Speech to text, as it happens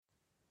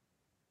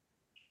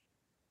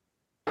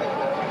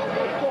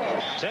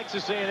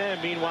Texas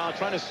A&M, meanwhile,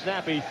 trying to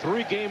snap a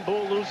 3-game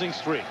Bull losing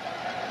streak.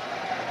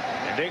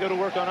 And they go to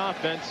work on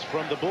offense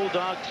from the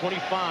Bulldog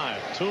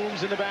 25.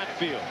 Toombs in the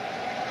backfield.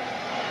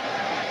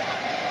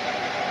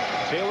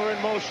 Taylor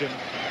in motion.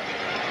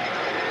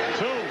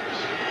 Toombs.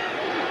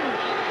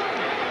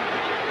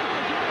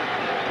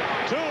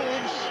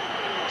 Toombs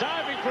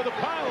diving for the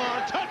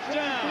pylon.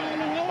 Touchdown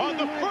on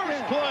the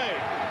first play.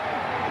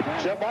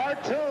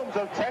 Jamar Toombs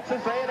of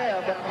Texas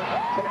A&M.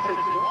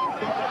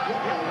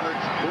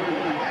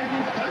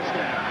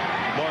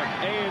 Mark,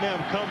 A&M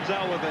comes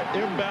out with an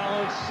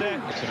imbalanced set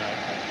tonight.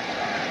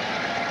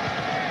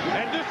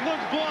 And this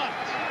one's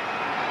blocked.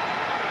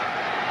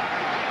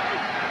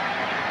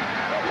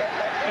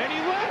 And he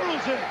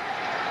laterals it.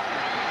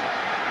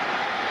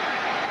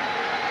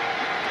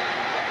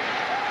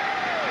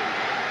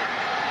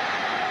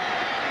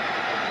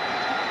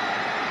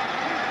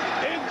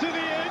 Into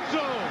the end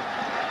zone.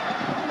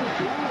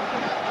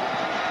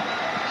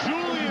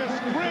 Julius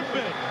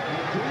Griffin.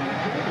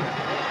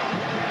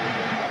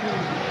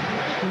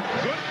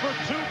 Good for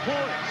 2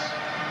 points.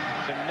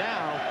 And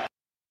now...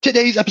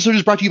 Today's episode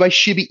is brought to you by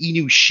Shiba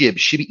Inu SHIB.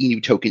 Shiba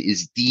Inu token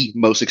is the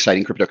most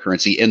exciting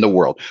cryptocurrency in the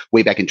world.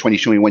 Way back in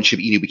 2021,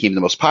 Shiba Inu became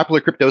the most popular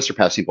crypto,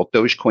 surpassing both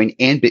Dogecoin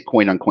and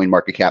Bitcoin on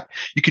CoinMarketCap.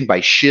 You can buy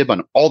SHIB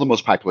on all the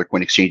most popular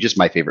coin exchanges.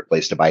 My favorite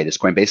place to buy it is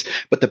Coinbase,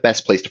 but the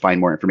best place to find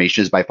more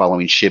information is by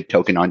following SHIB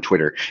token on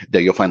Twitter.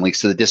 There you'll find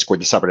links to the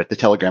Discord, the subreddit, the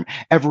Telegram,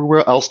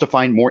 everywhere else to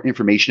find more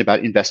information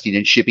about investing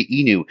in Shiba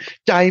Inu.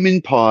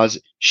 Diamond pause,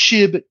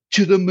 SHIB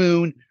to the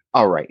moon.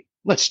 All right,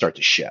 let's start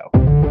the show.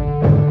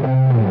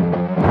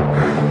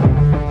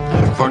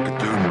 Fuck it,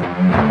 dude.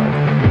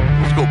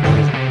 Let's go,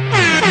 Bulls.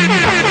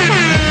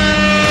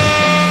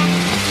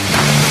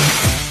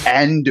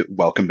 And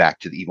welcome back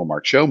to the Evil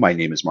Mark Show. My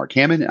name is Mark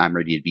Hammond. I'm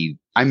ready to be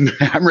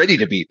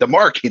the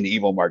Mark in the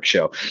Evil Mark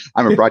Show.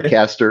 I'm a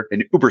broadcaster,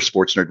 an uber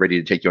sports nerd,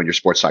 ready to take you on your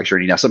sports talk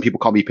journey. Now, some people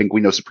call me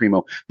Pinguino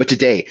Supremo, but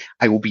today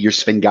I will be your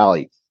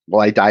Svengali.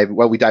 While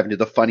we dive into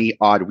the funny,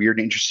 odd, weird,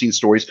 and interesting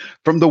stories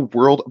from the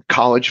world of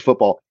college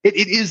football. It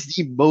is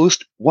the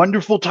most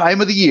wonderful time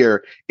of the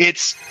year.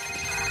 It's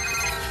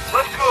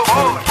Let's go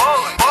bowling,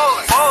 bowling,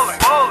 bowling,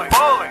 bowling, bowling,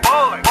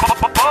 bowling,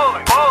 bowling,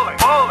 bowling, bowling,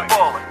 bowling, bowling,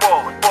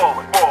 bowling,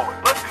 bowling, bowling.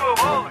 Let's go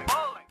bowling,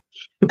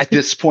 bowling. At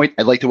this point,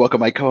 I'd like to welcome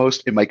my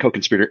co-host and my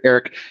co-conspirator,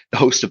 Eric, the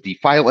host of the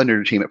File Under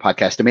Entertainment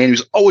podcast, a man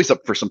who's always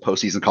up for some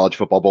postseason college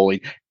football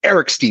bowling.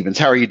 Eric Stevens,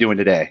 how are you doing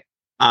today?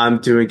 I'm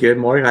doing good,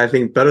 Mark. I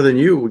think better than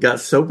you. We got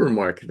sober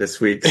Mark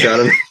this week, so I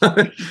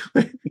don't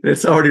know.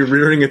 It's already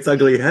rearing its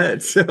ugly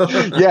head. So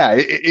yeah,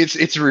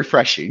 it's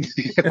refreshing.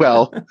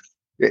 Well,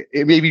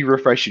 it may be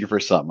refreshing for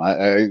some.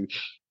 I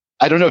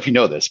don't know if you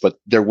know this, but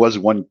there was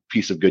one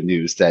piece of good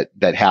news that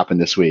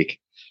happened this week.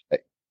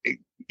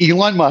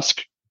 Elon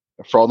Musk,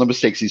 for all the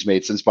mistakes he's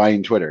made since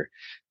buying Twitter,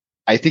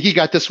 I think he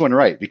got this one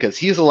right because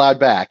he is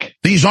allowed back.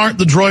 These aren't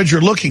the droids you're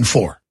looking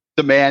for.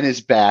 The man is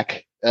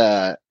back.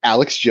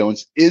 Alex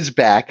Jones is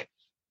back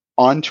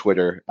on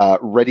Twitter,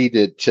 ready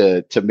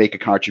to make a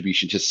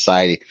contribution to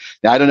society.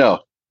 Now, I don't know.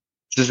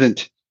 This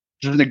isn't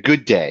a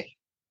good day.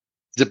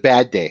 It's a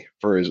bad day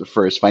for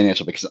his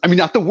financial because I mean,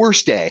 not the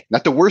worst day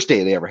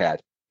they ever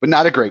had, but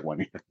not a great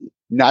one.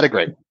 Not a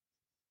great one.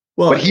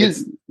 Well, but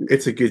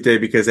it's a good day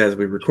because as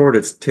we record,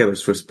 it's Taylor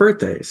Swift's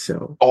birthday.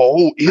 So,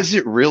 oh, is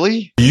it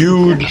really?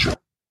 Huge.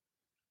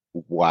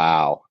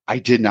 Wow. I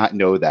did not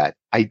know that.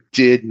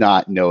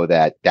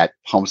 That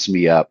pumps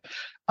me up.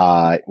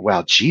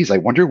 Well, geez, I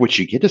wonder what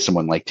you get to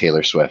someone like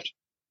Taylor Swift.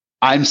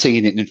 I'm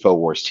saying an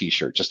InfoWars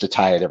t-shirt just to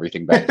tie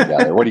everything back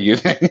together. What do you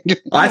think?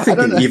 I think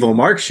an Evil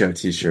Mark Show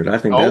t-shirt. I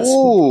think that's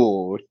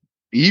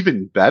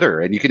even better.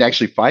 And you can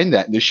actually find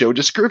that in the show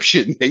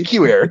description. Thank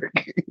you, Eric.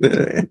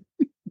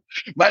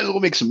 Might as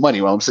well make some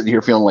money while I'm sitting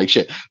here feeling like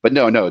shit. But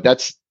no,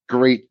 that's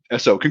great.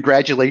 So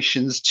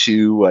congratulations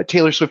to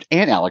Taylor Swift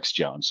and Alex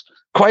Jones.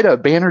 Quite a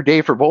banner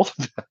day for both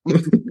of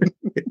them.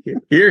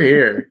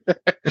 Here.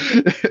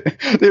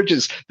 They're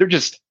just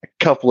a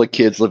couple of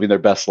kids living their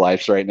best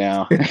lives right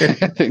now.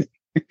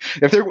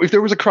 If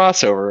there was a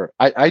crossover,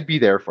 I'd be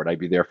there for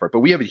it. But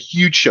we have a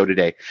huge show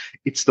today.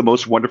 It's the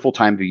most wonderful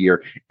time of the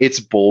year. It's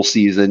bowl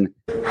season.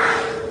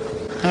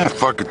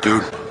 Fuck it,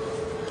 dude.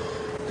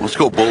 Let's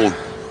go bowling.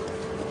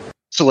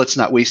 So let's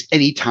not waste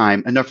any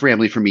time. Enough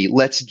rambling for me.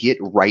 Let's get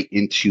right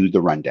into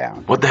the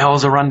rundown. What the hell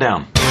is a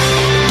rundown?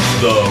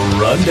 The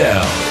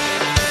rundown.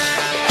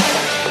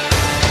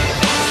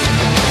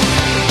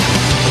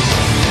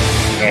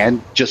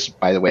 And just,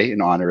 by the way,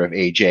 in honor of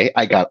AJ,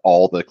 I got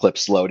all the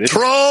clips loaded.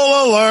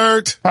 Troll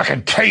alert! I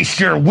can taste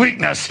your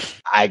weakness.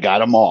 I got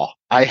them all.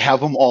 I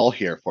have them all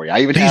here for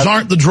you. These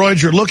aren't the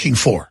droids you're looking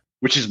for.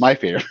 Which is my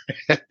favorite.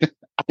 I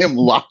am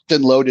locked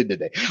and loaded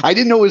today. I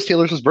didn't know it was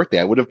Taylor Swift's birthday.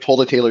 I would have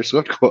pulled a Taylor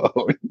Swift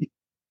quote.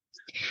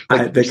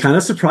 That kind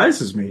of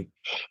surprises me.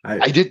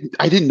 I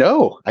didn't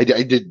know. I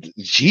did.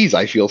 Geez,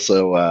 I feel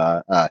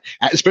so,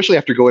 especially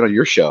after going on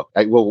your show.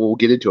 We'll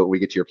get into it when we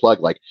get to your plug.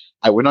 Like,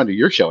 I went onto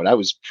your show and I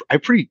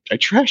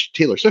trashed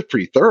Taylor Swift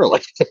pretty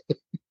thoroughly.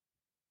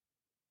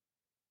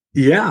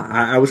 Yeah,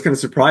 I was kind of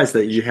surprised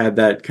that you had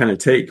that kind of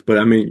take, but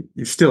I mean,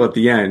 you still at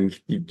the end,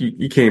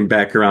 you came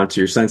back around to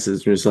your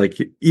senses. And it's like,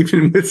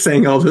 even with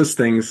saying all those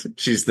things,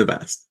 she's the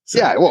best. So.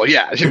 Yeah, well,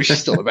 yeah, I mean, she's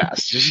still the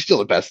best. She's still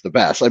the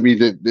best. I mean,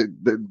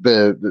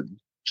 the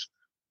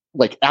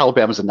like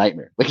Alabama's a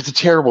nightmare. Like it's a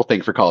terrible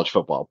thing for college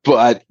football,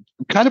 but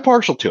I'm kind of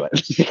partial to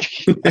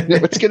it. I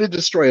know it's going to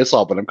destroy us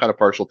all, but I'm kind of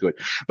partial to it.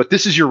 But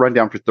this is your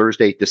rundown for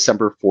Thursday,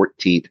 December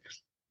 14th.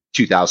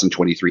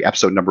 2023,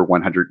 episode number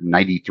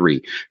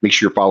 193. Make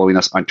sure you're following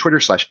us on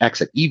Twitter/X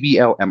at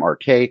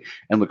EVLMRK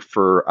and look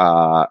for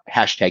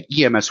hashtag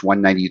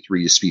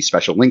EMS193 to see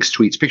special links,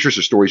 tweets, pictures,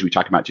 or stories we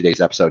talk about in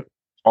today's episode.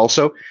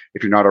 Also,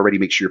 if you're not already,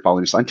 make sure you're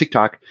following us on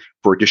TikTok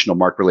for additional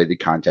Mark-related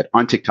content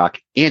on TikTok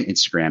and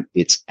Instagram.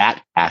 It's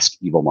at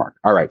AskEvilMark.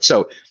 All right,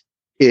 so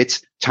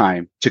it's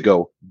time to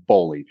go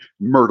bowling.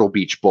 Myrtle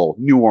Beach Bowl,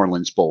 New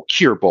Orleans Bowl,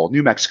 Cure Bowl,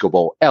 New Mexico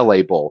Bowl,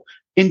 LA Bowl,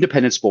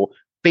 Independence Bowl,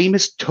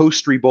 famous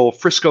Toastery Bowl,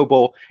 Frisco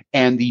Bowl,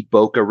 and the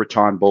Boca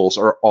Raton Bowls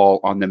are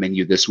all on the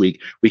menu this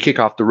week. We kick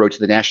off the road to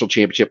the national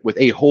championship with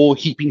a whole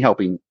heaping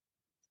helping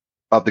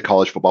of the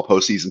college football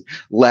postseason.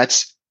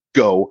 Let's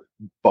go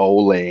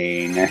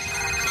bowling. And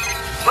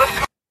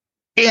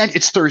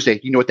it's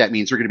Thursday. You know what that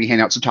means. We're going to be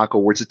handing out some taco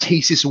awards, the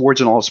tastiest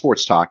awards in all of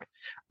sports talk.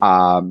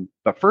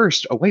 But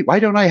first, oh wait, why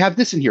don't I have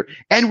this in here?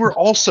 And we're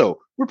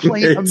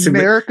playing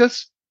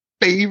America's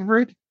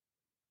favorite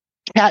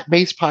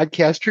cat-based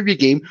podcast trivia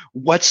game,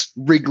 What's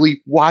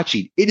Wrigley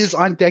Watching? It is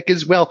on deck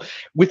as well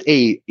with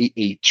a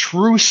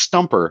true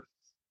stumper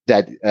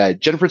that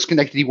Jennifer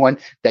Schenectady won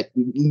that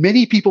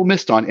many people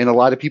missed on and a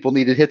lot of people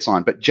needed hits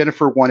on, but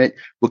Jennifer won it.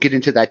 We'll get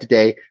into that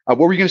today. What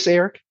were you going to say,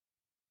 Eric?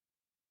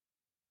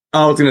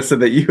 I was going to say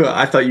that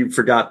I thought you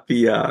forgot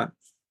the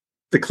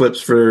clips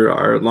for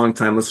our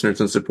longtime listeners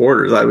and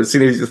supporters. I was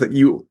seeing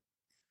you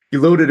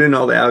loaded in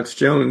all the Alex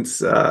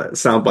Jones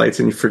sound bites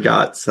and you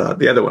forgot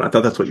the other one. I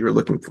thought that's what you were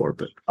looking for,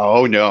 but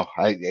oh no,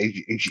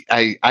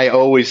 I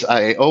always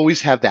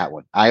have that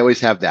one. I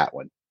always have that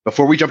one.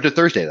 Before we jump to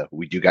Thursday, though,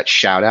 we do got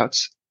shout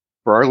outs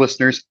for our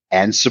listeners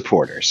and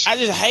supporters. I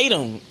just hate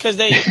them because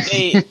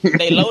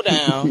they low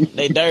down,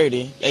 they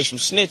dirty, they some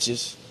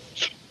snitches.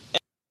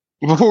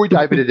 Before we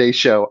dive into today's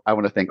show, I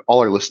want to thank all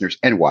our listeners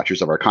and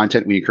watchers of our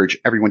content. We encourage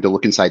everyone to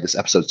look inside this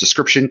episode's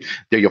description.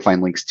 There you'll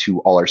find links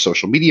to all our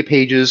social media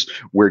pages,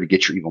 where to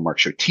get your Evil Mark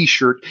Show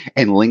t-shirt,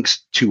 and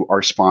links to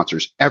our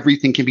sponsors.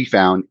 Everything can be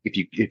found if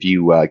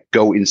you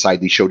go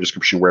inside the show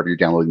description wherever you're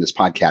downloading this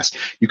podcast.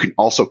 You can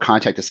also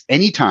contact us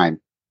anytime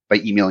by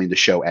emailing the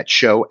show at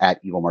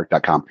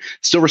show@evilmark.com.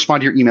 Still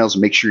respond to your emails.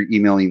 Make sure you're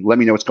emailing. Let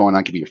me know what's going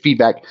on. Give me your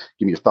feedback.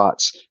 Give me your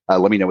thoughts.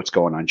 Let me know what's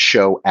going on.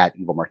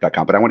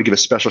 Show@evilmark.com. But I want to give a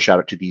special shout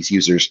out to these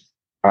users.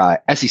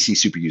 SEC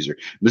Super User,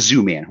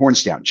 Mizzou Man,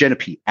 Hornstown,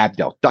 Genepi,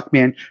 Abdel,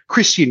 Duckman,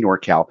 Christian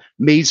NorCal,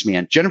 Maze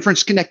Man, Jennifer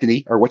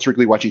Schenectady, our What's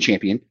Wrigley Watching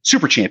champion,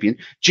 super champion,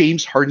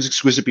 James Harden's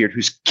Exquisite Beard,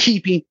 who's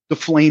keeping the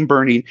flame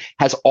burning,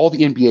 has all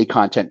the NBA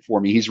content for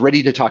me. He's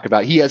ready to talk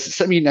about. He has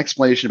sent me an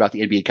explanation about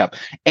the NBA Cup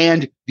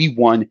and the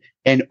one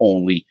and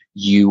only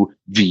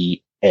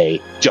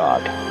UVA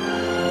Doug.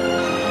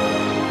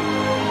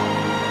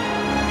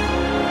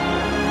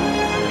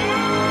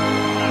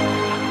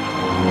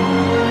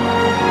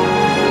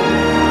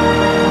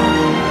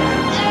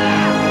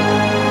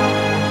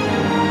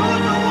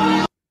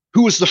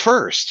 Who was the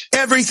first?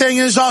 Everything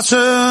is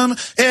awesome.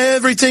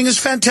 Everything is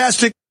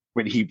fantastic.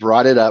 When he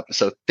brought it up.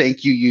 So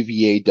thank you,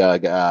 UVA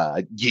Doug.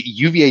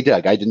 UVA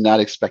Doug, I did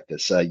not expect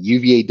this.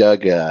 UVA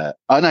Doug,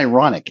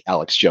 unironic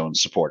Alex Jones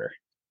supporter.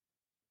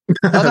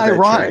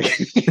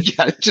 Unironic.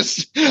 Yeah,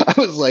 I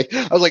was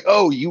like,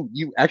 oh,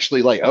 you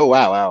actually like, oh,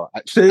 wow.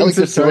 Things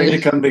are starting to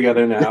come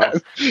together now.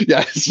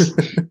 Yes.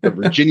 The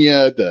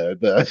Virginia,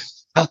 the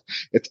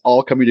it's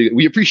all coming together.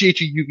 We appreciate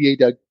you, UVA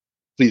Doug.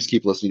 Please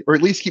keep listening, or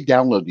at least keep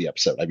downloading the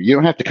episode. I mean, you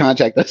don't have to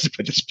contact us,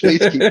 but just please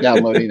keep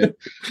downloading it.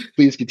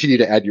 Please continue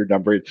to add your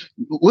number.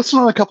 Listen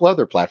on a couple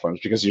other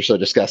platforms because you're so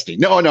disgusting.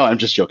 No, I'm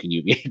just joking,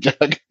 you,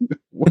 Doug.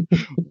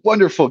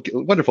 Wonderful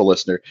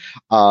listener.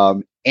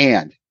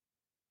 And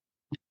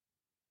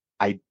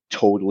I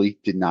totally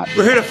did not.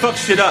 We're here to fuck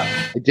shit up.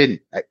 I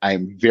didn't.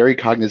 I'm very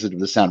cognizant of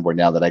the soundboard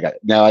now that I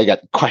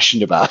got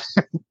questioned about.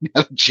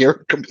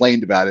 Jared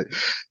complained about it.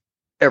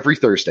 Every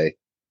Thursday,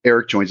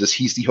 Eric joins us.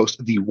 He's the host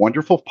of the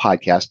wonderful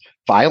podcast,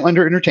 File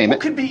Under Entertainment.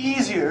 What could be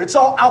easier? It's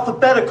all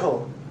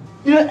alphabetical.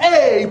 You know,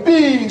 A,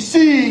 B,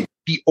 C.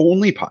 The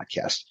only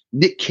podcast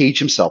Nick Cage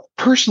himself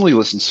personally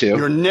listens to.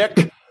 You're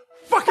Nick.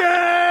 Fucking.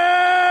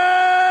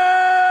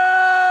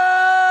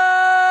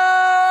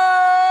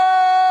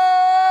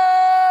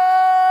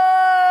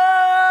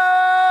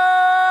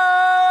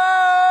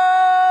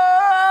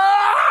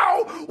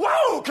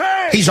 Whoa,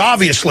 okay. He's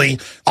obviously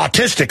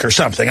autistic or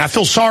something. I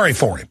feel sorry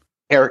for him.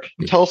 Eric,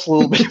 tell us a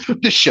little bit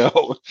about the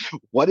show.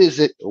 What is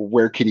it?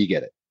 Where can you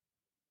get it?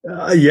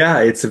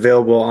 Yeah, it's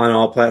available on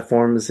all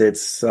platforms.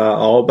 It's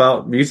all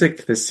about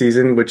music this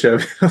season, which I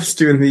was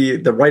doing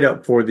the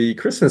write-up for the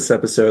Christmas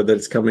episode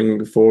that's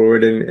coming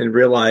forward and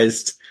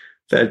realized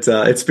that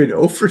it's been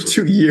over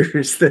 2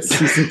 years that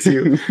season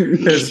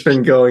 2 has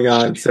been going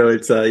on. So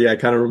it's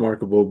kind of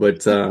remarkable.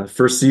 But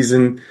first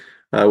season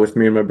with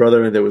me and my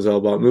brother that was all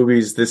about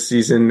movies. This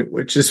season,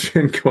 which has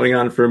been going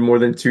on for more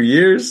than 2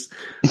 years,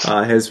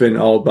 has been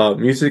all about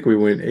music. We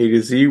went A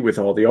to Z with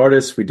all the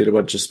artists. We did a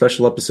bunch of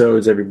special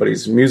episodes,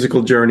 everybody's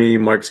musical journey.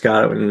 Mark's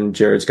got one,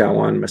 Jared's got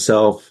one,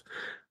 myself.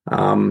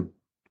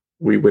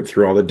 We went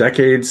through all the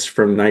decades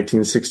from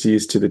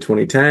 1960s to the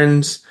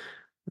 2010s.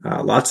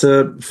 Lots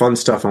of fun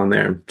stuff on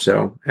there.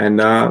 So, and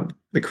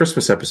the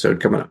Christmas episode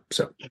coming up.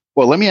 So,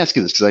 well, let me ask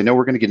you this, because I know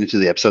we're going to get into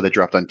the episode that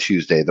dropped on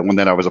Tuesday, the one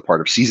that I was a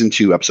part of, season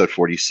 2, episode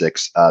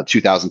 46,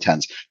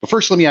 2010s. But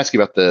first, let me ask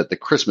you about the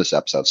Christmas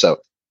episode. So,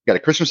 we got a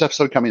Christmas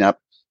episode coming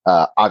up.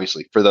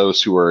 Obviously, for those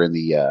who are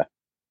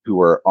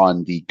who are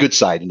on the good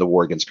side in the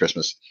war against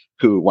Christmas,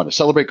 who want to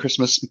celebrate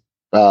Christmas,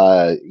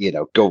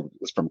 go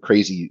from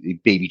crazy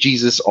baby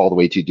Jesus all the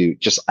way to do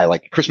just I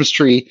like a Christmas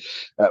tree.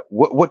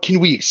 What can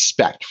we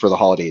expect for the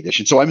holiday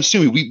edition? So I'm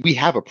assuming we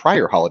have a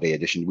prior holiday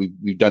edition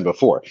we've done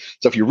before.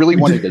 So if you really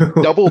wanted to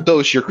double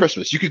dose your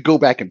Christmas, you could go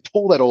back and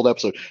pull that old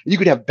episode, and you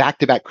could have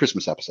back-to-back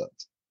Christmas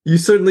episodes. You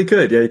certainly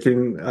could. Yeah, you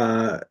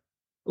can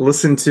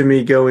listen to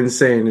me go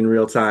insane in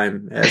real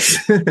time as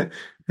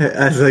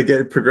as I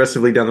get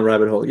progressively down the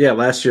rabbit hole. Yeah,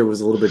 last year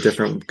was a little bit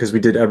different because we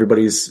did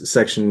everybody's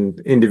section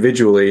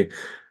individually.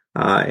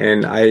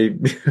 And I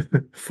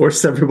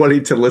forced everybody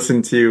to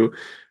listen to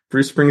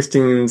Bruce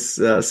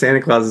Springsteen's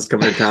Santa Claus is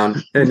Coming to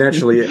Town. And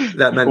naturally,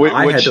 that meant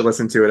I had to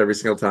listen to it every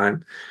single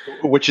time.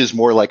 Which is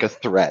more like a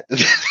threat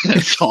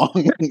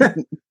song.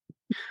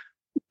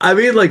 I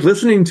mean, like,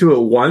 listening to it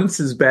once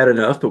is bad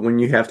enough, but when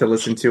you have to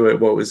listen to it,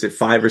 what was it,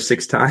 5 or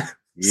 6 times?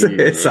 Yeah.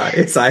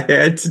 It's I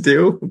had to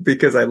do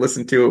because I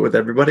listened to it with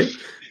everybody.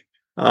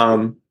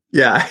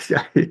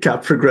 It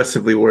got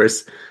progressively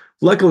worse.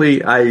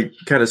 Luckily, I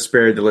kind of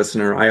spared the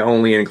listener. I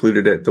only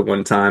included it the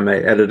one time. I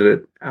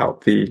edited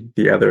out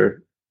the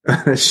other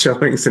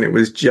showings, and it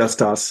was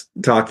just us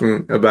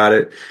talking about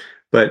it.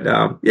 But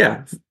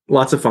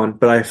lots of fun.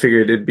 But I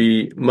figured it'd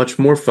be much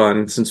more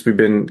fun since we've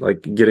been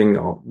like getting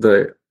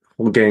the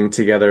whole gang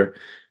together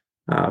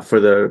for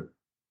the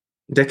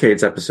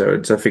decades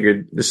episodes. I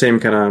figured the same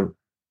kind of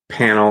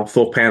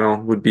full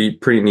panel would be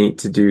pretty neat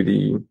to do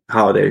the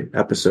holiday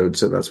episode.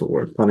 So that's what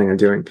we're planning on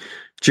doing.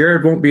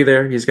 Jared won't be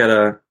there. He's got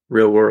a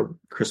real world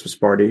Christmas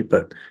party,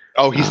 but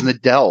he's in the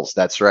Dells.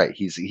 That's right.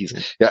 He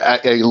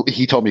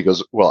told me, he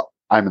goes, well,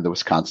 I'm in the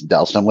Wisconsin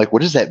Dells. And I'm like,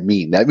 what does that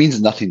mean? That means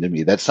nothing to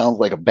me. That sounds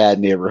like a bad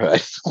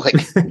neighborhood. Like,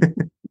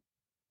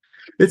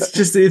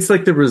 it's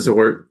like the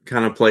resort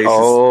kind of place.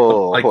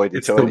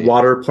 It's the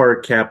water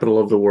park capital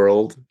of the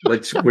world,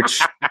 which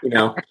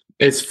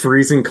it's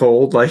freezing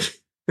cold,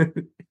 like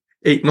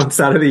 8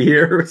 months out of the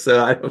year.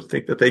 So I don't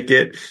think that they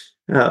get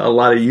a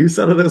lot of use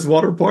out of those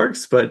water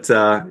parks, but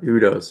who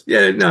knows?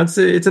 Yeah, no, it's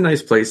a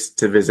nice place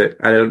to visit.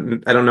 I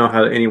don't know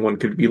how anyone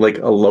could be like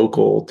a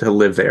local to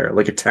live there,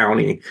 like a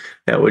townie.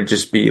 That would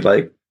just be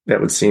like, that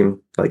would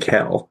seem like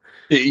hell.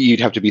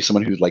 You'd have to be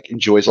someone who like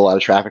enjoys a lot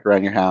of traffic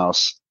around your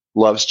house,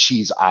 loves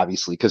cheese,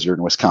 obviously, because you're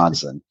in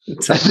Wisconsin.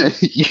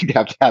 You'd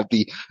have to have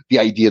the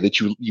idea that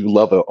you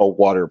love a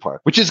water park,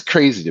 which is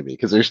crazy to me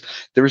because there's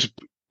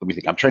let me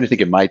think. I'm trying to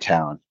think in my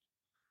town.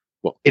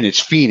 Well, and it's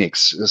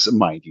Phoenix,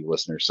 mind you,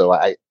 listeners. So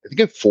I think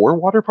I have 4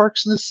 water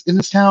parks in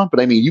this town. But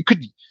I mean, you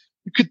could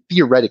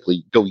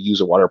theoretically go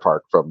use a water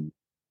park from,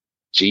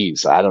 I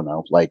don't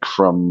know, like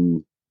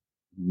from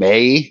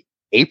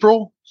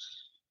April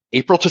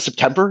to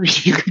September.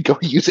 You could go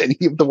use any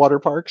of the water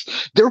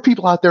parks. There are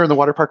people out there in the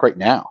water park right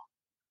now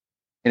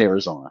in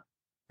Arizona.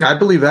 I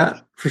believe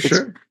that for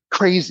sure.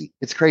 Crazy.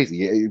 It's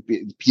crazy.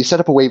 You set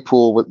up a wave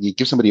pool, you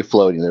give somebody a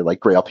float, and they're like,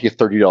 great, I'll pay you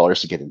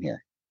 $30 to get in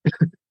here.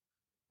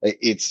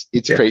 It's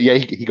crazy. Yeah,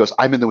 he goes,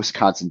 I'm in the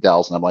Wisconsin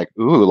Dells, and I'm like,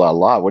 ooh la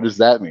la, what does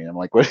that mean? I'm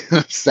like, what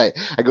does it say?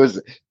 I goes,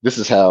 this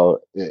is how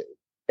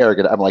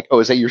arrogant. I'm like, oh,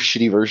 is that your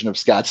shitty version of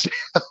Scottsdale?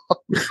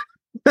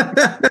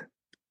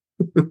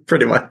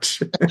 Pretty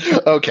much.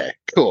 Okay,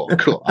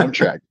 cool. I'm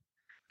tracked.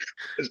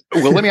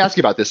 Well, let me ask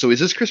you about this. So is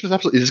this Christmas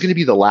episode, is this going to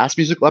be the last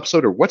musical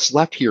episode, or what's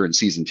left here in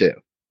season 2?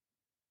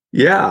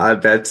 Yeah,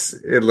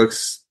 it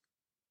looks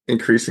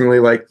increasingly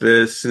like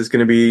this is going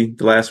to be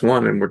the last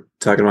one, and we're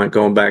talking about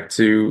going back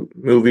to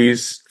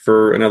movies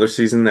for another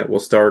season that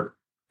will start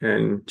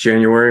in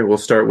January. We'll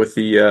start with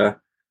the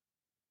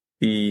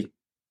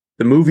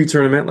movie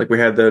tournament, like we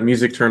had the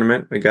music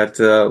tournament. We got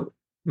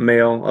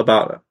mail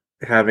about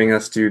having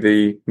us do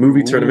the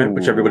movie tournament,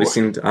 which everybody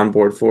seemed on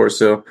board for.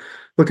 So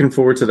looking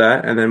forward to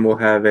that. And then we'll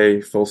have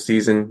a full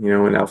season,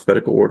 in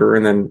alphabetical order.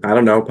 And then, I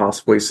don't know,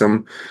 possibly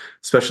some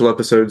special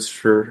episodes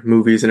for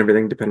movies and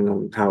everything, depending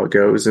on how it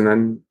goes. And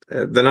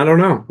then I don't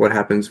know what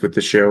happens with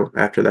the show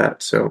after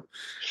that. So,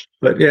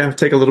 but yeah,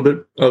 take a little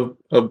bit of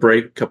a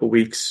break, a couple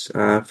weeks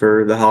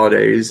for the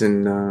holidays,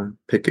 and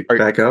pick it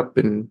back up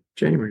in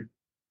January.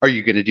 Are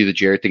you going to do the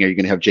Jared thing? Are you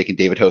going to have Jake and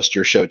David host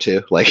your show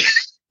too? Like,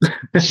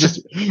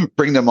 just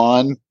bring them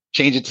on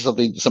change it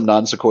to some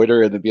non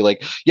sequitur, and then be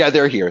like, yeah,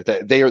 they're here.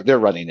 They're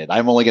running it.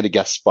 I'm only going to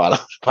guest spot on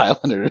Pile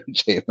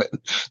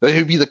Entertainment.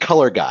 He'll be the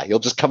color guy. He'll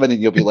just come in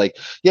and you'll be like,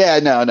 yeah,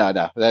 no. I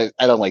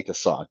don't like this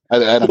song. I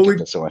don't get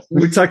this one.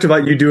 We talked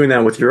about you doing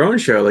that with your own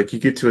show. Like you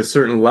get to a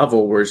certain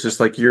level where it's just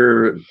like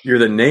you're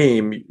the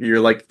name. You're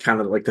like kind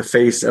of like the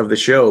face of the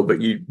show,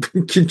 but you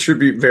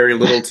contribute very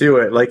little to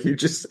it. Like you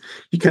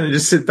kind of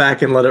just sit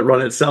back and let it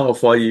run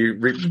itself while you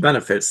reap the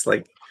benefits.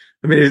 Like,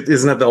 I mean,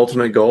 isn't that the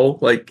ultimate goal?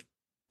 Like,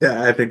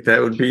 yeah, I think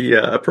that would be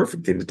a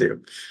perfect thing to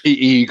do.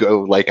 You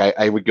go like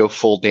I would go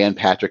full Dan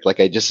Patrick. Like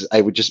I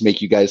would just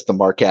make you guys the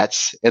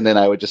Marquettes, and then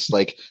I would just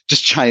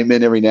chime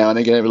in every now and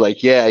again. I'd be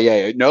like,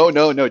 yeah,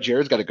 no.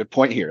 Jared's got a good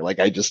point here. Like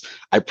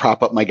I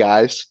prop up my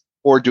guys,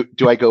 or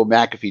do I go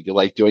McAfee? Do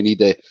I need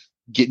to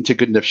get into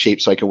good enough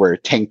shape so I can wear a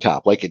tank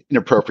top like at an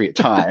appropriate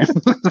time?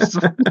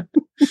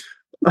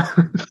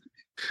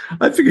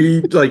 I figure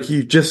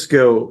you just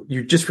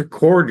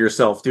record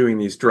yourself doing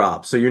these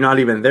drops, so you're not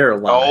even there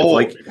live.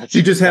 Like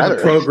you just have a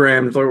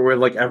program where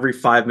like every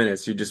 5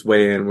 minutes you just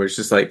weigh in, where it's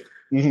just like,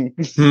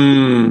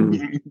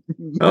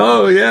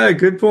 oh yeah,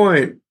 good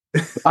point.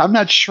 I'm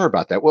not sure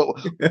about that. Well,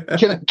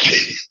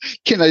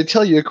 can I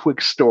tell you a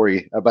quick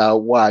story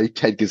about why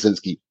Ted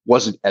Kaczynski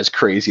wasn't as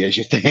crazy as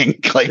you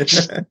think? Like,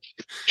 just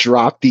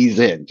drop these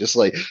in, just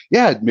like,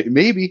 yeah,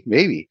 maybe.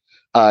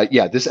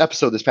 This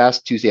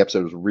past Tuesday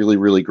episode was really,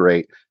 really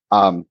great.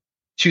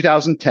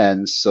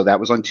 2010s, so that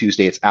was on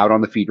Tuesday. It's out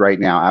on the feed right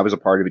now. I was a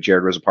part of it.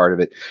 Jared was a part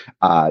of it.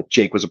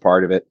 Jake was a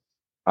part of it.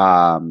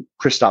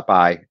 Chris stopped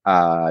by.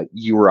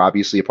 You were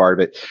obviously a part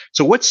of it.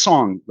 So what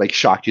song like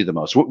shocked you the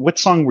most? What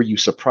song were you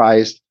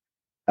surprised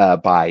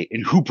by,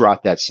 and who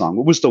brought that song?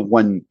 What was the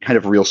one kind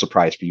of real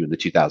surprise for you in the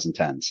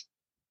 2010s?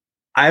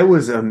 I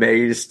was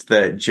amazed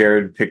that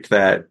Jared picked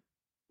that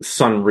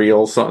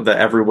Sunreal song, the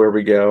Everywhere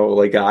We Go.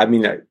 Like, I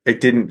mean,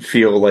 it didn't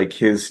feel like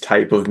his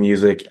type of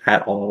music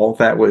at all.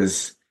 That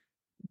was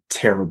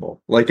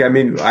terrible. Like, I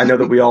mean, I know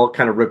that we all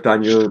kind of ripped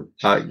on your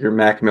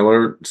Mac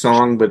Miller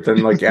song, but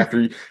then like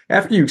after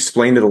you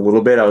explained it a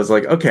little bit, I was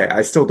like, okay,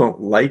 I still don't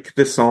like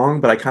this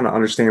song, but I kind of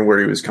understand where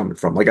he was coming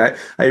from. Like,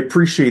 I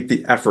appreciate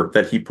the effort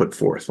that he put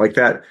forth. Like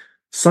that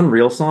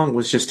Sunreal song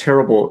was just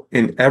terrible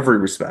in every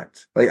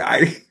respect. Like,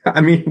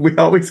 I mean, we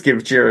always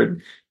give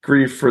Jared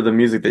grief for the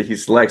music that he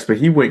selects, but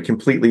he went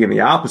completely in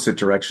the opposite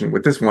direction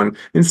with this one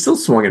and still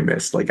swung and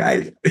missed. Like,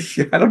 I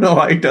don't know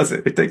how he does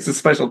it. It takes a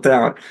special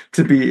talent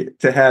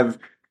to have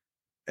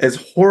as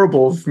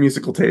horrible of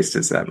musical taste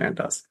as that man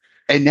does.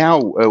 And now,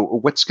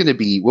 what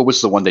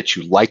was the one that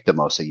you liked the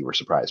most that you were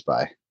surprised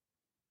by?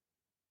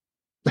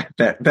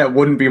 That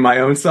wouldn't be my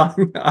own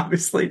song,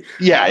 obviously.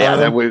 Yeah,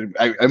 that would.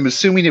 I'm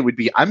assuming it would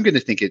be. I'm going to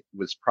think it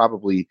was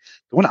probably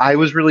the one I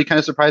was really kind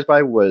of surprised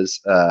by was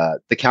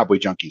the Cowboy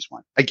Junkies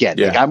one. Again,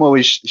 like, I'm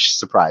always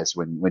surprised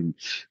when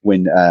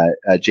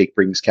Jake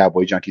brings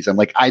Cowboy Junkies. I'm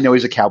like, I know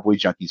he's a Cowboy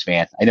Junkies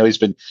fan. I know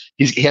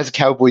he has a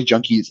Cowboy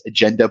Junkies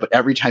agenda, but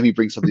every time he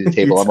brings something to the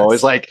table, I'm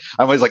always like,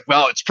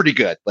 well, it's pretty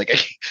good. Like,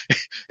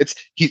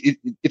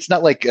 it's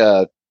not like.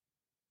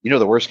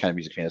 The worst kind of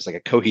music fan is like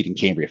a Coheed and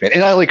Cambria fan.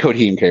 And I like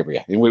Coheed and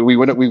Cambria. And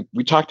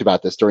we talked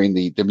about this during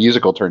the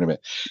musical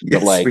tournament.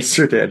 Yes, like, we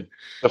sure did.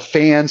 The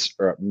fans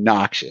are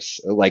obnoxious.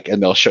 Like, and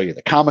they'll show you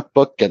the comic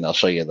book and they'll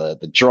show you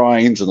the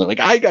drawings and they're like,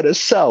 I gotta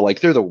sell.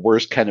 Like, they're the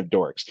worst kind of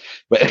dorks.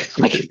 But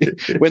like,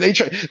 when they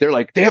try, they're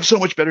like, they have so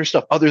much better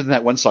stuff other than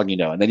that one song,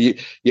 and then you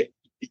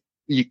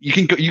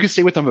can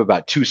stay with them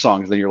about 2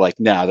 songs, and then you're like,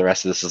 nah, the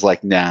rest of this is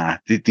like, nah,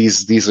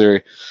 these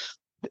are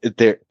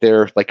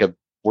they're like a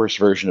worst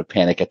version of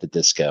Panic at the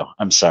Disco.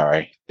 I'm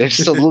sorry. They're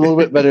just a little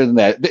bit better than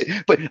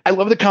that. But I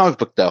love the comic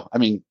book, though. I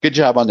mean, good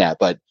job on that,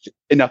 but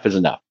enough is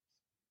enough.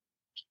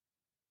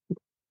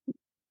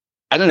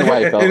 I don't know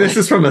why I felt and this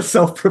is from a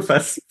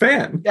self-professed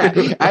fan.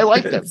 Yeah, I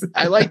like them.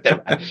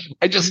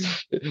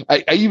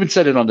 I even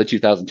said it on the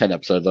 2010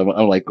 episodes. I'm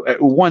like,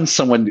 once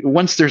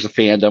there's a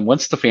fandom,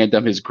 once the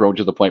fandom has grown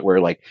to the point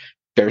where like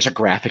there's a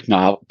graphic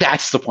novel,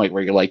 that's the point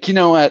where you're like, you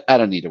know what? I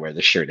don't need to wear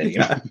this shirt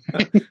anymore.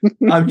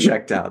 I'm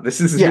checked out.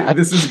 This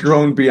is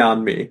grown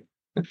beyond me.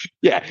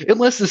 Yeah,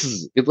 unless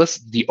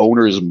the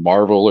owner is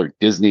Marvel or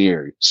Disney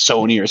or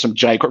Sony or some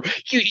giant corp,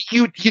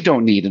 you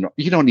don't need an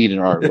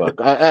art book.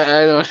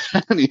 I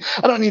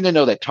don't need to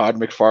know that Todd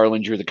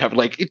McFarlane drew the cover.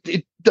 Like,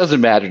 it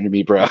doesn't matter to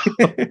me, bro.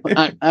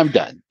 I'm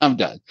done.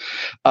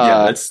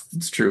 Yeah,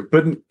 it's true.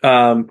 But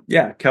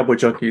Cowboy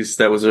Junkies,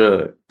 that was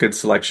a good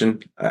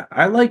selection.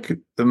 I like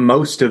the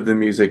most of the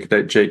music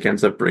that Jake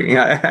ends up bringing.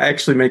 I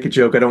actually make a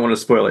joke. I don't want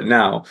to spoil it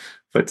now,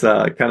 but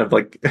kind of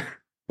like.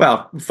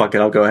 Well, fuck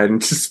it. I'll go ahead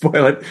and just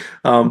spoil it.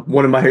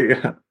 One of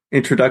my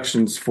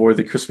introductions for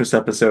the Christmas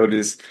episode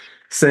is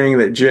saying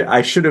that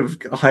I should have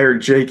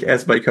hired Jake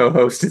as my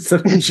co-host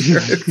instead of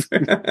Jared.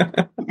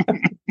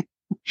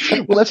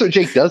 Well, that's what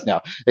Jake does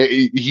now.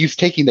 He's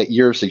taking that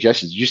year of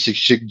suggestions. You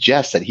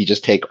suggest that he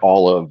just take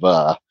all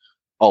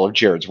of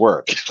Jared's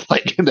work,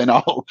 like, and then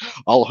I'll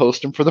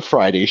host him for the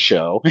Friday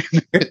show.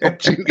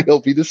 He'll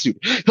be the super.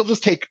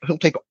 He'll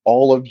take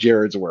all of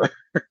Jared's work.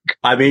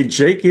 I mean,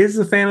 Jake is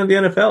a fan of the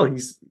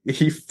NFL.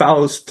 He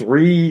follows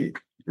 3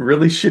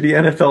 really shitty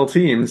NFL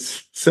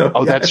teams. So,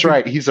 oh, that's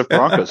right. He's a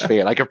Broncos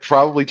fan. I could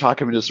probably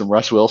talk him into some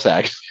Russ Wilson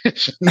action.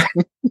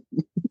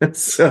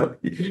 so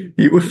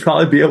he would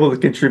probably be able to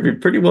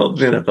contribute pretty well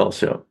to the NFL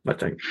show, I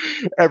think.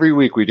 Every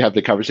week we'd have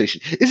the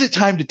conversation. Is it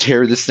time to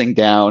tear this thing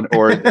down?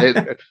 Or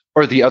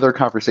the other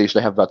conversation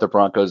I have about the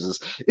Broncos is,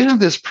 isn't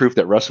this proof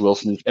that Russ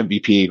Wilson is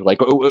MVP? Like,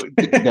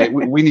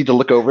 we need to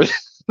look over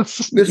this.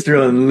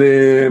 Mr.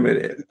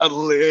 Unlimited.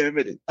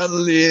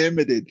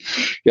 Unlimited.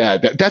 Yeah,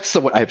 that's the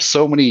one. I have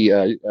so many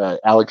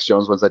Alex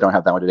Jones ones. I don't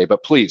have that one today,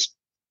 but please,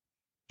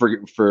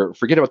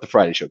 forget about the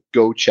Friday show.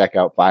 Go check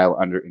out File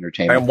Under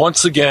Entertainment. And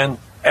once again,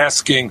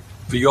 asking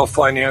for your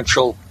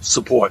financial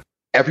support.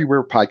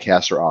 Everywhere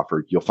podcasts are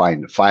offered, you'll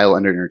find File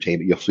Under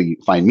Entertainment. You'll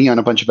find me on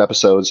a bunch of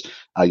episodes.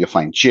 You'll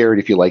find Jared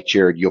if you like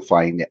Jared. You'll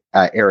find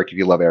Eric if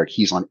you love Eric.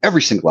 He's on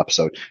every single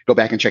episode. Go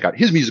back and check out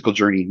his musical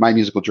journey, my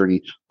musical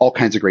journey, all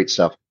kinds of great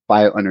stuff.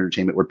 File Under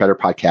Entertainment, where better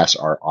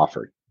podcasts are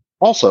offered.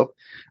 Also,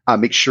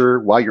 make sure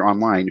while you're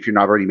online, if you're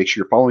not already, make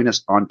sure you're following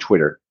us on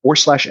Twitter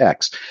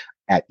 /X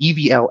at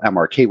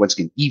EVLMRK. Once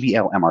again,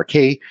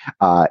 EVLMRK,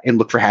 and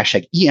look for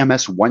hashtag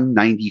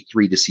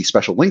EMS193 to see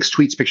special links,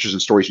 tweets, pictures,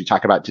 and stories we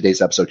talk about in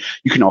today's episode.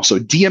 You can also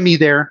DM me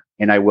there,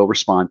 and I will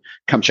respond.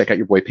 Come check out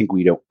your boy Pink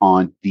Guido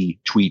on the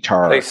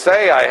Twitter. They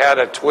say I had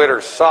a Twitter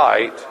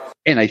site.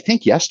 And I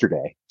think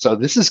yesterday, so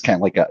this is kind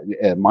of like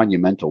a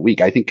monumental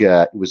week. I think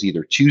it was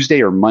either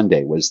Tuesday or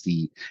Monday was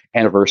the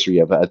anniversary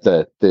of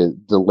the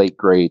late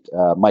great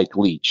Mike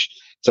Leach.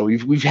 So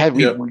we've had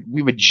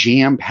a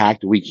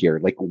jam-packed week here.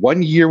 Like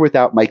 1 year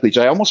without Mike Leach.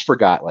 I almost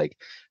forgot, like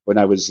when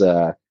I was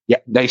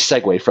nice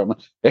segue from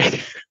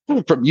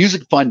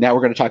music fun. Now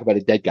we're going to talk about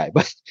a dead guy,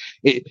 but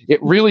it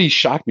really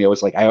shocked me. I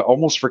was like, I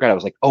almost forgot. I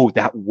was like, oh,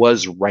 that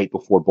was right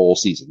before bowl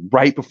season,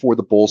 right before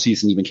the bowl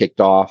season even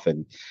kicked off,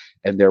 and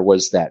there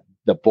was the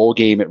bowl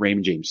game at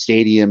Raymond James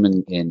Stadium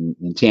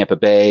in Tampa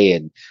Bay,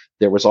 and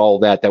there was all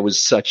that. That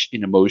was such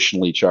an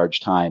emotionally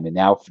charged time, and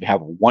now to have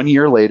 1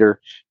 year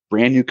later.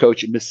 Brand new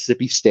coach at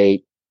Mississippi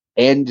State.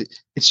 And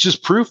it's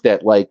just proof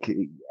that, like,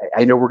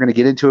 I know we're going to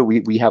get into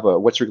it. We have a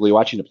What's Wrigley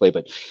Watching to play,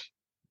 but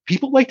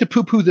people like to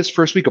poo-poo this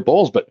first week of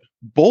bowls, but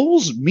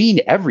bowls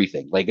mean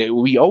everything. Like,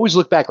 we always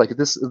look back, like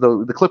this,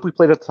 the clip we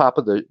played at the top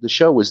of the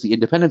show was the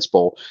Independence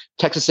Bowl,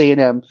 Texas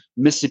A&M,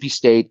 Mississippi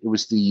State. It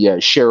was the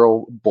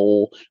Cheryl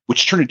Bowl,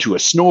 which turned into a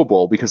snow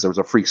bowl because there was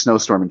a freak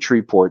snowstorm in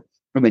Shreveport.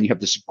 And then you have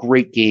this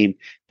great game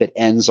that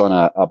ends on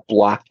a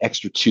blocked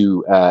extra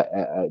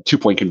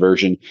two-point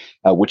conversion,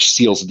 which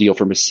seals the deal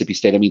for Mississippi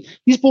State. I mean,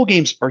 these bowl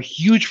games are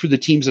huge for the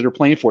teams that are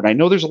playing for it. And I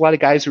know there's a lot of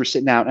guys who are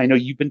sitting out. And I know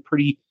you've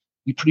pretty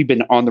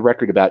been on the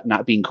record about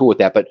not being cool with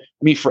that. But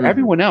I mean, for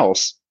everyone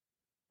else,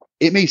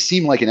 it may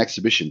seem like an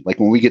exhibition. Like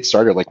when we get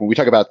started, like when we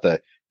talk about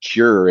the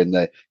Cure and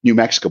the New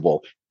Mexico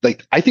Bowl,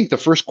 like I think the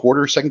first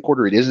quarter, second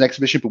quarter, it is an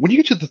exhibition. But when you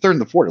get to the third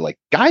and the fourth, like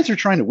guys are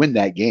trying to win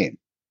that game.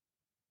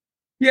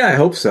 Yeah, I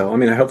hope so. I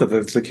mean, I hope that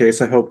that's the case.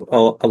 I hope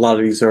a lot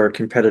of these are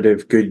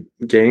competitive, good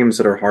games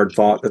that are hard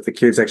fought, that the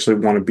kids actually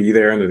want to be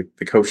there and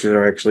the coaches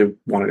are actually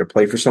wanting to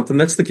play for something.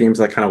 That's the games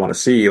I kind of want to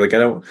see. Like,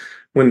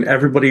 when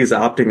everybody is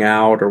opting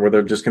out or where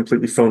they're just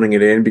completely phoning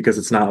it in because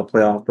it's not a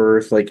playoff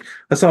berth. Like,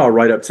 I saw a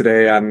write up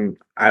today on,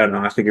 I don't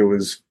know, I think it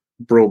was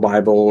Bro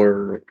Bible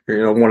or,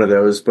 one of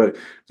those, but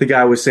the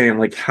guy was saying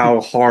like how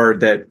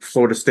hard that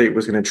Florida State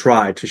was going to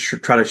try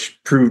to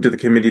prove to the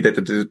committee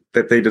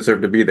that they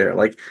deserve to be there.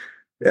 Like,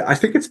 I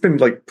think it's been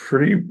like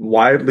pretty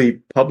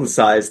widely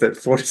publicized that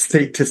Florida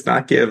State does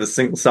not give a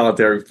single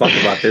solitary fuck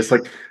about this.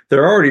 Like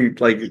they're already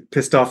like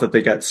pissed off that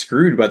they got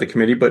screwed by the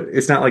committee, but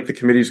it's not like the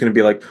committee is going to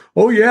be like,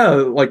 oh yeah,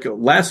 like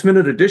last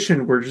minute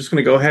addition, we're just going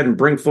to go ahead and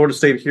bring Florida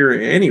State here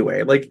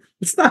anyway. Like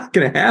it's not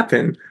going to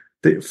happen.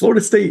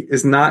 Florida State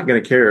is not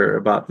going to care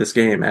about this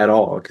game at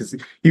all because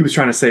he was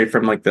trying to say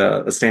from like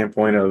the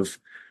standpoint of,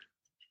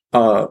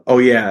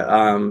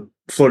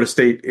 Florida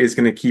State is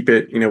going to keep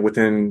it,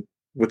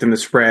 within the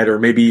spread or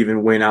maybe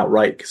even win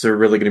outright because they're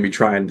really going to be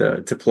trying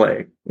to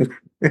play.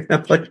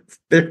 Like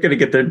they're going to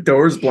get their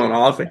doors blown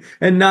off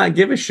and not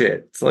give a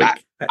shit. It's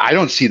like I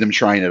don't see them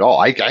trying at all.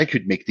 I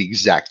could make the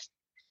exact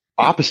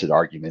opposite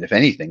argument. If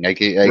anything, I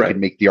could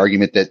make the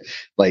argument that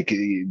like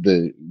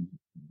they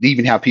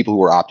even have people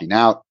who are opting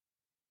out,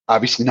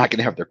 obviously not going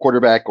to have their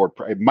quarterback or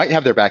might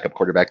have their backup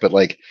quarterback, but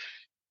like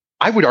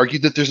I would argue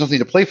that there's nothing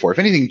to play for. If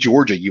anything,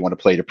 Georgia, you want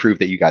to play to prove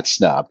that you got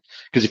snubbed.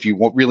 Because if you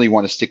really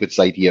want to stick with this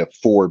idea of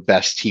four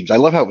best teams, I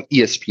love how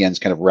ESPN's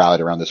kind of rallied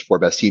around this four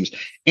best teams.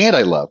 And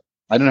I don't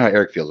know how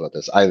Eric feels about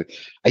this. I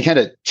kind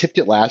of tipped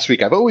it last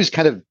week. I've always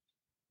kind of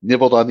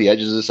nibbled on the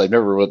edges of this. I've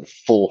never went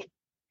full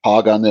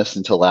hog on this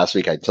until last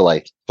week, until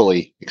I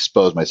fully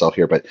exposed myself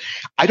here. But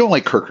I don't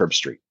like Kirk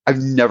Herbstreit. I've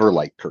never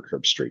liked Kirk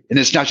Herbstreit. And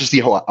it's not just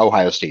the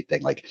Ohio State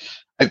thing. Like,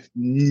 I've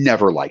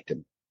never liked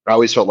him. I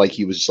always felt like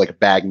he was just like a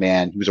bag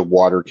man. He was a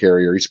water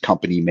carrier. He's a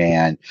company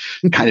man,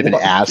 kind of an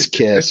ass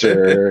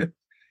kisser.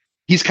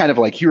 He's kind of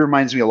like, he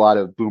reminds me a lot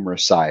of Boomer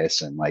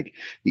Esiason. Like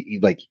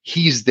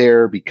he's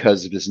there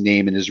because of his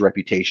name and his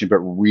reputation, but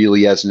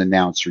really as an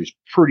announcer, he's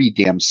pretty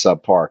damn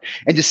subpar.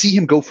 And to see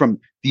him go from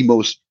the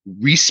most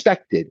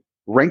respected,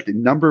 ranked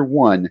number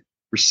one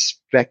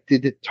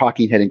respected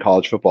talking head in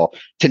college football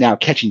to now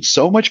catching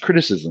so much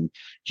criticism.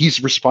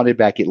 He's responded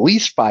back at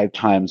least 5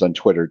 times on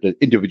Twitter to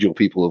individual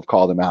people who've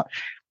called him out.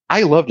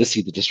 I love to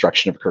see the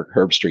destruction of Kirk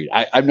Herbstreit.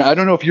 I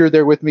don't know if you're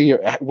there with me.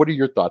 Or what are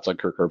your thoughts on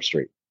Kirk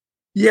Herbstreit?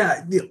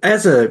 Yeah,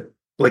 as a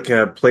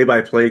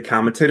play-by-play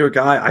commentator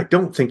guy, I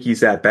don't think he's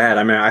that bad.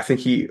 I mean, I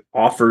think he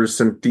offers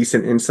some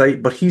decent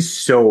insight, but he's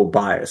so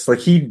biased. Like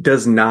he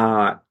does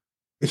not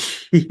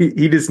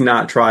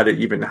try to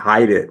even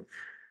hide it.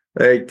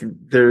 Like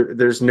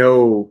there's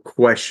no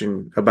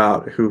question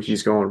about who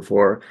he's going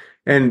for.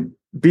 And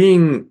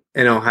being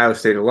an Ohio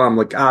State alum,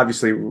 like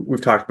obviously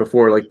we've talked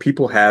before, like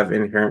people have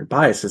inherent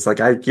biases. Like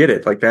I get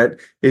it. Like that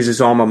is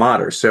his alma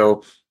mater.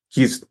 So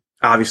he's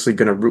obviously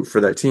going to root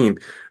for that team,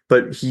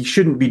 but he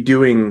shouldn't be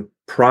doing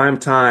prime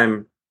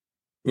time,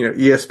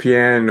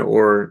 ESPN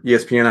or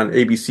ESPN on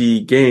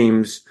ABC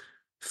games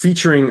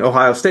featuring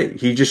Ohio State.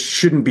 He just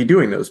shouldn't be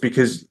doing those,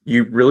 because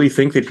you really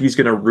think that he's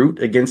going to root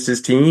against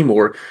his team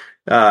or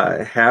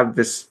have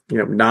this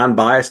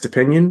non-biased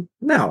opinion.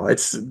 No,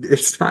 it's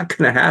not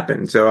going to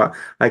happen. So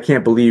I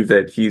can't believe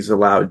that he's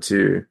allowed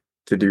to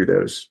do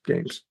those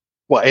games.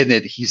 Well, and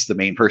that he's the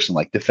main person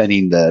like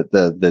defending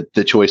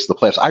the choice of the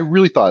playoffs. I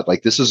really thought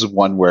like this is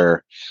one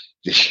where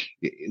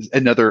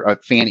another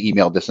fan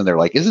emailed this and they're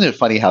like, isn't it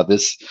funny how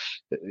this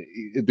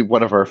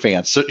one of our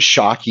fans so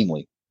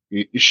shockingly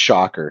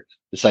shocker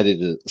decided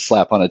to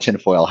slap on a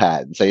tinfoil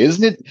hat and say,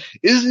 isn't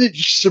it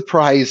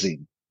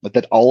surprising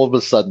that all of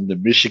a sudden the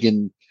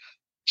Michigan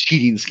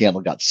cheating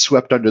scandal got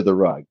swept under the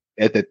rug,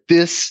 and that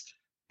this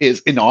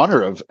is in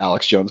honor of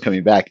Alex Jones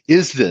coming back?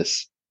 Is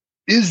this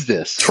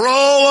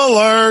troll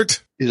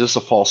alert? Is this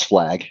a false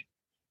flag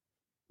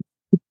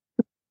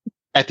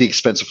at the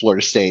expense of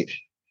Florida State?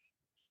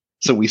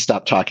 So we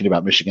stop talking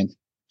about Michigan.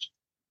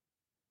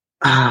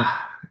 I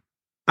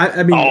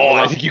mean,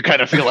 I think you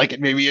kind of feel like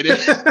it. Maybe it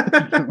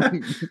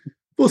is.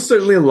 Well,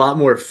 certainly a lot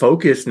more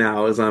focus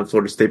now is on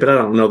Florida State, but I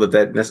don't know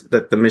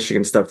that the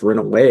Michigan stuff went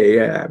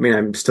away. I mean,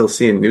 I'm still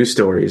seeing news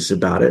stories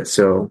about it,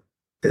 so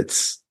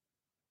it's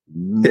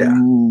yeah.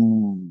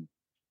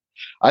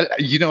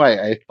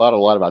 I thought a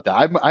lot about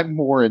that. I'm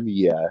more in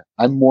the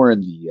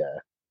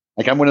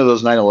like I'm one of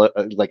those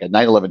 9/11 like a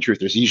 9/11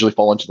 truthers. Usually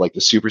fall into like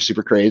the super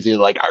crazy,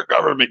 like our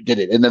government did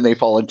it, and then they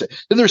fall into.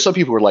 Then there's some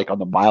people who are like on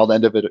the mild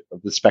end of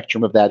the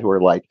spectrum of that, who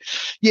are like,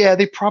 yeah,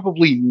 they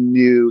probably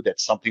knew that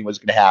something was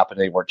going to happen.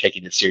 They weren't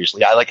taking it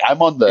seriously.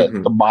 I'm on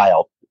the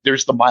mild.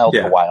 There's the mild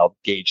to wild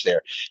gauge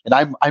there, and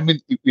I'm in,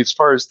 as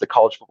far as the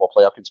college football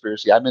playoff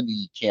conspiracy, I'm in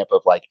the camp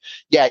of like,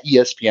 yeah,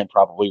 ESPN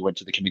probably went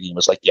to the committee and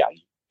was like, yeah,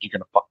 you're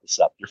going to fuck this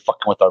up. You're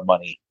fucking with our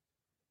money.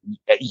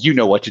 You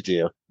know what to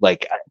do.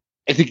 Like.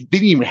 I think they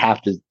didn't even have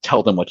to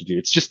tell them what to do.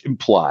 It's just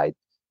implied.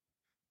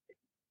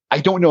 I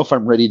don't know if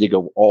I'm ready to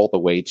go all the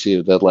way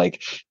to the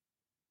like,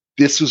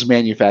 this was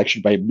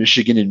manufactured by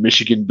Michigan and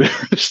Michigan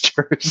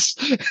barristers,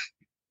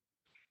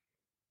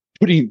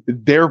 putting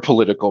their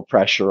political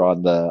pressure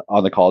on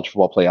the college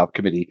football playoff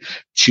committee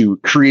to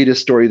create a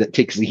story that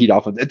takes the heat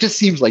off of it. It just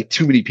seems like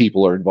too many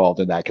people are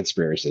involved in that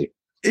conspiracy.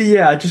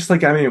 Yeah, just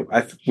like, I mean,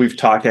 we've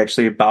talked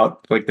actually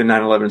about like the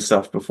 9/11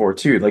 stuff before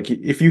too. Like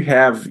if you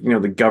have,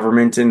 the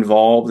government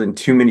involved and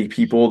too many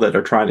people that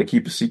are trying to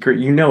keep a secret,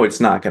 it's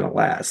not going to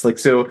last. Like,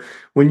 so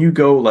when you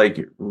go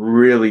like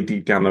really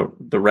deep down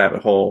the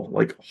rabbit hole,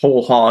 like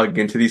whole hog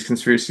into these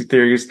conspiracy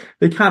theories,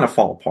 they kind of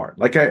fall apart.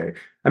 Like, I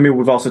mean,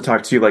 we've also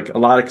talked to like a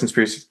lot of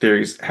conspiracy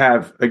theories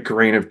have a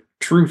grain of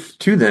truth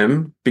to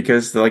them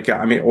because like,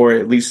 I mean, or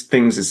at least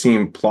things that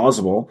seem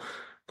plausible.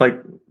 Like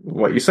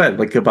what you said,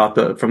 like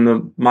about from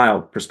the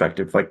mild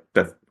perspective, like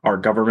that our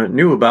government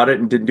knew about it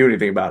and didn't do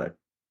anything about it.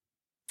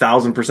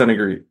 1,000%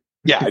 agree.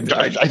 Yeah,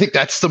 I think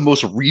that's the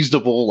most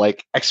reasonable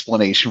like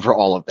explanation for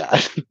all of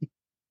that.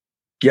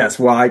 Yes,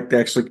 well, I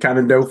actually kind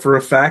of know for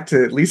a fact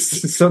at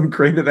least some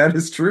grain of that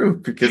is true,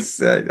 because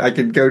I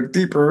can go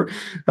deeper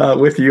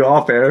with you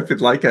off air if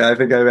you'd like. I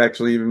think I've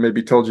actually even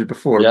maybe told you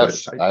before.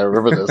 Yes, I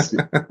remember this.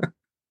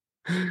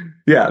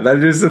 Yeah, that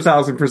is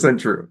 1,000%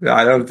 true.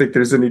 I don't think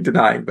there's any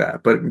denying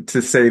that. But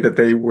to say that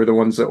they were the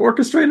ones that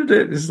orchestrated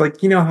it is like,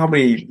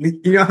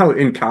 how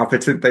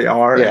incompetent they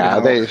are.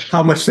 Yeah,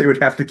 how much they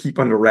would have to keep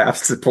under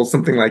wraps to pull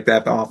something like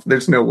that off.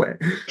 There's no way.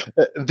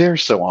 They're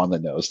so on the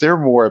nose. They're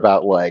more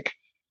about like,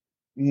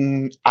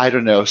 I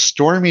don't know,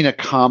 storming a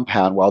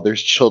compound while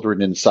there's children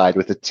inside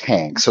with a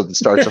tank so that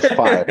starts a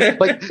fire.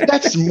 Like,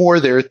 that's more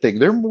their thing.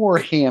 They're more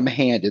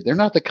ham-handed. They're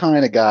not the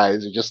kind of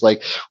guys who just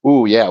like,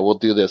 ooh, yeah, we'll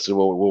do this and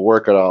we'll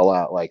work it all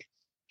out. Like,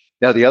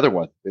 now the other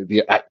one,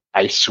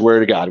 I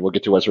swear to God, we'll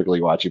get to West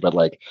Wrigley watching, but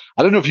like,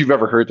 I don't know if you've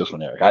ever heard this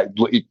one, Eric.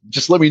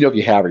 Just let me know if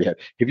you have or you have.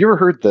 Have you ever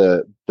heard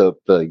the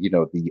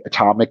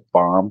atomic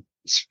bomb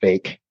is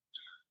fake?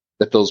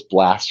 That those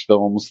blast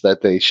films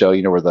that they show,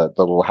 where the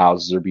little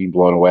houses are being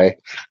blown away,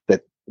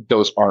 that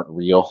those aren't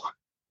real.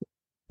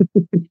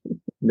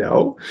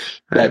 No,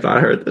 I have not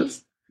heard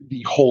this.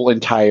 The whole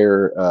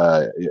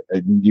entire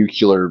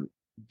nuclear,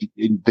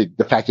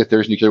 the fact that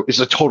there's nuclear is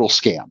a total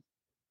scam.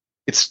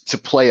 It's to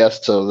play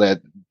us so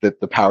that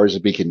the powers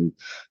that be can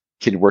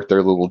can work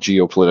their little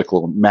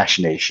geopolitical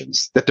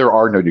machinations, that there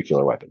are no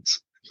nuclear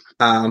weapons.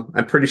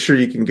 I'm pretty sure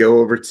you can go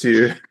over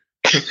to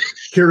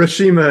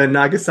Hiroshima and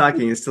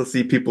Nagasaki and still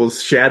see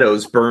people's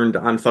shadows burned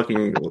on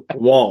fucking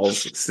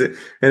walls.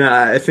 And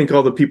I think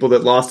all the people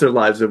that lost their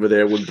lives over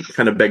there would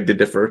kind of beg to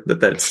differ that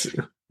that's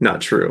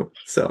not true.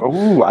 So,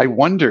 oh, I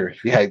wonder.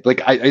 Yeah,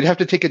 like I'd have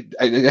to take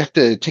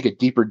a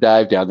deeper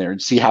dive down there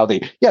and see how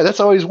they. Yeah, that's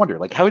always wonder.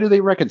 Like, how do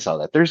they reconcile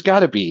that? There's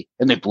got to be,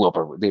 and they blew up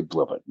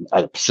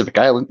a Pacific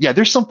Island. Yeah,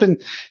 there's something.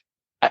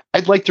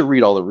 I'd like to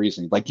read all the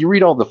reasoning. Like, you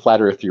read all the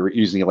flat Earth theory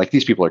reasoning. Like,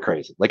 these people are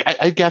crazy. Like,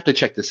 I have to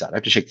check this out. I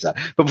have to check this out.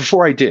 But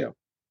before I do,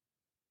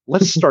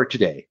 let's start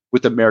today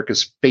with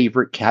America's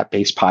favorite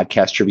cat-based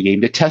podcast trivia game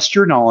to test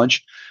your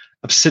knowledge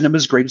of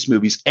cinema's greatest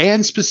movies.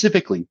 And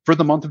specifically for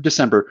the month of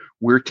December,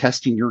 we're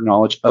testing your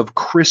knowledge of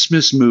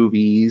Christmas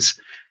movies.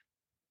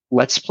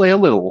 Let's play a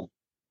little.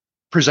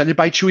 Presented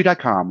by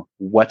Chewy.com.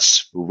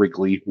 What's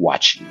Wrigley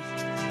watching?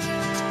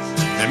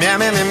 Meow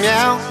meow meow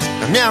meow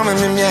meow meow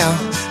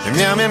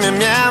meow meow meow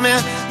meow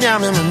meow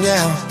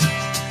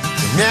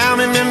meow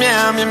meow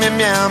meow meow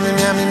meow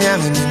meow meow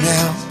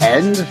meow.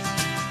 And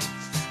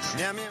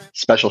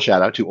special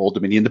shout out to Old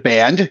Dominion, the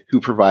band, who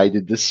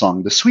provided this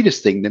song, The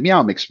Sweetest Thing, the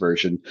Meow Mix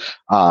version.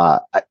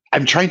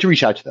 I'm trying to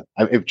reach out to them.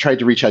 I've tried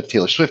to reach out to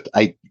Taylor Swift.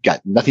 I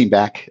got nothing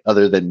back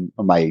other than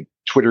my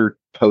Twitter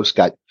post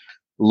got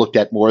looked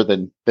at more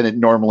than it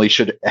normally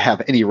should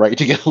have any right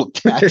to get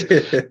looked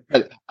at.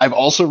 But I've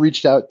also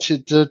reached out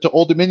to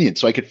Old Dominion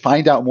so I could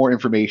find out more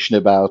information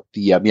about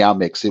the Meow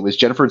Mix. It was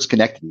Jennifer in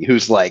Schenectady,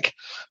 who's like,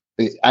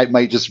 I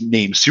might just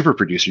name super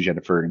producer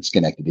Jennifer in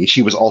Schenectady.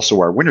 She was also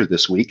our winner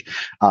this week.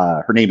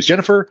 Her name is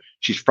Jennifer.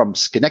 She's from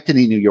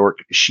Schenectady, New York.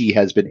 She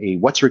has been a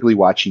What's Wrigley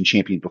Watching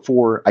champion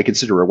before. I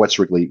consider her a What's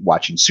Wrigley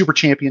Watching super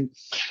champion.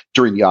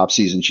 During the off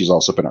season, she's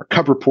also been our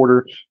cub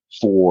reporter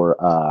for,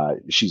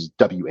 she's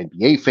a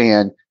WNBA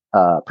fan,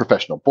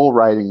 professional bull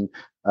riding,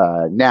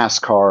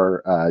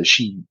 NASCAR.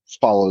 She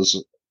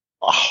follows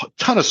a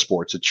ton of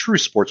sports, a true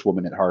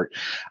sportswoman at heart.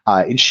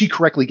 And she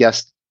correctly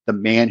guessed The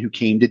Man Who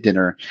Came to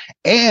Dinner.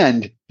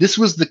 And this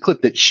was the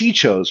clip that she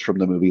chose from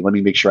the movie. Let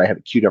me make sure I have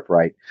it queued up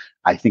right.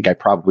 I think I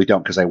probably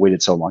don't because I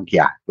waited so long.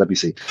 Yeah, let me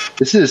see.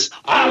 This is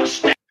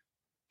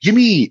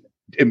Jimmy.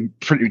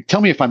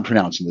 Tell me if I'm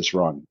pronouncing this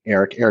wrong,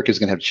 Eric. Eric is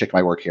going to have to check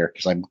my work here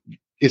because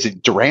is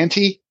it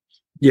Durante?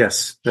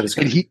 Yes, that is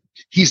good. And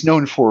he's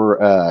known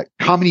for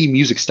comedy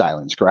music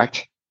stylings,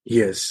 correct?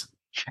 Yes.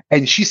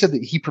 And she said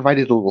that he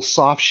provided a little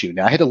soft shoe.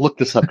 Now I had to look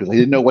this up because I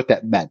didn't know what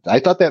that meant. I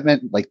thought that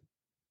meant like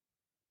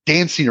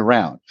dancing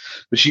around,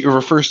 but she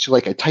refers to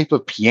like a type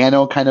of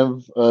piano kind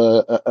of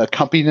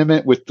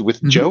accompaniment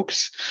with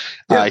jokes.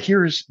 Yeah.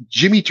 Here's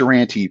Jimmy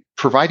Durante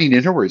providing,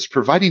 in her words,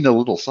 providing a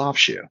little soft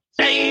shoe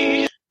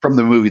from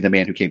the movie The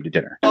Man Who Came to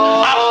Dinner.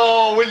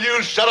 Oh, will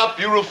you shut up,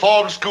 you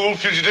reform school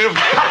fugitive?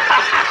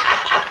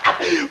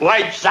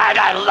 Whiteside,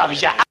 I love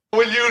you.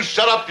 Will you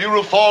shut up, you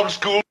reform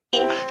school?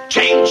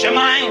 Change your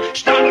mind,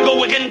 start to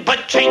go again,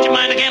 but change your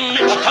mind again.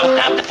 It's tough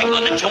to have the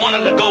feeling that you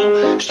wanted to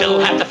go, still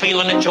have the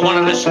feeling that you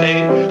wanted to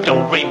stay.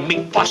 Do, re,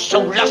 mi, fa,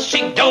 sol, la,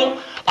 si, do.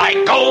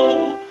 I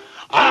go,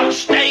 I'll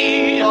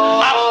stay.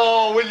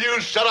 Oh, will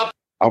you shut up?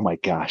 Oh my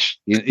gosh,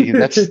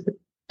 that's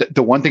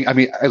the one thing. I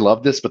mean, I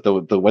love this, but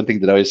the one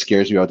thing that always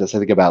scares me about this, I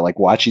think about like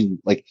watching,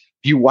 like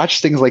if you watch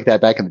things like that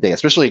back in the day,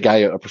 especially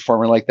a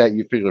performer like that,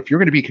 you figure if you're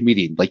going to be a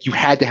comedian, like you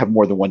had to have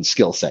more than one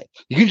skill set.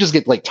 You can just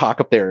get like go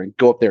up there and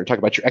talk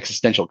about your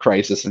existential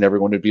crisis, and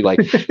everyone would be like,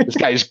 "This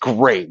guy is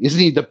great, isn't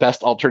he? The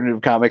best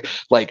alternative comic."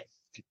 Like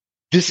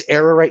this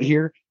era right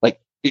here, like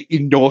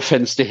no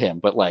offense to him,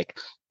 but like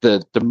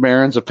the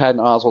Marins of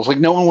Patton Oswalt, like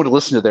no one would have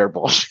listened to their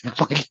bullshit.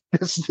 Like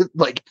this,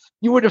 like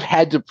you would have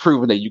had to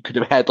prove that you could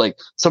have had like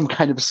some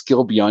kind of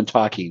skill beyond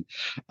talking.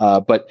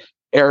 But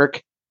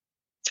Eric,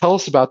 tell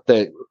us about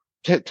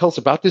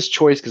this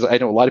choice, because I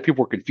know a lot of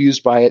people were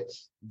confused by it.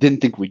 Didn't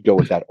think we'd go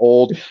with that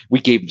old. We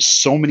gave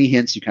so many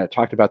hints. You kind of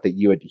talked about that.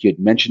 You had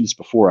mentioned this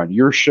before on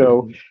your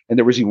show, and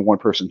there was even one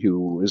person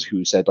who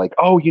said like,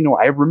 "Oh,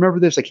 I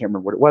remember this. I can't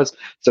remember what it was."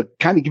 So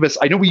kind of give us.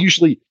 I know we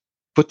usually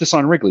put this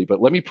on Wrigley, but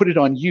let me put it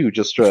on you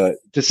just to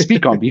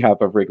speak on behalf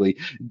of Wrigley.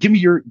 Give me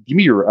your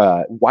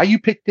why you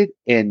picked it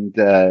and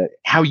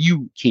how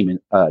you came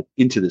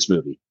into this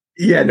movie.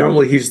 Yeah,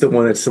 normally he's the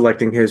one that's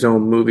selecting his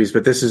own movies,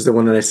 but this is the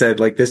one that I said,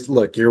 like, this,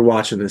 look, you're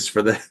watching this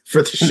for the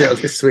show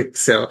this week.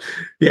 So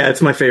yeah,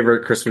 it's my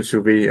favorite Christmas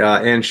movie.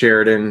 Ann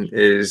Sheridan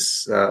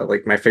is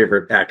like my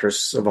favorite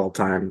actress of all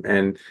time.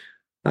 And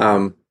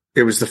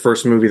it was the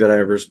first movie that I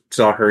ever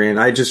saw her in.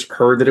 I just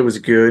heard that it was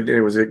good, and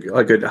it was a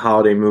good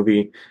holiday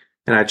movie.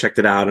 And I checked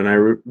it out, and I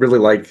really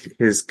like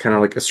his kind of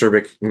like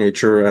acerbic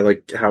nature. I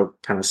like how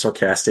kind of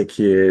sarcastic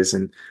he is,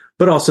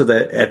 but also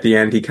that at the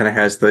end he kind of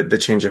has the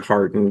change of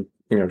heart and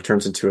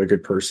turns into a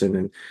good person.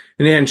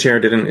 And Ann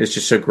Sheridan is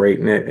just so great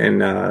in it,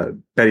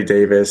 and Betty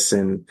Davis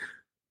and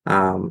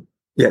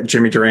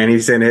Jimmy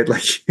Durante's in it.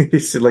 Like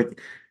he's like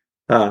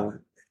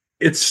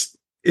it's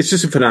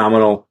just a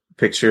phenomenal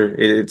picture.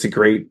 It's a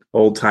great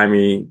old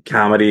timey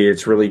comedy.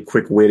 It's really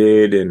quick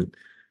witted and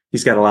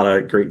he's got a lot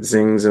of great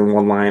zings and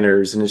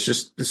one-liners, and it's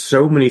just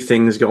so many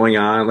things going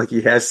on. Like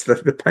he has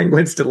the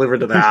penguins delivered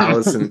to the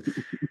house, and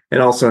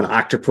also an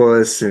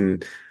octopus,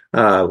 and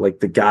like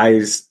the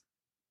guy's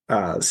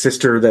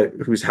sister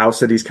whose house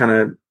that he's kind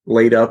of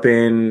laid up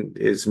in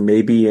is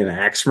maybe an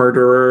axe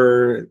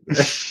murderer.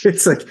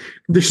 It's like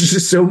there's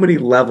just so many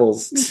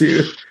levels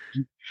to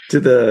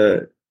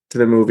the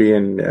movie,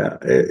 and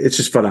it's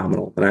just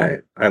phenomenal,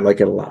 and I like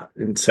it a lot.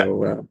 And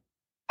so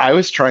I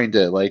was trying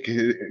to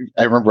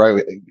I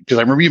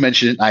remember you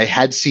mentioned it. I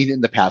had seen it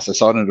in the past. I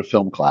saw it in a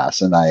film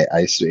class, and I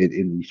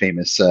in the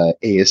famous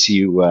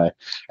ASU.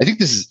 I think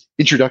this is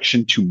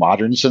Introduction to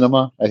Modern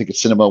Cinema. I think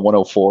it's Cinema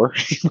 104,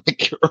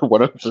 or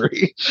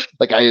 103.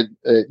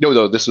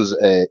 No, this was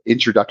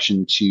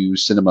Introduction to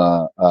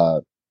Cinema,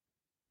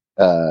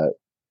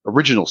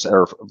 original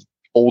or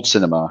old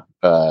cinema.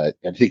 I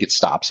think it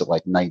stops at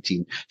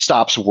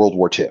stops World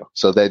War II.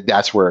 So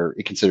that's where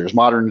it considers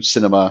modern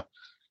cinema.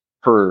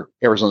 Per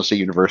Arizona State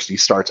University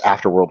starts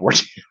after World War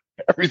II.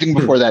 Everything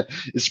before that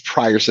is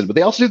prior cinema.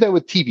 They also do that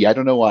with TV. I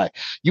don't know why.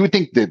 You would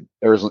think that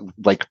Arizona,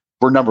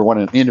 we're number one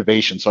in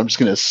innovation, so I'm just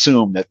going to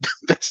assume that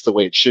that's the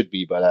way it should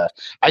be. But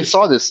I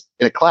saw this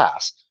in a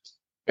class,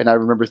 and I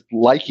remember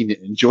liking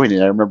it, enjoying it.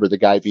 I remember the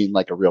guy being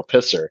like a real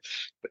pisser.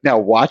 But now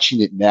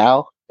watching it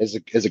now as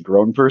a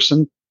grown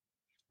person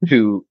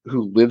who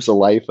lives a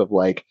life of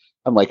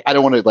I'm I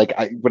don't want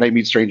to when I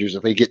meet strangers,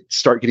 if they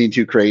start getting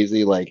too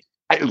crazy,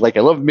 I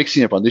love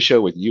mixing up on this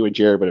show with you and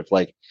Jared, but if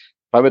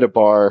I'm at a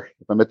bar,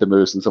 if I'm at the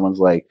Moose and someone's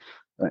like,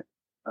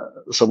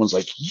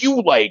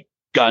 you like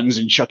guns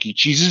and Chuck E.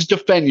 Cheese's,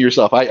 defend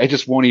yourself. I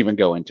just won't even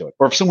go into it.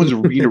 Or if someone's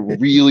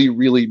really,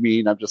 really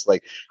mean, I'm just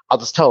I'll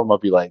just tell them, I'll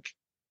be like,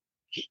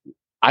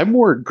 I'm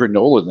more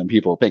granola than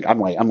people think.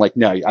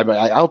 No,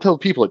 I'll tell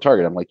people at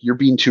Target, I'm like, you're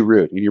being too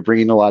rude and you're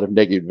bringing a lot of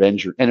negative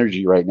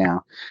energy right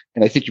now.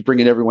 And I think you're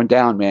bringing everyone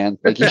down, man.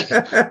 You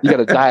got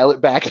to dial it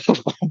back a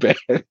little bit.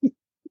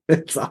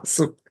 It's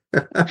awesome.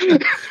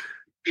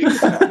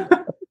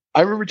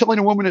 I remember telling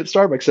a woman at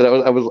Starbucks that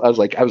I was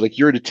like,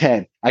 you're at a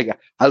 10. I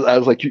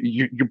was like,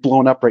 you're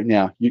blowing up right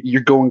now.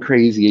 You're going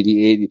crazy,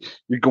 and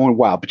you're going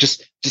wild. But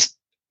just,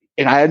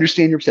 and I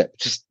understand you're upset. But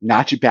just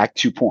notch it back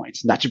 2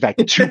 points. Notch it back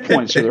 2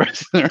 points for the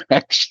rest of the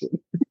interaction.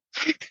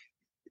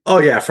 Oh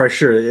yeah, for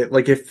sure.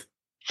 If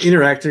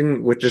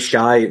interacting with this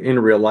guy in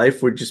real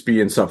life would just be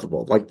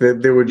insufferable.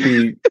 There would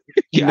be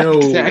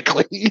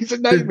exactly. He's a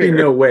nightmare. There'd be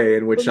no way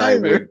in which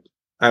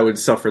I would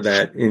suffer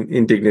that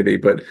indignity.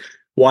 But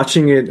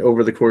watching it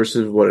over the course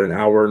of an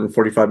hour and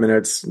 45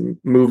 minutes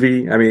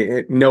movie, I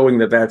mean, knowing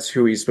that that's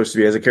who he's supposed to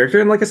be as a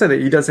character. And like I said,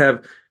 he does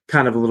have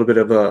kind of a little bit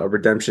of a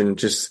redemption,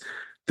 just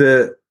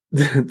the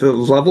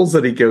levels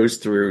that he goes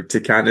through to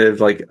kind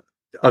of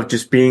of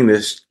just being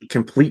this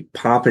complete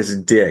pompous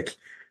dick.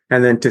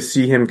 And then to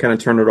see him kind of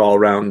turn it all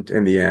around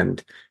in the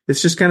end,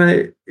 it's just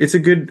it's a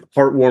good,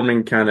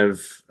 heartwarming kind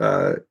of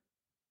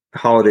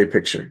holiday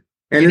picture.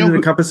 And it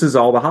encompasses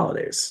all the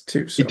holidays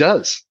too. So. It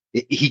does.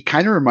 He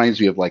kind of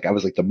reminds me of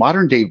the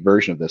modern day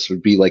version of this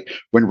would be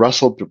when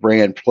Russell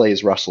Brand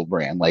plays Russell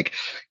Brand.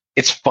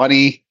 It's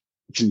funny,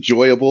 it's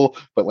enjoyable,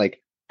 but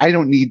I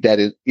don't need that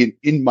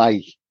in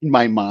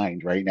my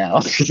mind right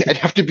now. I'd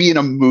have to be in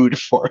a mood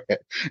for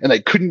it, and I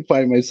couldn't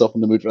find myself in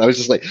the mood for it. I was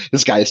just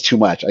this guy is too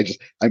much.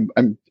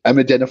 I'm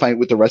identifying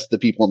with the rest of the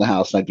people in the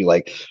house, and I'd be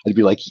like,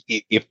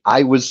 if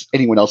I was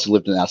anyone else who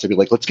lived in the house, I'd be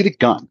like, let's get a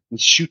gun,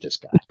 let's shoot this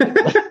guy.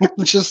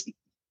 Let's just.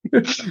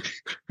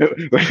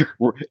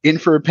 We're in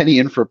for a penny,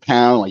 in for a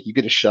pound. You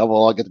get a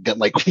shovel, I'll get the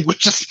gun.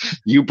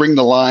 You bring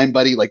the line,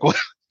 buddy.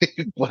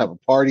 We'll have a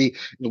party.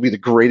 It'll be the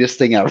greatest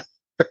thing ever.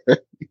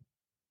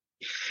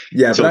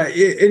 Yeah, so, but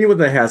anyone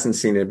that hasn't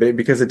seen it,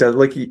 because it does,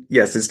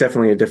 yes, it's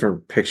definitely a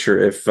different picture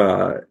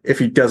if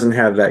he doesn't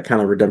have that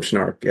kind of redemption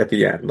arc at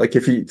the end.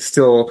 If he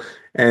still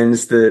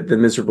ends the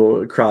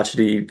miserable,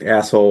 crotchety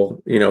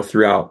asshole,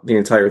 throughout the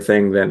entire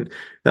thing, then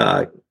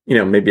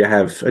maybe I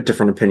have a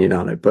different opinion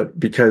on it. But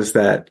because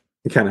that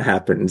kind of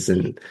happens,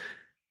 and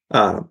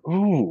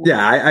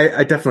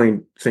I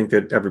definitely think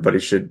that everybody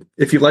should,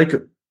 if you like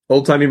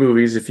old timey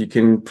movies, if you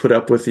can put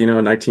up with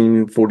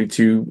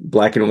 1942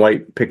 black and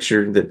white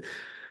picture that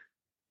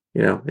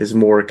is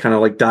more kind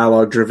of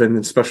dialogue driven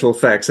than special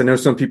effects. I know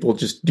some people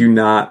just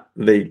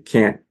they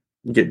can't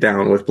get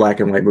down with black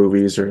and white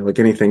movies or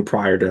anything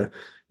prior to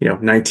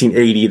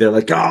 1980. They're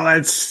like, oh,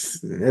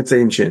 that's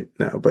ancient.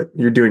 No, but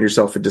you're doing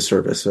yourself a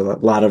disservice. So a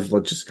lot of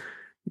just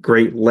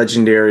great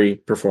legendary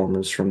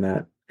performers from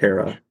that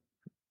era.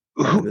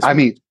 I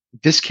mean,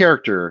 this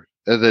character,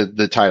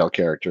 the title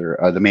character,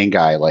 the main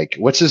guy,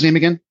 what's his name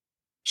again?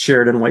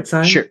 Sheridan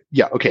Whiteside.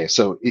 Yeah. Okay.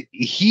 So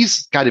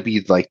he's got to be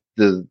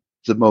the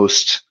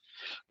most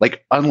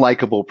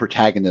unlikable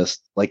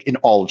protagonist in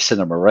all of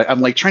cinema, right?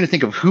 I'm trying to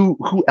think of who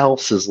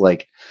else is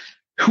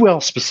who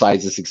else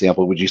besides this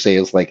example would you say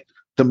is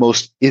the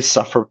most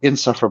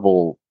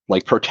insufferable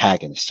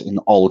protagonist in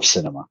all of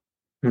cinema?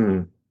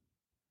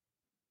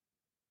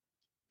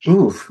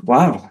 Oof!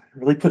 Wow,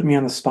 really putting me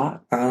on the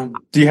spot.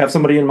 Do you have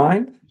somebody in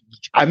mind?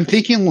 I'm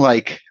thinking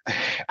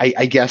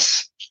I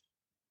guess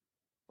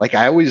Like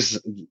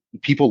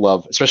people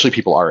love, especially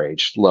people our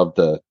age, love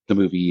the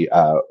movie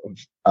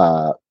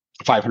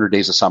 500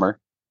 Days of Summer.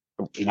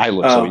 And I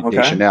love Zoe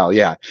Deschanel,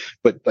 yeah.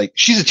 But like,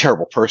 she's a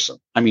terrible person.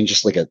 I mean,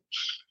 just like a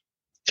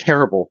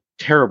terrible,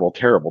 terrible,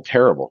 terrible,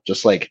 terrible.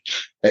 Just like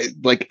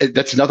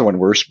that's another one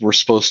we're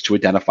supposed to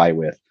identify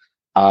with.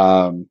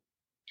 What's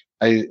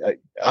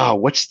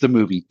the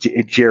movie?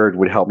 Jared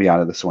would help me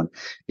out of this one.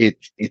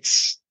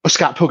 It's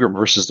Scott Pilgrim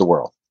versus the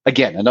World.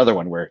 Again, another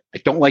one where I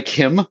don't like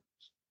him.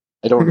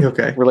 I don't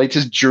relate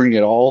to his journey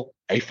at all.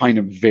 I find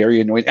him very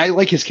annoying. I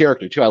like his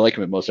character too. I like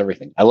him in most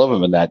everything. I love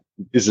him in that.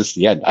 Is This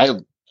the End?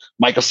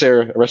 Michael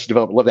Cera, Arrested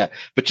Development, love that.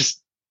 But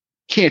just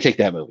can't take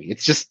that movie.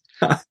 It's just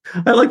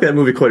I like that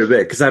movie quite a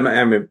bit because I'm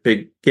a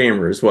big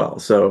gamer as well.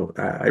 So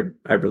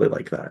I really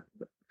like that.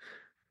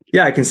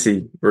 Yeah, I can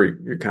see where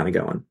you're kind of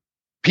going.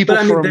 People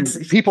online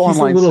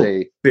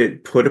say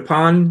bit put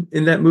upon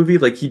in that movie.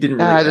 Like he didn't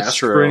really ask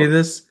for any of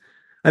this.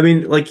 I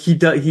mean, like he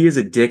is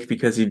a dick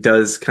because he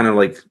does kind of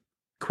like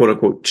quote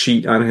unquote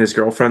cheat on his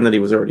girlfriend that he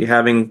was already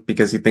having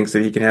because he thinks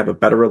that he can have a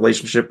better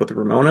relationship with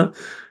Ramona.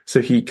 So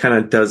he kind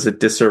of does a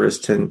disservice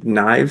to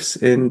Knives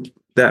in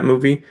that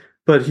movie.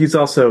 But he's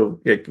also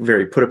like,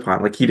 very put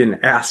upon. Like he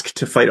didn't ask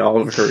to fight all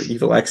of her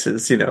evil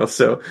exes, you know.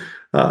 So,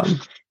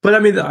 but I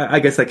mean, I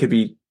guess that could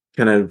be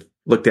kind of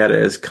looked at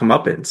as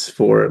comeuppance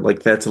for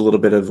like that's a little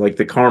bit of like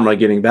the karma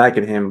getting back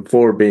at him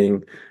for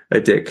being a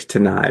dick to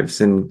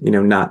Knives and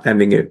not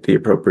ending it the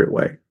appropriate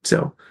way.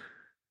 So,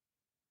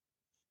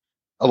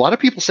 a lot of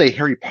people say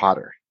Harry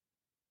Potter,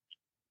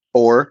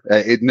 or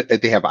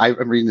they have.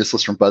 I'm reading this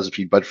list from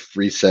BuzzFeed.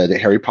 BuzzFeed said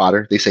Harry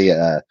Potter. They say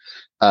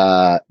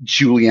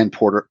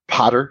Julianne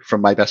Potter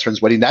from My Best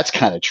Friend's Wedding. That's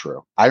kind of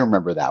true. I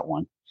remember that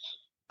one.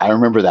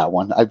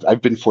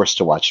 I've been forced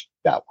to watch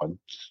that one,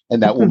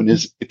 and that woman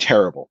is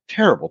terrible,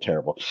 terrible,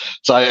 terrible.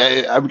 So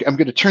I'm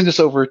going to turn this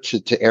over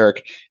to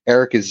Eric.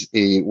 Eric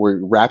we're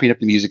wrapping up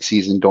the music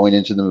season, going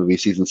into the movie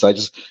season. So I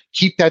just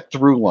keep that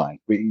through line.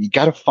 You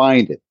got to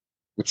find it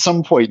at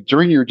some point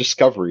during your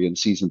discovery in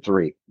season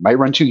 3. Might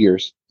run 2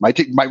 years. Might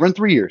run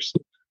 3 years.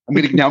 I'm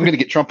going to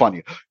get Trump on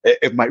you.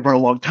 It might run a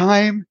long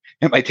time.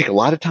 It might take a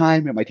lot of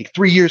time. It might take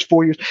 3 years,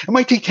 4 years. It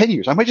might take 10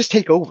 years. I might just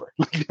take over.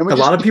 A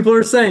lot of people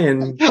are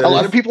saying. A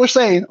lot of people are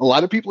saying.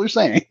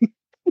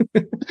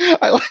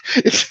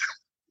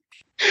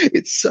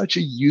 It's such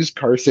a used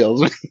car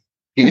salesman.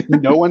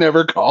 No one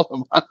ever called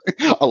him on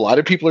it. A lot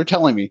of people are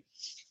telling me.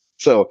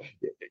 So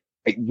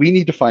we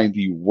need to find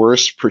the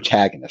worst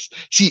protagonist.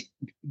 See,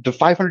 the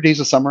 500 Days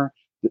of Summer,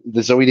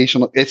 the Zoe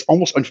Deschanel, it's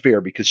almost unfair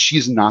because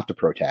she's not the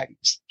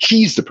protagonist.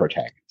 He's the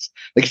protagonist.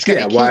 Like it's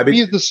got to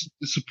be the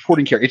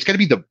supporting character. It's got to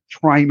be the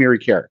primary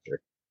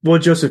character. Well,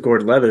 Joseph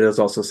Gordon-Levitt has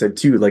also said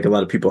too, like a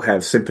lot of people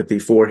have sympathy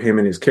for him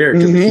and his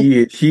character.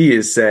 Mm-hmm. He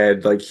has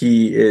said like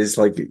he is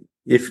like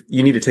if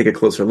you need to take a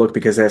closer look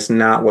because that's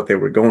not what they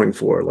were going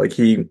for. Like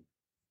he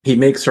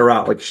makes her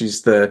out like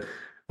she's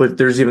but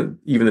there's even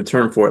the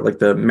term for it, like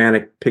the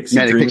manic pixie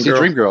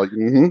dream girl.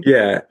 Mm-hmm.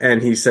 Yeah,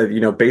 and he said,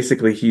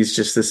 basically he's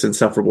just this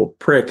insufferable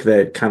prick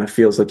that kind of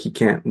feels like he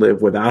can't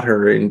live without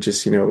her, and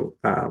just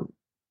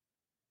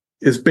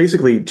is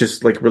basically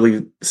just like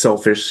really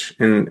selfish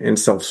and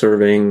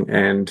self-serving,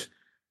 and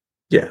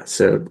yeah.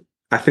 So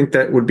I think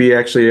that would be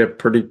actually a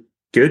pretty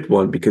good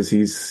one because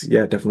he's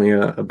definitely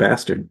a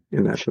bastard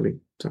in that movie.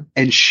 So.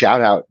 And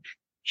shout out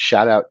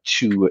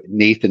to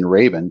Nathan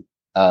Rabin,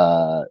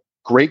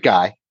 great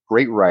guy.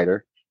 Great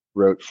writer,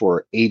 wrote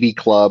for AV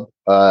Club,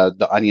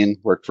 The Onion,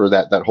 worked for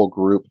that whole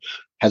group,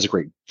 has a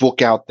great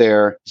book out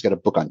there. He's got a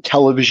book on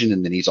television,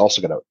 and then he's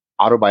also got an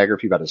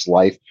autobiography about his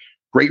life.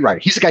 Great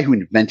writer. He's the guy who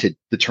invented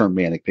the term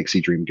manic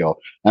pixie dream girl.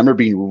 I remember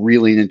being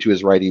really into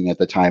his writing at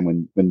the time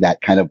when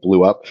that kind of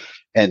blew up.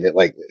 And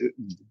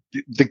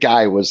the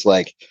guy was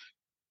like,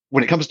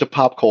 when it comes to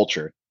pop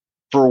culture,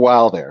 for a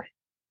while there,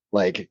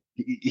 like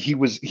he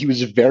was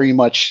very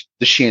much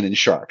the Shannon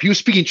Sharp. He was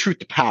speaking truth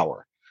to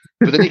power.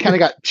 But then he kind of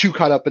got too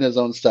caught up in his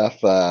own stuff.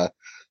 But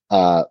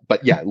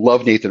yeah,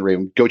 love Nathan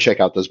Rabin. Go check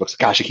out those books.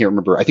 Gosh, I can't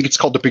remember. I think it's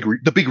called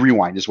The Big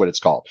Rewind is what it's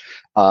called.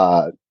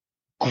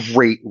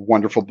 Great,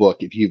 wonderful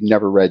book. If you've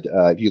never read,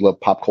 if you love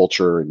pop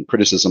culture and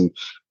criticism,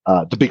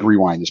 The Big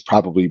Rewind is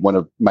probably one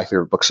of my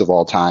favorite books of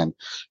all time.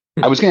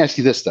 I was going to ask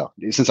you this though,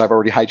 since I've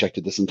already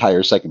hijacked this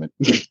entire segment.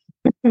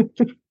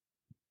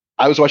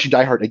 I was watching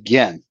Die Hard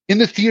again in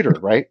the theater,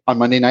 right, on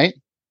Monday night.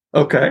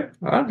 Okay,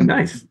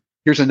 nice.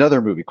 Here's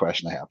another movie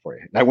question I have for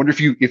you. And I wonder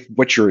if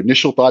what your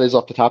initial thought is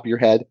off the top of your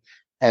head,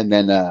 and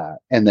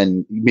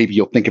then maybe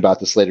you'll think about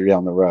this later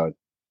down the road.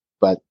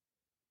 But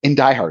in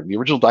Die Hard, the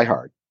original Die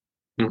Hard,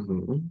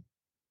 mm-hmm.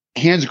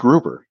 Hans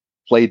Gruber,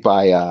 played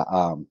by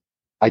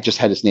I just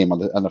had his name on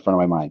the front of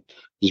my mind.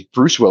 There's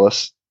Bruce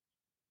Willis.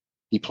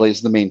 He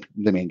plays the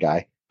main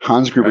guy.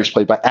 Hans Gruber is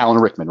played by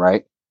Alan Rickman,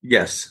 right?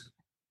 Yes.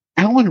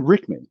 Alan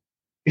Rickman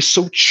is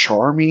so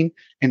charming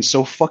and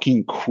so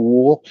fucking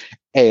cool,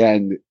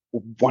 and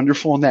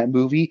wonderful in that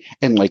movie.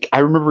 And like, I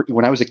remember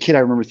when I was a kid, I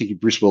remember thinking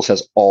Bruce Willis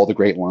has all the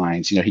great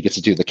lines. You know, he gets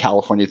to do the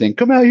California thing,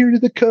 come out here to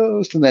the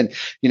coast. And then,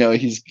 you know,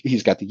 he's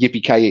got the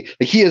yippee-ki-yay.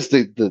 Like, he has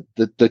the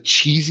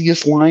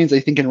cheesiest lines, I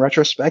think, in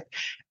retrospect.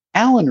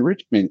 Alan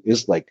Rickman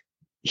is like,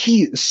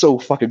 he is so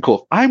fucking cool.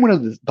 If I'm one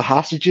of the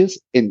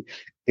hostages in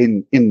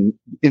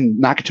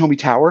Nakatomi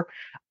Tower,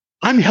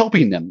 I'm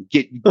helping them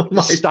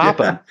stop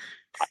him.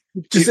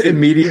 Just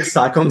immediate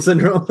Stockholm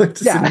syndrome.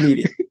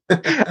 Immediate.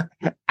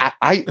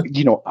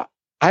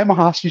 I'm a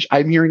hostage.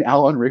 I'm hearing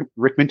Alan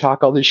Rickman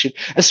talk all this shit,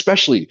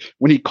 especially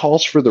when he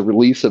calls for the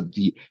release of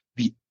the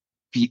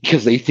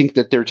because they think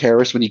that they're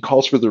terrorists. When he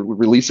calls for the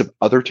release of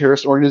other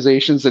terrorist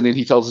organizations, and then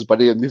he tells his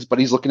buddy, and his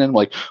buddy's looking at him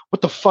like,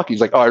 "What the fuck?"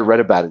 He's like, "Oh, I read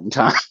about it in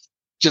time."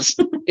 He's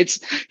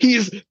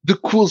the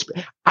coolest.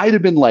 I'd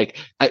have been like,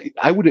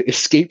 I would have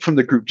escaped from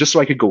the group just so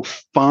I could go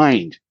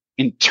find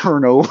and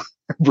turn over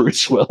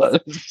Bruce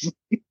Willis.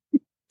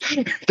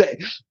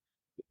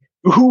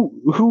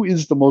 Who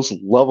is the most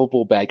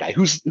lovable bad guy?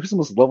 Who's the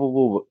most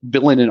lovable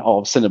villain in all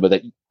of cinema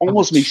that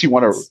almost makes you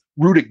want to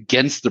root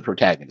against the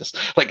protagonist?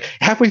 Like,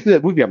 halfway through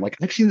that movie, I'm like,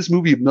 I've seen this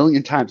movie a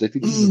million times. I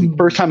think this is the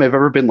first time I've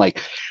ever been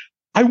like,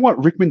 I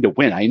want Rickman to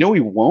win. I know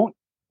he won't,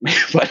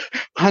 but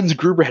Hans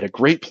Gruber had a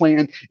great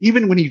plan.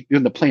 Even when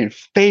the plan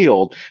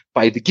failed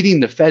by getting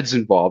the feds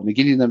involved and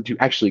getting them to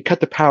actually cut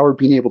the power,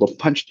 being able to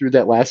punch through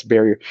that last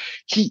barrier,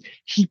 he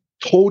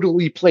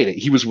totally played it.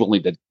 He was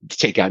willing to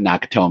take out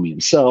Nakatomi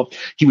himself.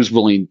 He was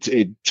willing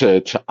to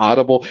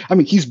audible. I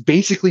mean, he's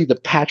basically the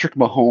Patrick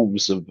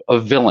Mahomes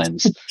of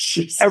villains.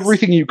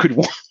 Everything you could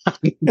want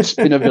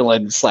in a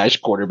villain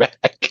 /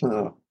 quarterback.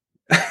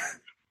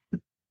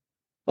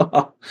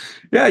 Oh.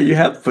 Yeah, you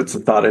have put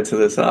some thought into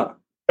this, huh?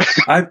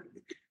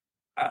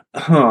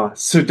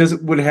 So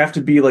would it have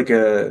to be like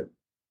a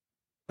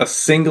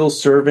single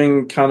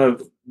serving kind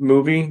of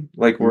movie?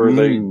 Like where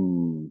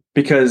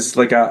because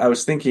like I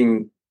was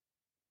thinking,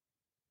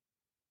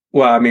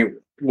 well, I mean,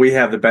 we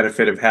have the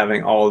benefit of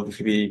having all of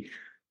the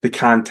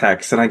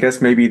context, and I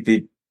guess maybe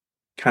the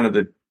kind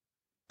of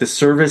the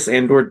service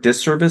and or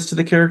disservice to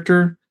the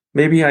character.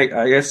 Maybe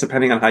I guess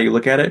depending on how you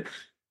look at it.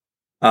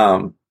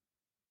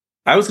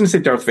 I was going to say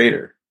Darth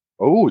Vader.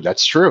 Oh,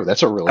 that's true.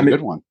 That's a really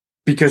good one.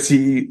 Because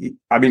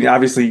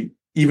obviously,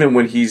 even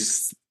when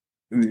he's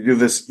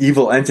this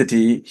evil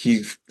entity,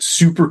 he's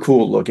super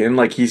cool looking.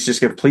 Like, he's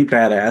just a complete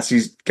badass.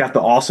 He's got the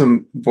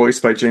awesome voice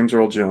by James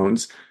Earl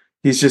Jones.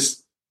 He's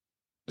just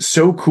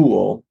so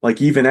cool,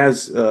 like, even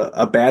as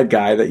a bad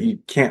guy, that you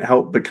can't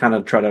help but kind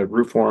of try to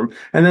root for him.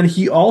 And then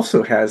he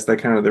also has that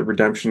kind of the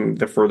redemption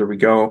the further we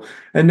go.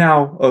 And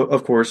now,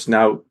 of course,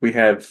 now we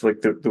have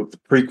like the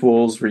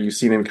prequels where you've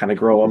seen him kind of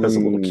grow up as a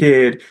little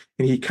kid,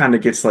 and he kind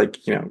of gets like,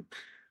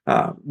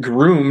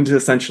 groomed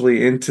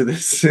essentially into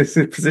this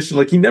position.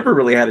 Like, he never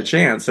really had a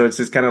chance. So it's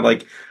just kind of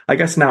like, I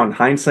guess now in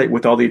hindsight,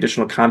 with all the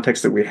additional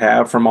context that we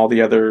have from all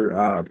the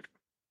other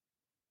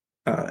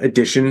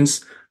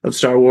editions of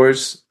Star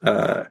Wars,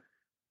 I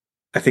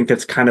think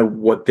that's kind of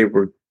what they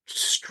were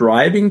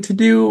striving to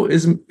do,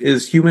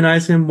 is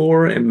humanize him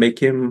more and make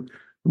him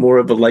more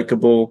of a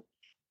likable,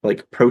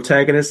 like,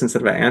 protagonist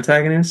instead of an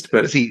antagonist.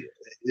 But see,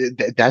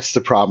 that's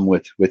the problem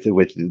with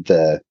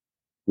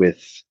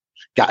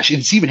gosh,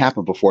 it's even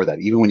happened before that.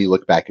 Even when you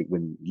look back at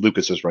when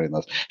Lucas was running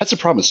those, that's the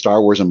problem with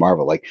Star Wars and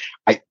Marvel. Like,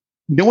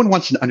 no one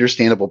wants an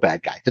understandable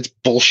bad guy. That's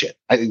bullshit.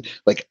 I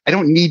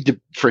don't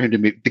need for him to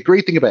make. The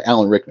great thing about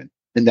Alan Rickman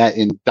in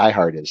Die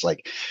Hard is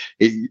like,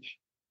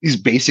 he's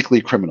basically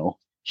a criminal.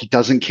 He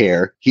doesn't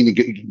care.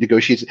 He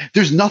negotiates.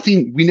 There's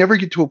nothing. We never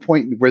get to a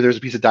point where there's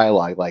a piece of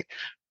dialogue like,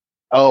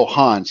 "Oh,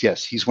 Hans,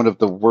 yes, he's one of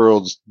the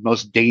world's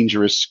most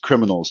dangerous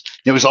criminals.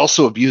 He was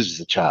also abused as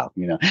a child."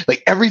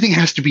 Like, everything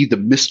has to be the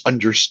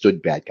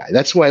misunderstood bad guy.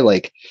 That's why,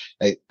 like,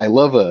 I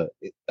love a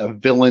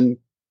villain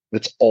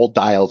that's all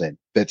dialed in.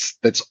 That's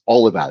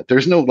all about it.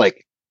 There's no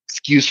like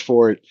excuse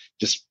for it.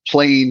 Just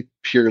plain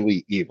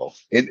purely evil.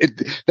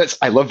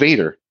 I love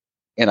Vader,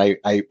 and I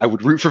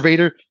would root for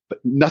Vader, but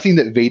nothing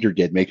that Vader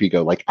did make me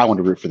go like, I want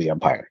to root for the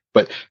Empire.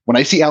 But when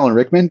I see Alan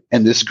Rickman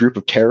and this group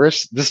of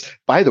terrorists, this,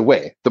 by the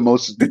way, the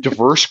most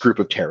diverse group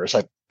of terrorists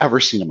I've ever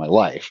seen in my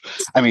life.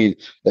 I mean,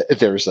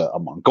 there's a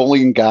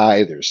Mongolian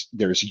guy,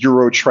 there's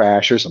Euro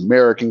trash, there's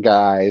American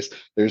guys,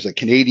 there's a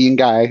Canadian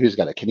guy who's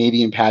got a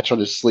Canadian patch on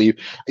his sleeve.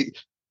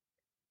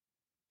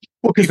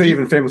 Well, because they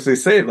even famously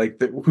say,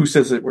 like, who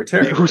says that we're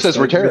terrorists? Who says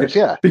we're terrorists?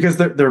 Yeah, because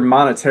they're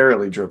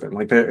monetarily driven.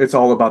 Like, it's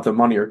all about the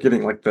money or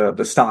getting like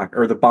the stock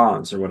or the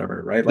bonds or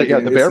whatever, right? Like,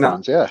 the bear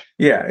bonds.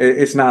 Yeah,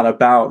 it's not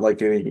about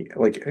like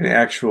an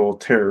actual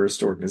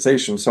terrorist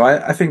organization. So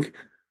I think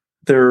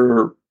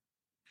they're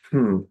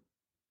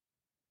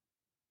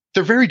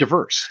very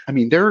diverse. I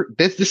mean,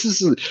 this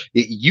is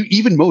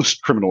even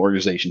most criminal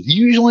organizations.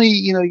 Usually,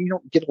 you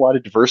don't get a lot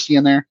of diversity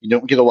in there. You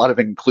don't get a lot of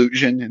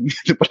inclusion,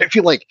 but I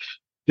feel like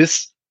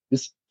this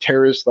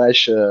terrorist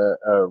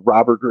 /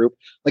 robber group,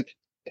 like,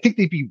 I think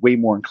they'd be way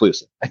more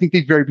inclusive. I think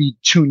they'd very be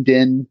tuned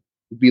in,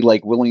 be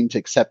like willing to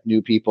accept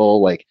new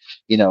people. Like,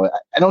 I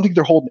don't think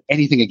they're holding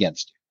anything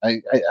against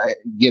you.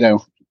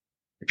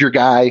 If you're a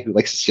guy who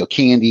likes to steal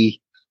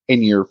candy,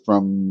 and you're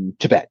from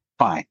Tibet,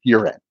 fine,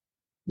 you're in.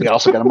 We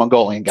also got a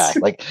Mongolian guy.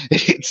 Like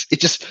it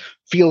just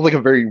feels like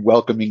a very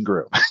welcoming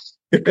group.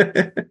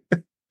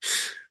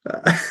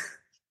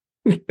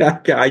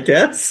 I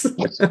guess.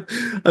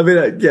 I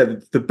mean, yeah,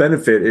 the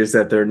benefit is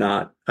that they're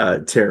not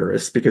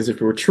terrorists, because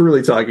if we're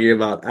truly talking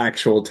about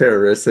actual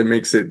terrorists, it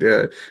makes it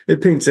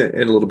it paints it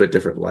in a little bit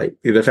different light.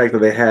 The fact that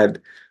they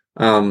had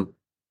kind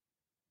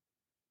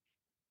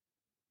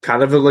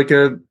of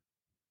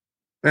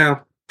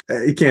well,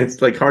 you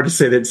can't, like, hard to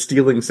say that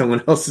stealing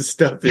someone else's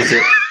stuff is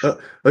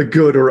a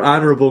good or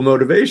honorable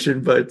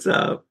motivation, but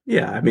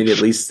yeah, I mean, at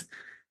least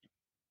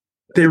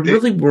they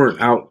really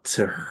weren't out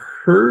to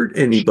hurt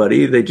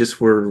anybody. They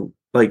just were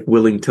like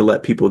willing to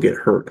let people get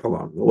hurt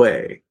along the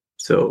way.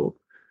 So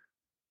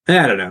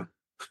I don't know.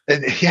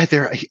 Yeah,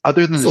 they're,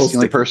 other than the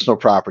stealing personal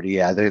property.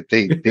 Yeah,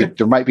 they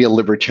there might be a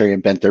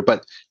libertarian bent there,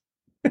 but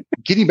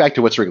getting back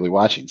to what's Wrigley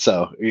watching.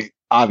 So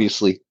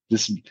obviously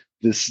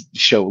this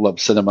show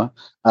loves cinema.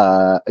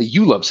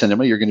 You love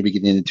cinema. You're going to be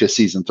getting into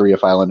season 3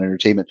 of Island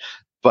Entertainment,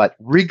 but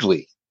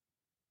Wrigley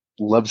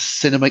loves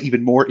cinema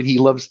even more, and he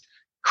loves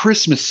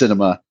Christmas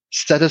cinema.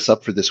 Set us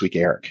up for this week,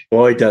 Eric.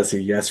 Boy, does he.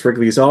 Yes,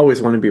 Wrigley's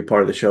always wanted to be a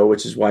part of the show,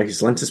 which is why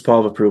he's lent his paw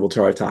of approval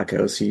to our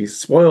tacos. He's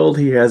spoiled.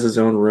 He has his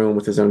own room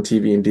with his own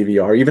TV and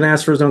DVR. Even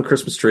asked for his own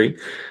Christmas tree,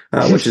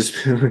 which is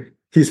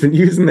he's been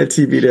using that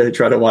TV to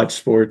try to watch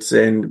sports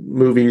and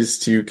movies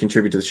to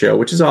contribute to the show,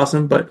 which is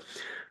awesome. But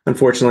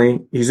unfortunately,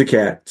 he's a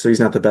cat, so he's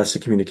not the best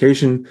at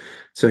communication.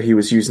 So he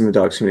was using the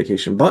dog's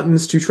communication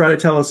buttons to try to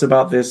tell us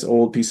about this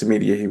old piece of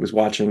media he was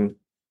watching.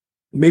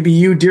 Maybe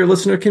you, dear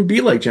listener, can be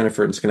like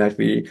Jennifer in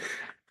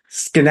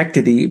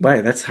Schenectady,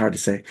 boy, that's hard to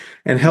say,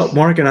 and help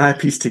Mark and I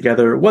piece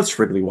together what's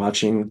Wrigley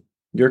watching.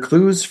 Your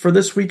clues for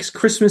this week's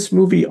Christmas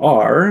movie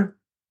are,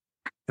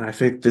 and I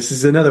think this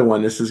is another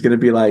one. This is going to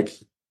be like,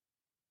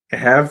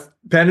 have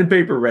pen and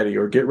paper ready,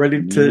 or get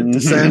ready to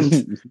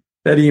send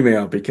that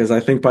email, because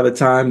I think by the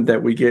time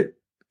that we get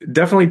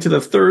definitely to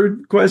the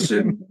third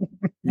question,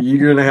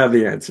 you're going to have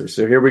the answer.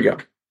 So here we go.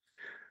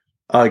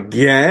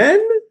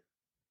 Again,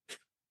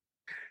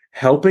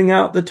 helping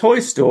out the toy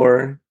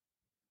store.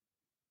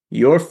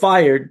 You're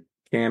fired,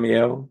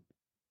 cameo.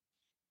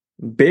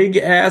 Big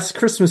ass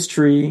Christmas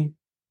tree.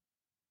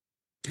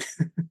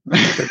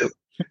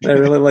 I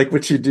really like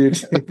what you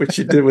did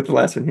with the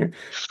last one here.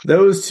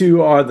 Those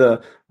two are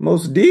the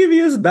most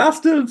devious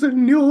bastards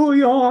in New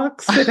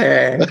York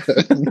City.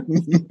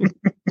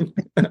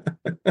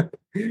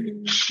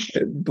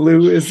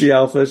 Blue is the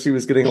alpha. She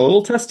was getting a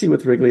little testy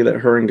with Wrigley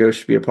that her and Ghost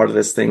should be a part of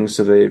this thing,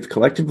 so they've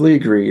collectively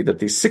agreed that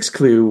the 6th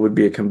clue would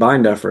be a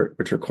combined effort,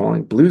 which we're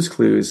calling Blue's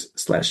Clues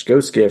 /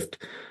 Ghost Gift.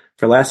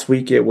 For last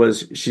week, it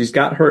was she's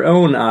got her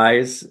own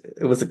eyes.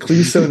 It was a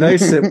clue so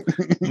nice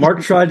that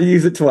Mark tried to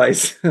use it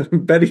twice.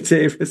 Betty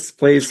Davis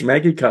plays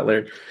Maggie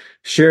Cutler,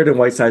 Sheridan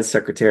Whiteside's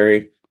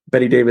secretary.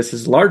 Betty Davis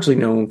is largely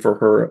known for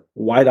her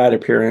wide-eyed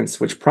appearance,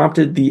 which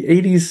prompted the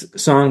 80s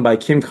song by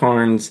Kim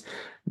Carnes,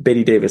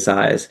 Betty Davis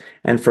Eyes.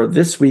 And for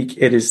this week,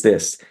 it is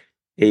this: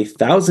 a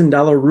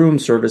 $1,000 room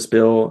service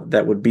bill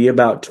that would be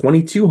about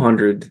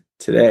 $2,200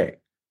 today.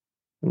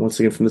 And once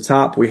again, from the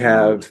top, we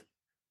have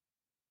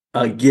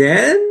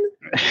again,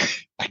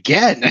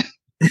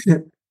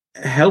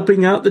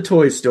 helping out the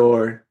toy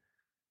store.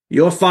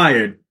 You're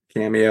fired,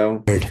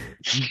 cameo.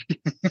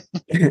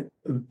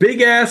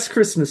 Big ass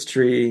Christmas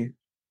tree.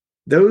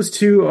 Those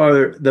two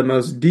are the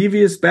most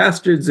devious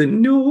bastards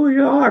in New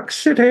York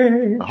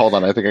City. Hold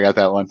on, I think I got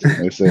that one. Let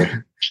me see.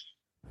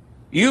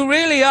 You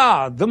really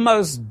are the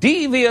most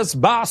devious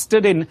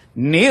bastard in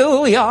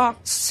New York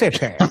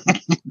City.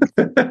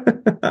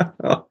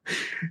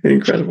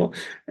 Incredible.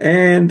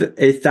 And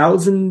a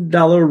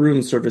 $1,000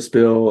 room service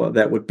bill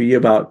that would be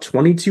about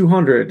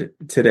 $2,200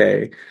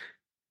 today.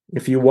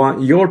 If you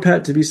want your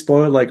pet to be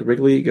spoiled like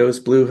Wrigley,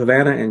 Ghost, Blue,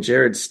 Havana, and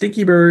Jared's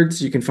Stinky Birds,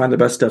 you can find the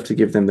best stuff to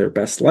give them their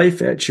best life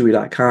at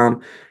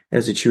Chewy.com.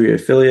 As a Chewy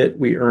affiliate,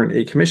 we earn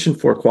a commission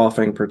for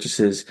qualifying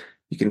purchases.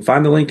 You can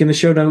find the link in the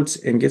show notes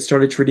and get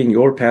started treating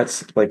your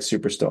pets like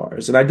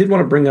superstars. And I did want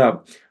to bring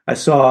up, I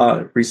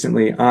saw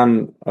recently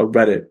on a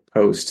Reddit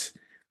post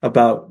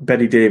about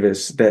Betty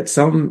Davis that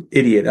some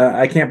idiot,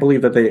 I can't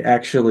believe that they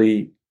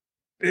actually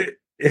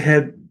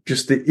had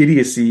just the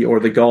idiocy or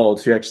the gall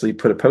to actually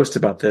put a post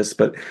about this,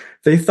 but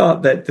they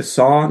thought that the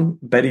song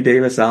Betty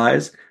Davis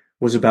Eyes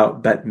was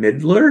about Bette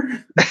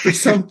Midler for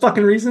some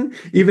fucking reason,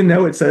 even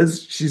though it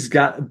says she's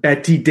got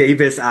Betty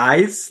Davis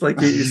eyes, like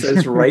it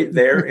says right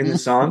there in the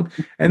song.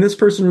 And this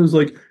person was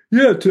like,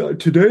 yeah,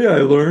 today I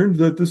learned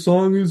that the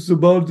song is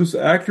about this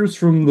actress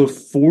from the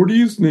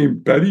 40s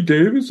named Betty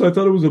Davis. I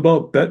thought it was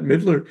about Bette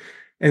Midler.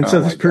 And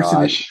so this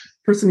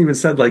person even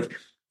said, like,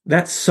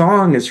 that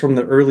song is from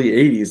the early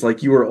 80s.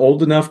 Like, you were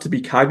old enough to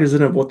be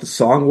cognizant of what the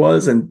song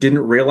was and didn't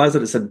realize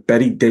that it said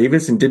Betty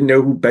Davis and didn't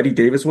know who Betty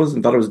Davis was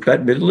and thought it was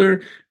Bette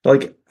Midler.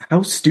 Like,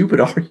 how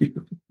stupid are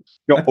you?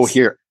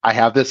 Here, I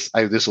have this.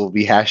 This will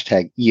be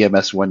hashtag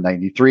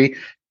EMS193.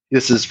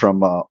 This is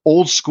from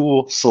Old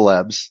School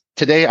Celebs.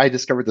 Today, I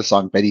discovered the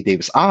song Betty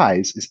Davis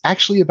Eyes is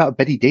actually about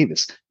Betty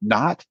Davis,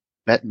 not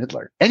Bette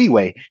Midler.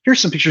 Anyway, here's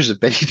some pictures of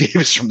Betty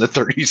Davis from the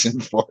 30s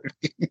and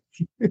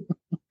 40s.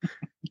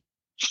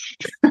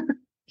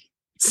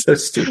 So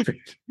stupid.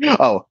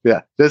 Oh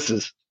yeah, this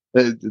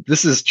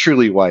is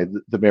truly why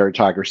the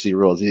meritocracy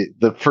rules.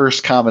 The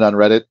first comment on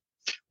Reddit: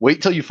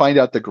 wait till you find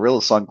out the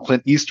Gorilla song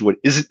Clint Eastwood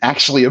isn't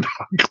actually about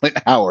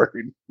Clint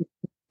Howard.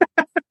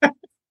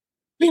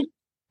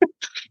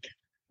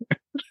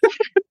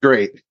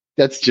 Great.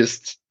 That's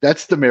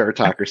the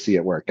meritocracy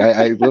at work.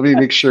 I let me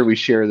make sure we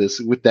share this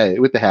with the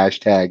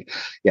hashtag.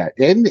 Yeah.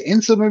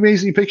 And some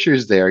amazing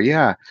pictures there.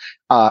 Yeah.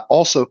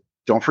 Also,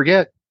 don't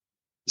forget.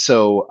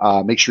 So,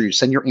 make sure you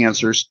send your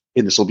answers,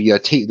 and this will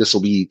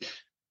be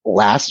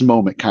last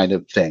moment kind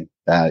of thing.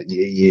 We're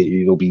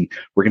going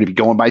to be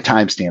going by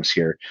timestamps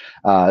here.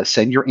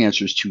 Send your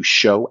answers to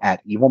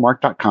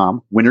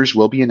show@evilmark.com. Winners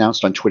will be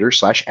announced on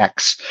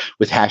Twitter/X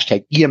with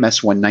hashtag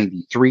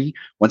EMS193.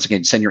 Once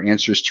again, send your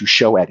answers to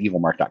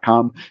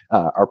show@evilmark.com.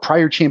 Our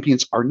prior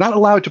champions are not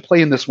allowed to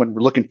play in this one.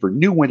 We're looking for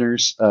new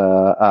winners,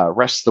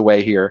 rest of the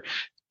way here.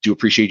 Do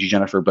appreciate you,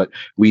 Jennifer, but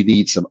we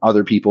need some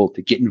other people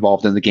to get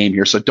involved in the game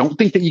here. So don't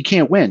think that you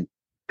can't win,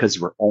 because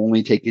we're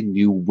only taking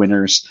new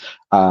winners.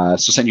 So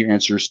send your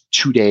answers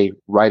today,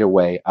 right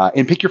away,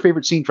 and pick your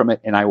favorite scene from it,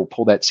 and I will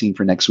pull that scene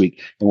for next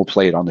week, and we'll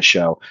play it on the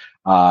show.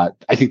 I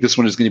think this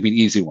one is going to be an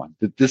easy one.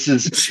 This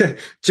is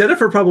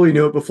Jennifer probably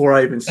knew it before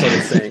I even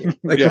started saying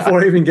it.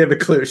 Before I even gave a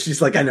clue,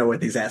 she's like, I know where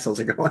these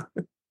assholes are going.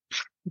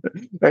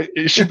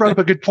 She brought up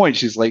a good point.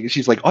 She's like,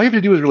 all you have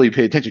to do is really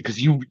pay attention,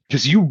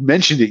 because you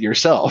mentioned it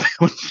yourself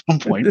at some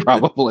point,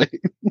 probably.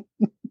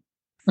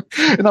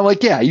 And I'm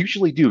like, yeah, I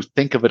usually do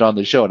think of it on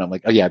the show. And I'm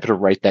like, oh yeah, I better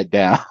write that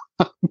down.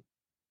 And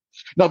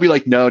I'll be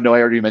like, no, I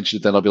already mentioned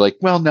it. Then I'll be like,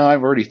 well, no,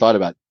 I've already thought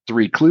about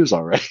 3 clues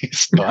already.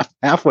 So I'm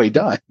halfway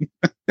done.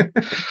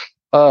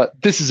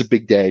 This is a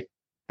big day.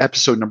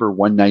 Episode number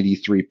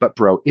 193. But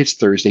bro, it's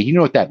Thursday. You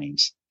know what that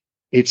means.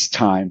 It's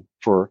time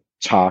for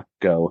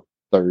Taco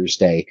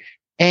Thursday.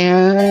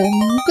 And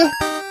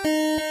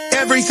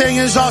everything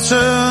is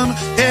awesome.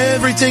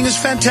 Everything is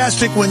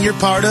fantastic when you're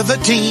part of a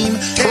team.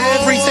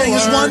 Everything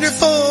is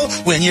wonderful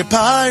when you're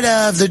part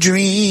of the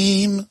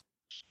dream.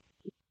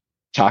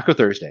 Taco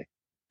Thursday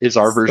is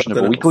our version of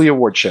a weekly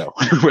award show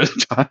where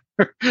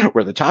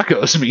the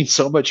tacos mean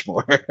so much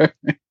more.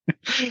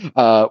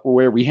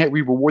 Where we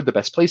reward the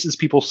best places,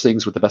 people,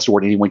 things with the best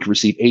award. Anyone can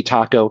receive a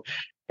taco.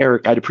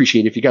 Eric, I'd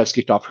appreciate it if you guys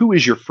kicked off. Who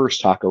is your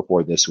first taco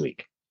for this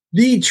week?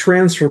 The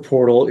transfer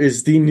portal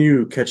is the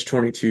new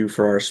catch-22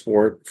 for our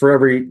sport. For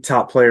every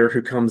top player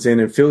who comes in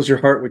and fills your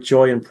heart with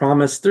joy and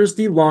promise, there's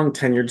the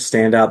long-tenured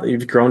standout that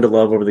you've grown to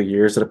love over the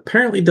years that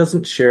apparently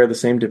doesn't share the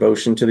same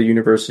devotion to the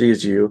university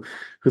as you,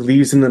 who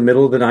leaves in the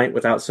middle of the night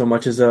without so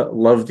much as a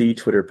love thee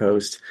Twitter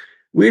post.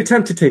 We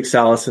attempt to take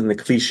solace in the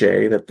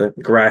cliche that the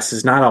grass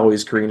is not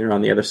always greener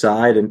on the other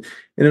side, and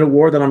in an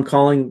award that I'm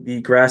calling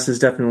The Grass is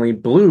Definitely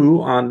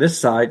Blue on this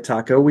side,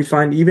 Taco, we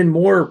find even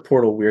more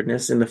portal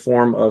weirdness in the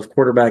form of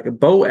quarterback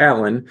Bo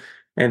Allen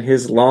and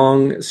his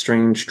long,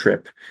 strange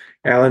trip.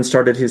 Allen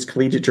started his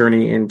collegiate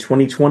journey in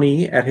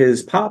 2020 at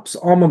his pop's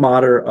alma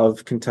mater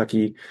of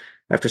Kentucky.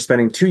 After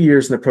spending 2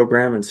 years in the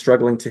program and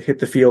struggling to hit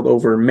the field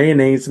over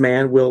mayonnaise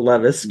man Will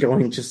Levis,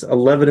 going just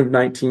 11 of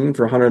 19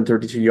 for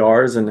 132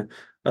 yards and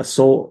a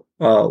sole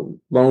lone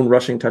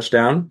rushing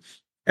touchdown,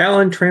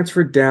 Allen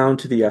transferred down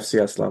to the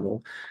FCS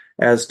level.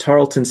 As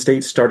Tarleton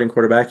State's starting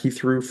quarterback, he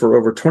threw for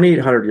over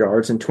 2,800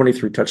 yards and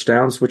 23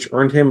 touchdowns, which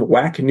earned him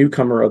WAC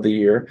Newcomer of the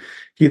Year.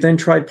 He then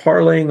tried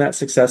parlaying that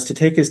success to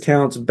take his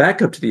talents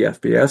back up to the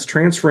FBS,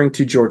 transferring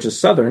to Georgia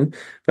Southern,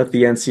 but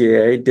the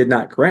NCAA did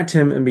not grant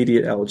him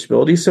immediate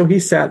eligibility, so he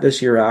sat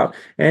this year out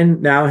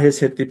and now has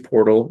hit the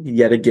portal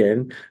yet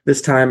again,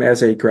 this time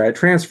as a grad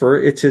transfer.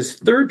 It's his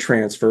third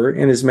transfer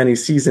in as many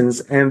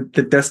seasons, and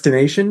the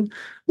destination?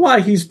 Why,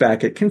 he's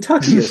back at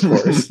Kentucky, of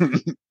course,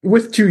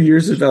 with 2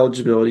 years of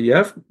eligibility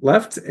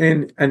left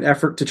and an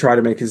effort to try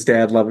to make his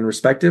dad love and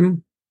respect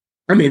him.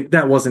 I mean,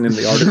 that wasn't in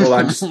the article.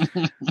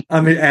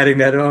 I'm adding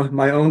that on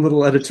my own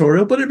little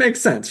editorial, but it makes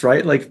sense,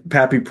 right? Like,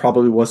 Pappy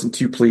probably wasn't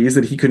too pleased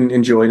that he couldn't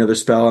enjoy another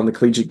spell on the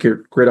collegiate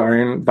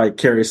gridiron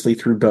vicariously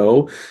through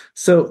Bo.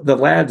 So the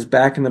lad's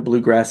back in the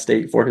bluegrass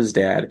state for his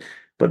dad.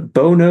 But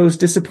Bo knows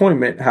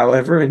disappointment,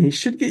 however, and he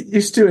should get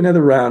used to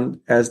another round,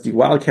 as the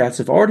Wildcats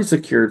have already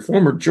secured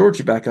former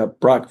Georgia backup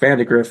Brock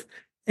Vandegrift,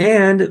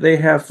 and they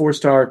have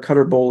 4-star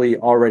Cutter Boley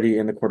already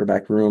in the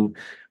quarterback room.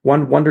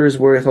 One wonders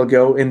where he'll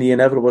go in the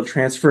inevitable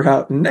transfer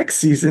out next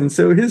season,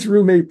 so his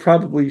roommate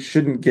probably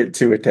shouldn't get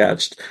too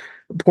attached.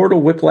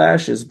 Portal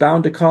whiplash is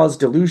bound to cause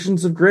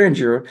delusions of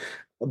grandeur,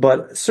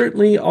 but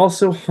certainly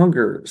also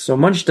hunger. So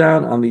munch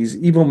down on these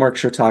evil Mark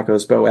Show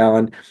tacos, Bo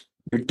Allen.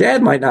 Your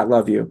dad might not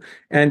love you.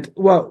 And,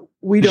 well,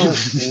 we don't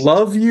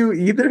love you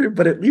either,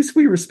 but at least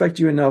we respect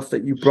you enough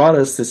that you brought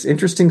us this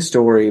interesting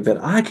story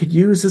that I could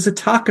use as a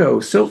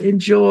taco. So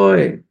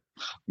enjoy.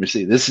 Let me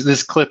see.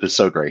 This clip is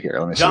so great here.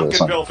 Let me see.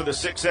 Duncanville for the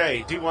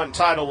 6A D1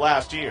 title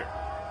last year.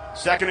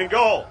 2nd and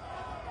goal.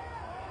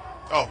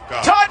 Oh,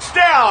 God.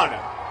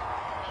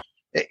 Touchdown!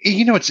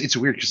 It's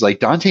weird because like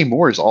Dante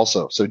Moore is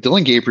also so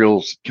Dylan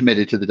Gabriel's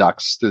committed to the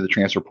Ducks through the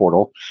transfer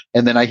portal,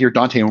 and then I hear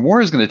Dante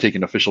Moore is going to take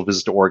an official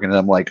visit to Oregon, and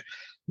I'm like,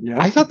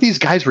 I thought these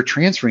guys were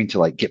transferring to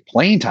like get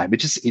playing time.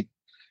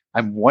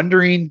 I'm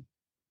wondering.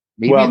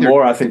 Maybe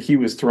Moore, I think he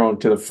was thrown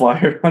to the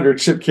flyer under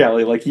Chip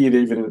Kelly. Like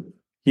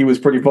he was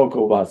pretty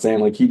vocal about saying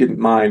like he didn't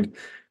mind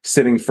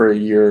sitting for a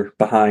year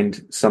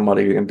behind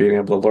somebody and being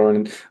able to learn.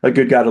 And a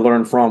good guy to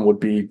learn from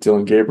would be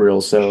Dylan Gabriel.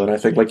 So, and I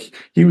think like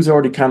he was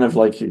already kind of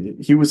like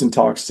he was in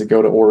talks to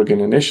go to Oregon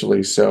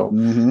initially. So,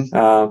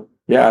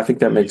 I think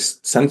that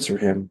makes sense for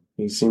him.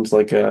 He seems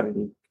like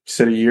you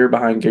sit a year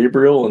behind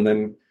Gabriel and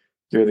then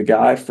you're the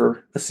guy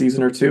for a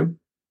season or two.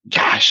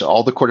 Gosh,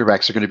 all the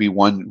quarterbacks are going to be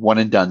one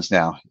and dones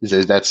now.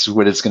 That's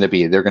what it's going to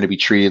be. They're going to be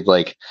treated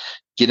like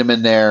get them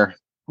in there.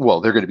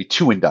 Well, they're going to be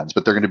two and dones,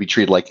 but they're going to be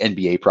treated like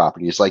NBA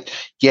properties. Like,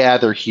 yeah,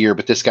 they're here,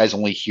 but this guy's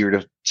only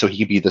here so he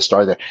can be the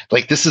star there.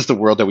 Like, this is the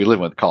world that we live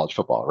in with college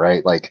football,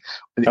 right? Like,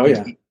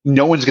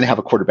 no one's going to have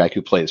a quarterback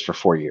who plays for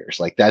 4 years.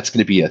 Like, that's going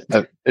to be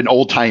an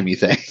old timey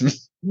thing.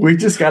 We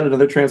just got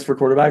another transfer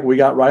quarterback. We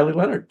got Riley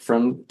Leonard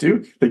from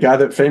Duke, the guy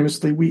that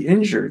famously we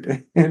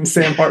injured. And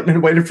Sam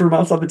Hartman waited for him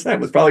outside the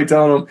tent, was probably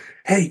telling him,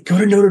 hey, go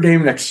to Notre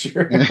Dame next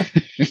year.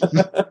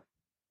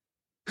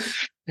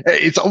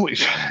 It's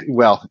always,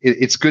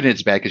 it's good and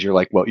it's bad because you're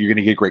like, well, you're going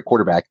to get a great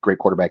quarterback. Great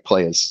quarterback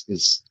play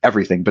is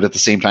everything. But at the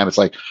same time, it's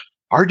like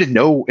hard to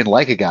know and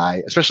like a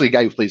guy, especially a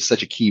guy who plays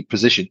such a key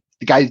position.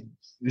 The guy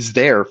is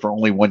there for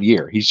only 1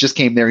 year. He's just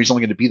came there. He's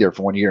only going to be there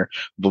for 1 year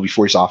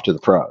before he's off to the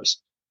pros.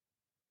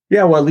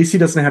 Yeah, well, at least he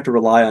doesn't have to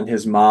rely on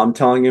his mom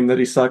telling him that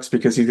he sucks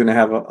because he's going to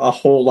have a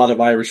whole lot of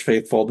Irish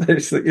faithful that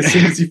as soon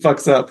as he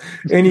fucks up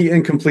any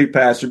incomplete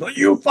pass, you're like,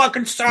 you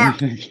fucking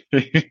suck.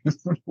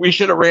 We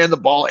should have ran the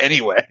ball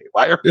anyway.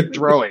 Why are we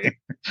throwing?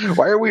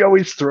 Why are we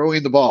always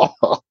throwing the ball?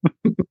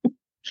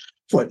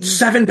 What,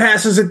 7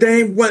 passes a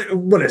day?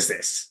 What is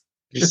this?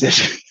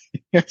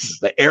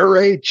 The air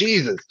raid?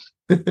 Jesus.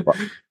 Well,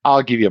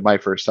 I'll give you my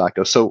first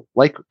taco. So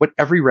like what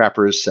every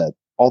rapper has said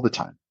all the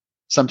time,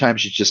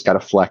 sometimes you just got to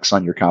flex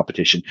on your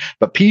competition,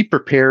 but be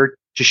prepared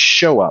to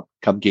show up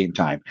come game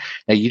time.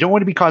 Now, you don't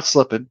want to be caught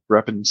slipping,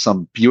 repping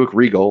some Buick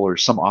Regal or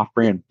some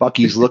off-brand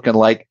Buc-ee's looking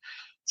like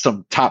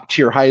some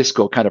top-tier high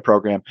school kind of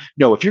program.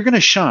 No, if you're going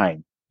to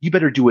shine, you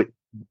better do it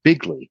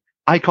bigly.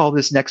 I call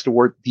this next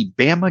award the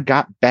Bama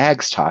Got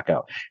Bags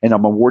Taco, and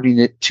I'm awarding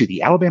it to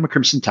the Alabama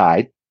Crimson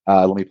Tide.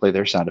 Let me play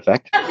their sound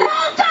effect.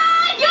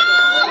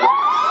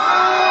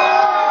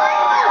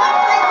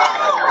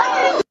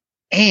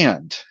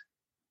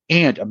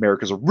 And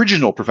America's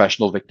original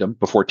professional victim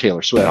before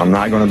Taylor Swift. I'm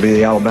not going to be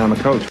the Alabama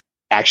coach.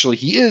 Actually,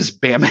 he is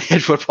Bama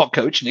head football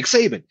coach Nick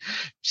Saban.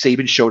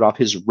 Saban showed off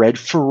his red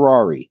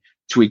Ferrari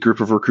to a group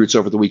of recruits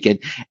over the weekend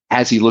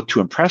as he looked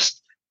to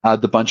impress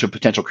the bunch of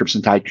potential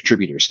Crimson Tide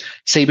contributors.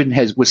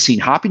 Saban was seen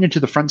hopping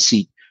into the front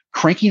seat,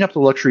 cranking up the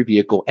luxury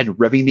vehicle, and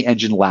revving the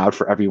engine loud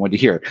for everyone to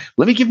hear.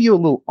 Let me give you a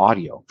little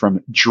audio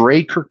from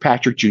Dre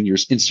Kirkpatrick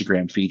Jr.'s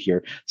Instagram feed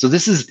here. So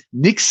this is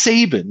Nick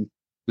Saban,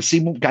 the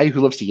same guy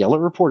who loves to yell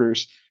at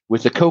reporters,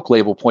 with the Coke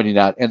label pointing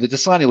out and the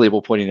Dasani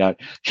label pointing out.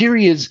 Here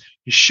he is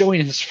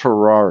showing his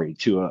Ferrari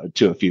to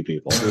a few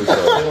people.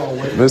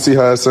 Let's see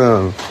how it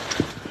sounds.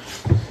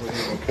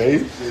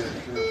 Okay.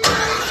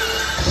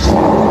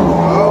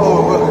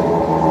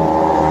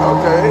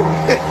 Okay.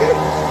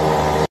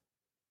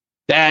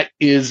 That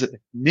is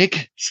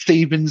Nick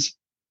Saban's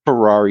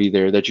Ferrari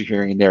there that you're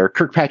hearing there.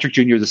 Kirkpatrick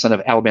Jr., the son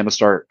of Alabama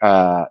star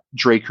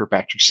Dre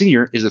Kirkpatrick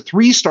Sr., is a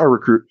 3-star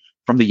recruit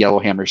from the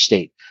Yellowhammer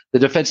State. The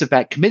defensive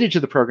back committed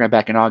to the program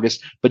back in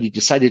August, but he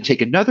decided to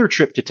take another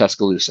trip to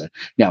Tuscaloosa.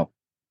 Now,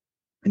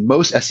 in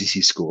most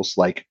SEC schools,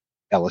 like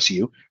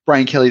LSU,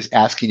 Brian Kelly's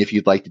asking if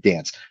you'd like to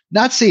dance.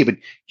 Not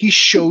Saban. He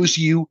shows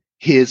you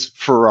his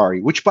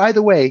Ferrari, which, by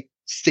the way,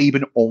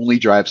 Saban only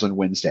drives on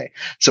Wednesday.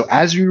 So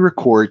as we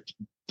record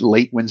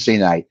late Wednesday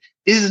night,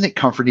 isn't it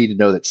comforting to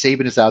know that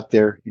Saban is out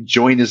there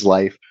enjoying his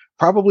life,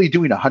 probably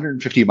doing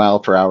 150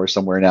 miles per hour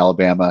somewhere in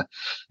Alabama?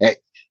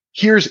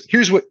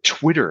 Here's what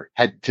Twitter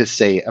had to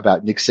say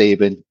about Nick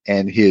Saban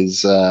and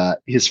his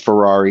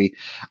Ferrari.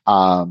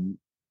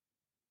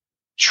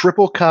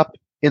 Triple cup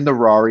in the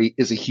Rari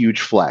is a huge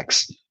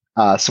flex.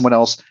 Someone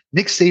else,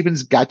 Nick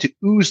Saban's got to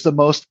ooze the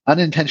most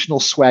unintentional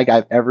swag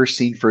I've ever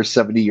seen for a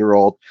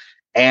 70-year-old.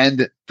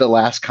 And the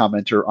last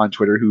commenter on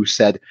Twitter who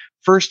said,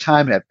 first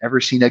time I've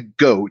ever seen a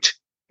goat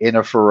in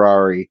a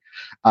Ferrari.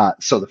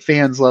 So the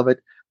fans love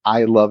it.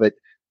 I love it.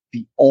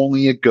 The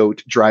only a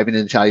GOAT driving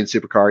an Italian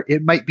supercar.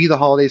 It might be the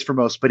holidays for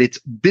most, but it's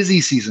busy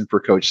season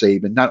for Coach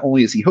Saban. Not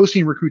only is he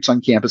hosting recruits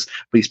on campus,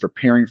 but he's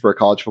preparing for a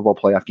college football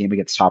playoff game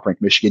against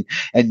top-ranked Michigan.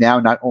 And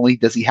now not only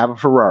does he have a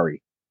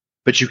Ferrari,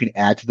 but you can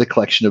add to the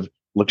collection of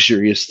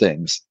luxurious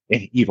things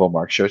an Evil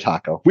Mark Show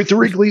taco with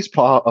Wrigley's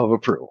paw of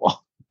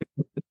approval.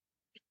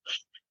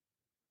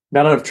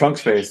 Not enough trunk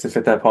space to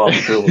fit that paw of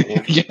approval.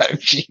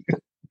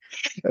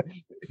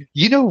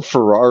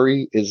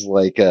 Ferrari is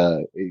like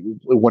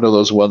one of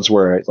those ones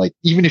where, like,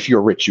 even if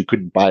you're rich, you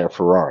couldn't buy a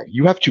Ferrari.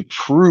 You have to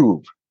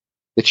prove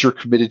that you're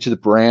committed to the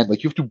brand.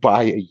 Like you have to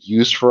buy a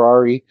used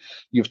Ferrari.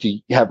 You have to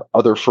have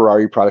other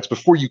Ferrari products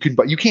before you can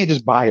buy. You can't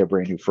just buy a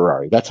brand new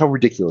Ferrari. That's how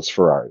ridiculous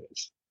Ferrari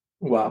is.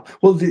 Wow.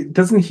 Well,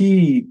 doesn't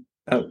he?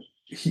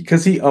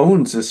 Because he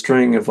owns a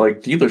string of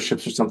like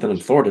dealerships or something in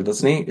Florida,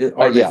 doesn't he?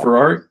 Are they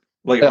Ferrari?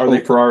 Like, are they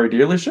Ferrari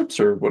dealerships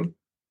or what?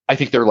 I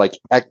think they're like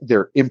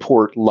they're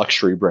import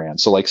luxury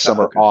brands. So like some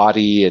are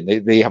Audi,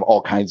 and they have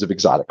all kinds of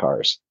exotic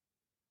cars.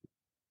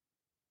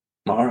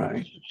 All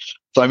right.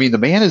 So I mean, the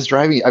man is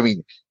driving. I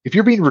mean, if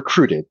you're being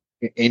recruited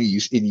and you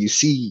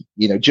see,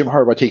 Jim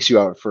Harbaugh takes you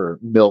out for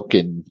milk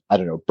and I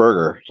don't know,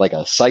 burger like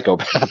a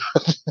psychopath,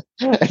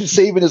 and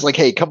Saban is like,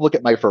 "Hey, come look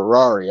at my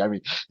Ferrari." I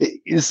mean,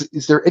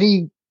 is there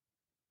any?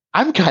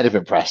 I'm kind of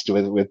impressed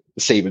with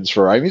Saban's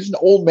Ferrari. I mean, he's an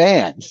old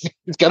man.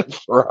 He's got a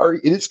Ferrari.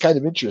 It is kind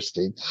of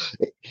interesting.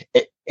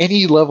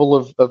 Any level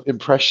of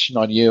impression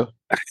on you?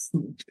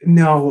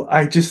 No,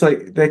 I just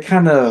like they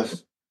kind of.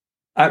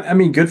 I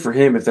mean, good for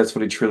him if that's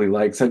what he truly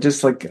likes. I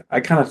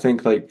kind of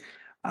think like,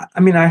 I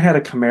mean, I had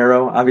a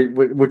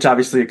Camaro, which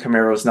obviously a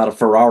Camaro is not a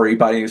Ferrari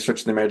by any stretch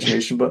of the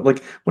imagination. But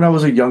like when I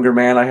was a younger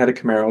man, I had a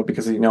Camaro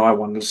because I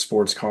wanted a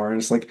sports car,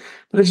 and it's like,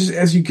 but it's just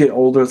as you get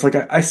older, it's like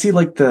I see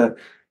like the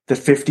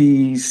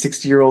 50,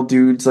 60-year-old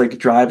dudes like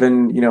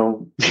driving,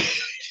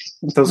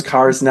 those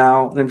cars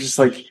now, and I'm just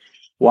like,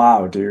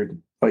 wow,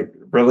 dude, like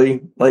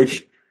really,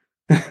 like.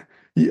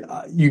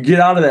 You get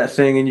out of that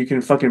thing and you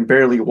can fucking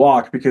barely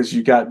walk because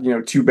you got,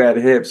 two bad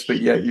hips, but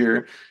yet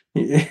you're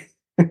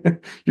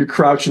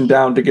crouching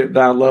down to get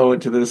down low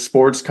into this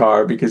sports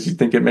car because you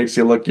think it makes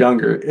you look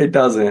younger. It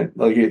doesn't.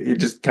 Like it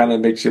just kind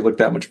of makes you look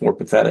that much more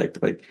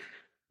pathetic. Like,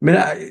 I mean,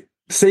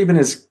 Saban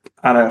is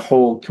on a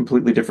whole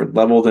completely different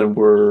level than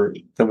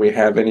we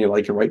have any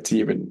like a right to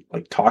even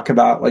like talk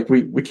about. Like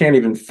we can't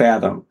even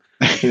fathom,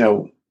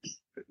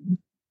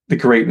 the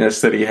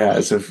greatness that he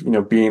has of,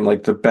 being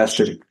like the best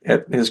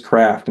at his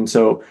craft. And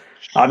so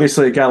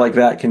obviously a guy like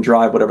that can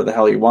drive whatever the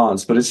hell he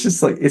wants, but it's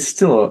just like, it's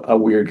still a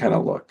weird kind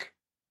of look.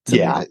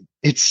 Yeah.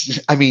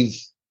 I mean,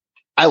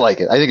 I like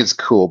it. I think it's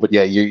cool, but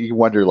yeah, you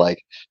wonder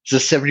like, it's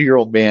a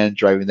 70-year-old man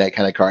driving that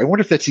kind of car. I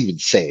wonder if that's even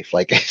safe.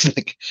 Like,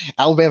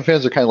 Alabama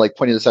fans are kind of like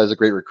pointing this out as a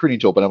great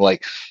recruiting tool, but I'm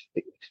like,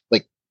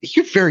 you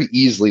could very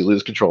easily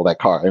lose control of that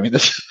car. I mean,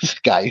 this is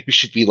a guy who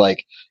should be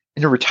like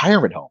in a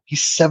retirement home.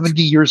 He's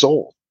 70 years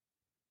old.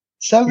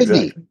 70.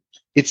 Exactly.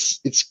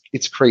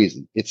 It's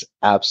crazy. It's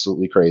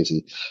absolutely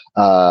crazy.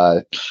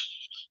 I've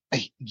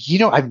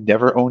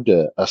never owned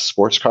a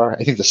sports car.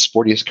 I think the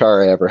sportiest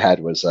car I ever had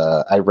was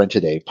I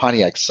rented a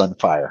Pontiac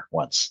Sunfire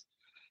once,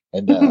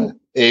 and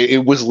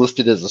it was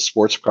listed as a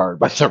sports car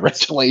by the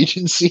rental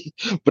agency.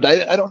 But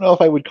I don't know if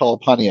I would call a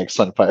Pontiac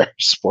Sunfire a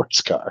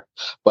sports car.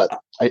 But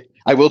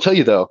I will tell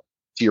you though,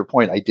 to your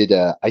point, I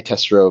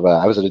test drove.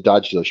 I was at a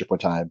Dodge dealership one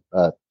time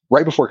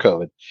right before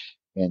COVID,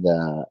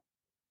 and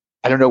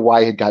I don't know why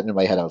it had gotten in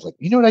my head. I was like,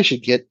 you know what I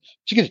should get? I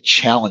should get a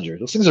Challenger.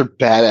 Those things are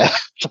badass.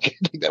 I think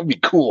that would be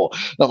cool.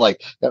 And I'm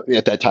like,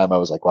 at that time, I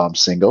was like, well, I'm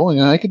single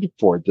and I could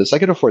afford this. I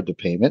could afford the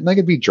payment and I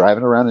could be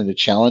driving around in a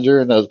Challenger.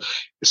 And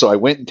so I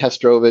went and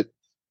test drove it,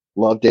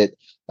 loved it.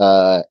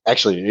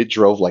 Actually, it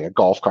drove like a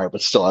golf cart,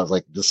 but still, I was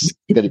like, this is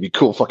going to be a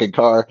cool fucking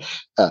car.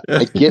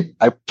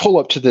 I pull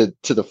up to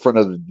the front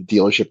of the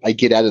dealership. I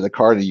get out of the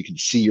car and you can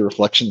see your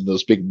reflection in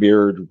those big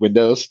mirrored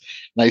windows.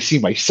 And I see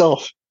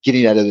myself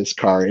getting out of this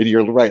car, and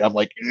you're right. I'm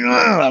like,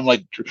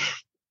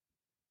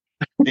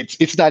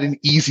 it's not an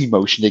easy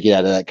motion to get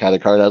out of that kind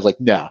of car. And I was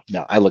like, no.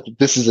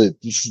 This is a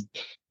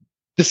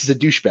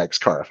douchebag's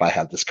car. If I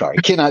have this car,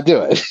 I cannot do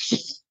it.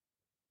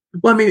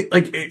 Well, I mean,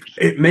 like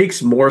it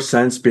makes more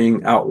sense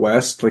being out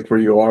west, like where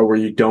you are, where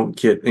you don't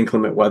get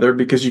inclement weather,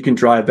 because you can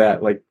drive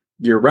that like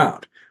year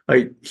round.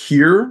 Like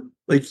here,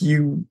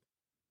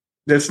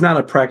 that's not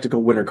a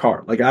practical winter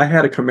car. Like I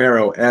had a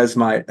Camaro as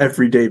my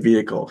everyday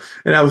vehicle,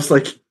 and I was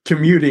like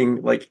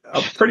commuting like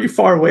a pretty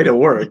far way to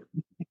work,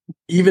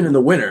 even in the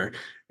winter,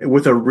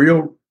 with a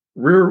real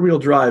rear wheel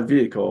drive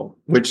vehicle,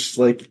 which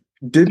like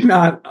did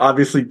not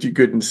obviously do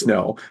good in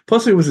snow.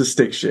 Plus, it was a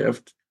stick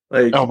shift.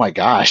 Like, oh my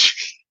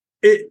gosh,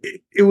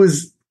 it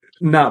was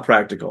not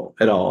practical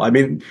at all. I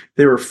mean,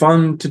 they were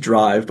fun to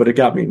drive, but it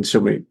got me in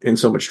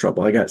so much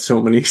trouble. I got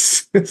so many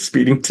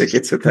speeding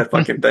tickets with that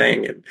fucking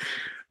thing, and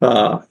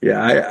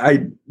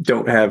I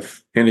don't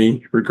have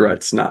any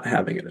regrets not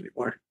having it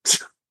anymore.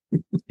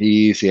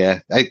 Jeez,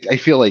 yeah. I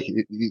feel like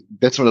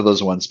that's one of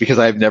those ones because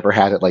I've never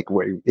had it. Like,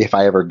 if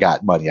I ever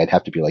got money, I'd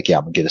have to be like, yeah,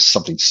 I'm gonna get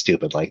something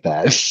stupid like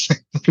that.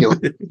 I feel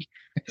like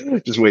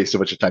just waste so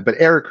much of time. But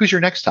Eric, who's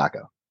your next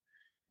taco?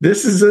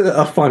 This is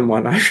a fun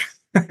one. I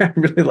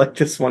really like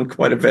this one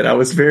quite a bit. I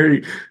was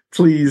very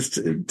pleased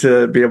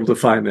to be able to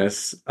find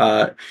this.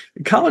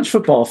 College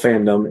football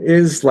fandom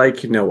is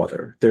like no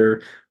other.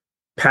 They're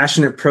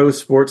passionate pro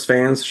sports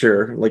fans,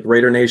 sure. Like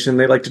Raider Nation,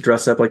 they like to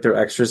dress up like they're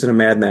extras in a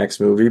Mad Max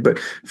movie. But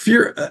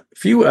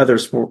few other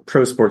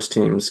pro sports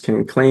teams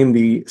can claim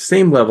the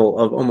same level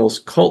of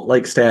almost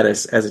cult-like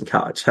status as in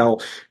college.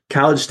 Hell,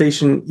 College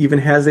Station even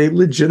has a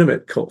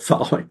legitimate cult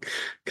following.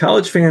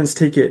 College fans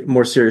take it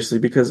more seriously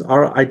because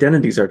our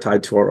identities are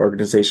tied to our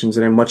organizations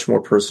in a much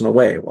more personal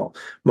way. While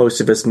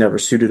most of us never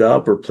suited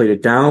up or played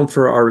it down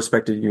for our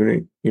respective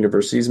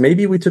universities,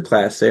 maybe we took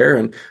class there,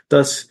 and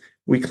thus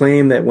we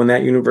claim that when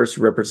that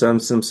university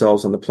represents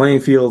themselves on the playing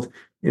field,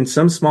 in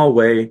some small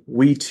way,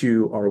 we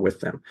too are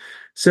with them.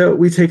 So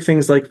we take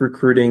things like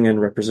recruiting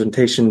and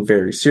representation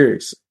very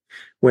seriously.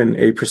 When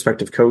a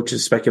prospective coach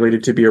is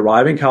speculated to be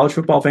arriving, college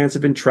football fans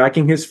have been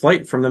tracking his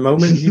flight from the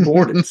moment he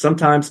boarded.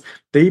 Sometimes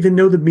they even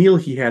know the meal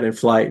he had in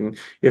flight. And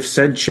if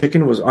said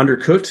chicken was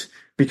undercooked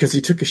because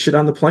he took a shit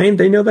on the plane,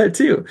 they know that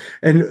too.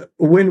 And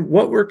when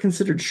what were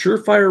considered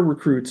surefire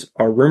recruits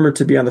are rumored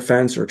to be on the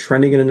fence or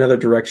trending in another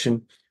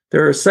direction,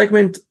 there are a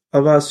segment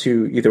of us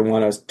who either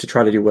want us to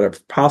try to do whatever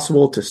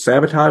possible to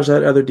sabotage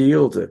that other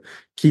deal, to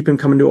keep him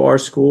coming to our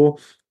school,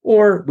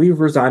 or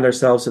we've resigned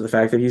ourselves to the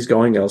fact that he's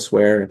going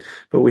elsewhere,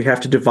 but we have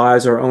to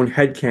devise our own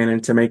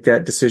headcanon to make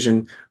that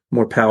decision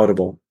more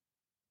palatable.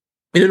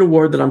 In an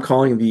award that I'm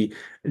calling the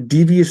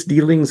Devious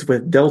Dealings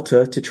with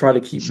Delta to try to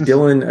keep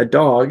Dylan a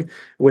dog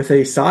with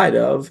a side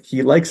of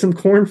he likes some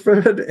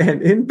cornbread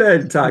and in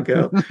bed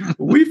taco,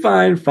 we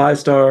find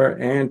 5-star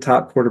and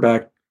top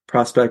quarterback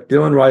prospect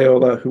Dylan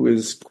Raiola, who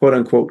is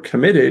quote-unquote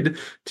committed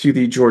to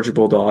the Georgia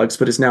Bulldogs,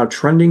 but is now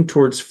trending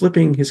towards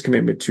flipping his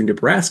commitment to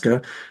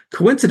Nebraska,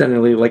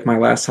 coincidentally, like my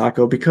last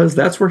taco, because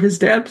that's where his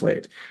dad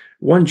played.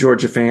 One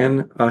Georgia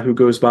fan, who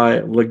goes by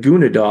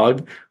Laguna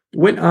Dog,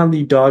 went on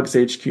the Dogs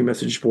HQ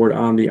message board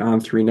on the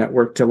On3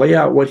 network to lay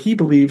out what he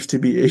believes to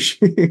be a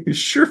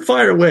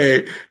surefire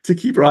way to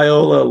keep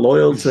Raiola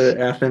loyal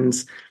to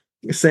Athens,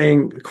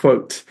 saying,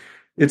 quote,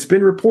 "It's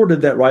been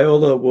reported that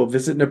Raiola will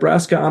visit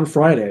Nebraska on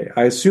Friday.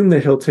 I assume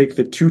that he'll take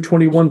the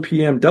 2:21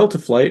 p.m. Delta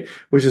flight,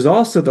 which is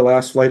also the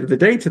last flight of the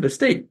day to the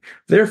state.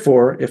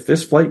 Therefore, if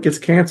this flight gets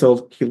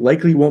canceled, he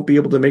likely won't be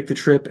able to make the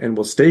trip and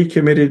will stay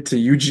committed to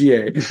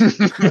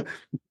UGA."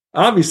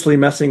 Obviously,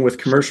 messing with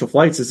commercial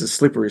flights is a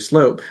slippery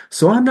slope,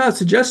 so I'm not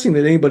suggesting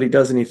that anybody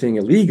does anything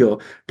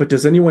illegal, but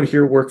does anyone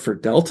here work for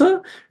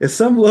Delta? If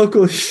some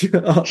local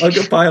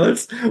UGA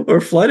pilots or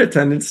flight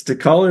attendants to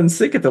call in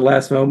sick at the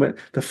last moment,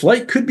 the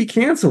flight could be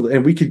canceled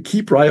and we could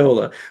keep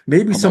Raiola.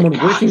 Maybe someone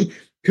working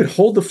could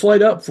hold the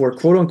flight up for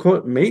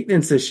quote-unquote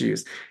maintenance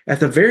issues. At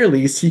the very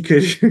least, he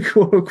could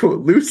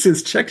quote-unquote lose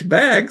his checked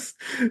bags,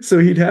 so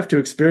he'd have to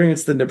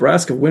experience the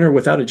Nebraska winter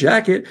without a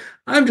jacket.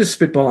 I'm just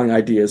spitballing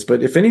ideas,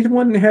 but if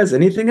anyone has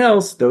anything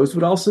else, those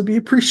would also be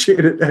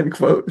appreciated, end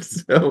quote.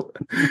 So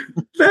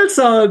that's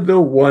on the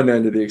one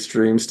end of the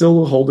extreme,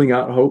 still holding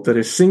out hope that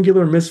a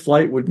singular missed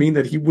flight would mean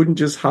that he wouldn't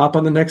just hop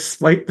on the next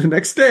flight the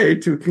next day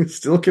to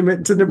still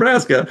commit to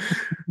Nebraska.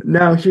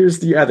 Now, here's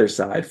the other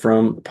side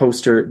from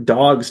poster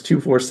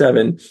Dogs247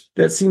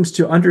 that seems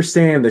to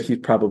understand that he's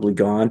probably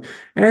gone,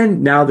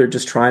 and now they're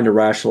just trying to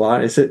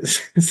rationalize it,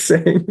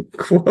 saying,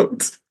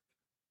 quote,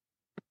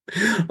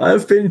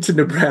 "I've been to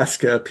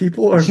Nebraska.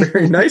 People are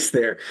very nice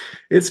there.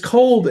 It's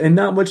cold and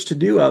not much to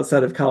do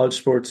outside of college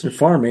sports and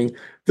farming.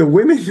 The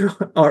women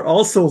are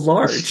also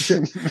large.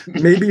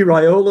 Maybe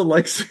Raiola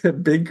likes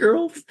big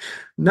girls?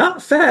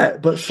 Not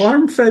fat, but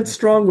farm-fed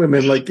strong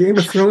women like Game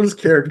of Thrones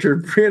character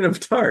Brienne of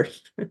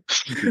Tarth."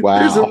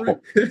 Wow.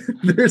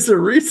 There's a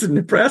reason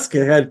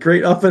Nebraska had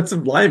great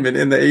offensive linemen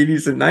in the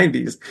 80s and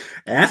 90s.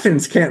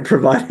 Athens can't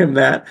provide him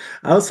that.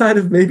 Outside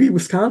of maybe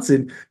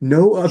Wisconsin,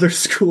 no other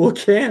school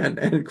can,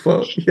 end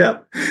quote.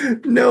 Yep.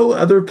 No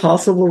other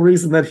possible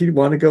reason that he'd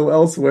want to go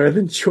elsewhere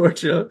than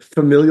Georgia.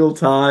 Familial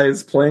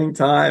ties, playing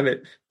time.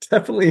 It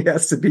definitely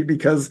has to be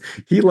because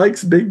he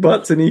likes big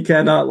butts and he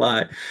cannot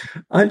lie.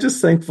 I'm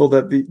just thankful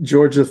that the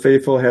Georgia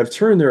faithful have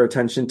turned their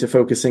attention to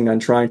focusing on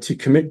trying to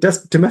commit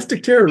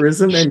domestic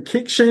terrorism and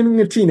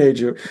kink-shaming a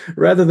teenager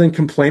rather than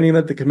complaining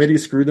that the committee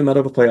screwed them out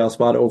of a playoff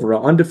spot over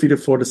an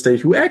undefeated Florida State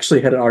who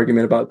actually had an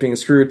argument about being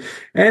screwed,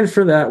 and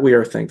for that we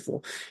are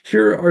thankful.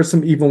 Here are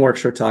some Evil Mark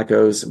Show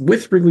tacos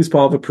with Wrigley's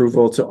paw of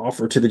approval to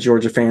offer to the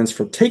Georgia fans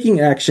for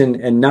taking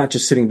action and not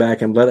just sitting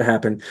back and let it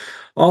happen.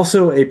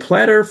 Also, a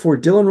platter for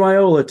Dylan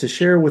Raiola to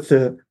share with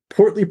the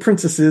portly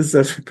princesses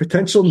of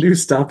potential new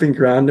stomping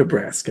ground,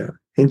 Nebraska.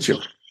 Enjoy.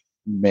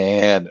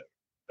 Man,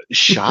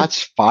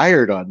 shots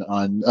fired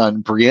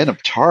on Brienne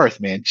of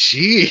Tarth, man.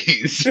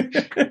 Jeez.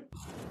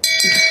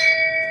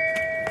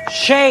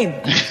 Shame.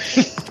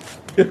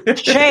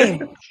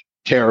 Shame.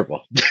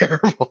 Terrible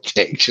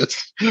take.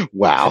 Just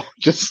wow.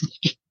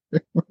 Just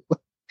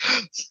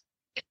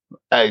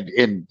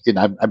and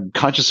I'm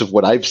conscious of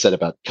what I've said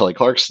about Kelly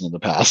Clarkson in the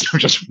past. I'm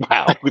just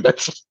wow.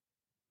 That's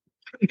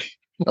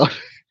a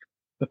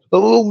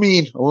little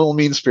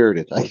mean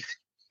spirited. I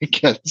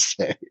can't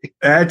say.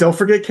 Don't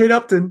forget Kate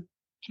Upton.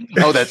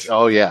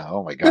 Oh yeah.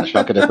 Oh my gosh.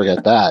 How could I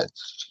forget that?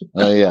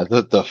 Oh yeah.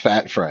 The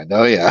fat friend.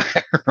 Oh yeah.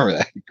 I remember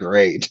that.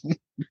 Great.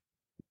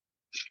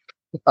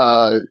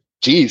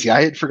 Geez. Yeah,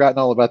 I had forgotten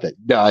all about that.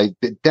 No,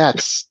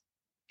 that's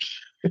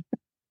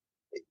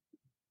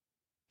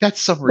That's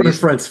some What are reason.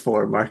 friends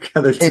for, Mark?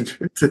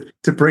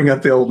 To bring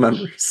up the old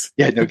memories.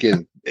 Yeah, no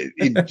kidding.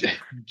 In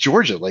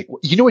Georgia, like,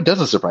 you know, it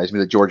doesn't surprise me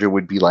that Georgia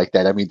would be like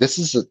that. I mean, this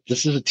is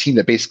a team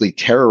that basically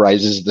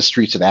terrorizes the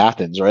streets of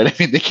Athens, right? I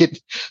mean, they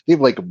have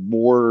like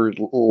more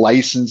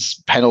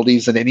license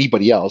penalties than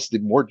anybody else. They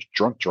have more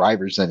drunk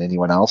drivers than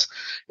anyone else.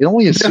 It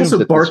only They assumes also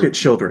that bark at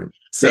children.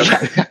 So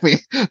I mean,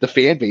 the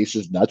fan base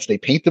is nuts. They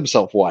paint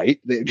themselves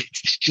white.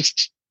 It's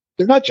just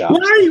they're not jobs.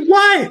 Why are you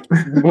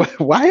white?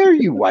 Why are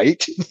you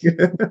white?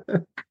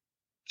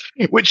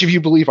 Which, if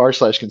you believe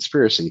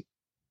r/conspiracy,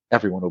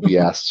 everyone will be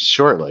asked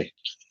shortly.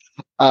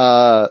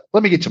 Let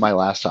me get to my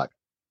last talk.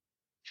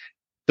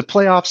 The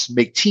playoffs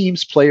make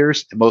teams,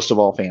 players, and most of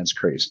all fans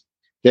crazy.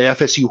 The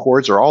FSU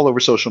hordes are all over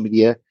social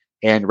media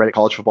and Reddit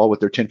College Football with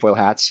their tinfoil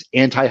hats,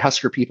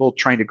 anti-Husker people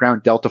trying to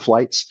ground Delta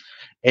flights,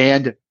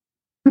 and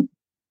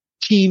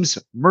teams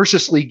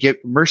mercilessly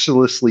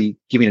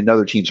giving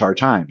another teams hard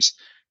times.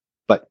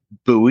 But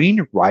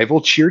booing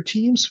rival cheer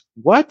teams?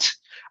 What?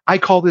 I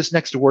call this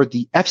next award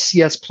the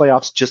FCS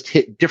playoffs just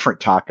hit different,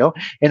 Taco,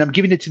 and I'm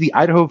giving it to the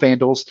Idaho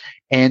Vandals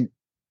and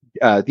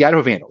the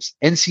Idaho Vandals,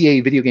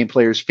 NCAA video game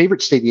players'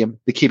 favorite stadium,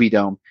 the Kibbe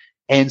Dome,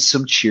 and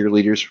some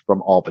cheerleaders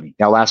from Albany.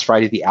 Now, last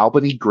Friday, the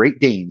Albany Great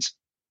Danes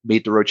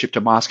made the road trip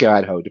to Moscow,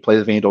 Idaho to play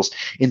the Vandals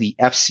in the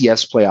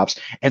FCS playoffs,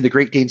 and the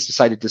Great Danes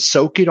decided to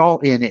soak it all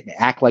in and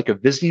act like a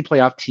visiting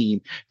playoff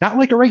team, not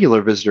like a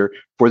regular visitor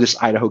for this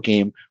Idaho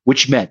game,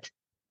 which meant,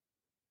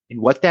 and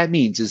what that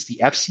means is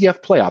the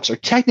FCF playoffs are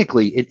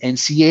technically an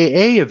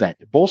NCAA event.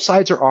 Both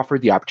sides are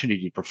offered the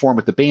opportunity to perform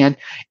with the band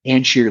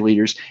and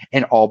cheerleaders,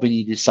 and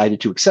Albany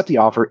decided to accept the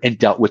offer and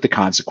dealt with the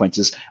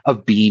consequences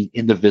of being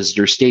in the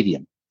visitor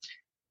stadium.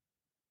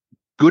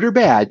 Good or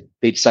bad,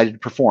 they decided to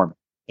perform,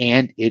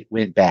 and it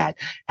went bad.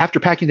 After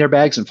packing their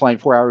bags and flying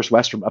 4 hours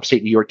west from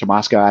upstate New York to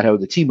Moscow, Idaho,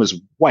 the team was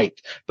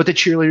wiped, but the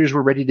cheerleaders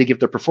were ready to give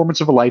the performance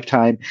of a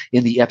lifetime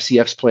in the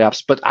FCF's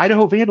playoffs. But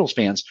Idaho Vandals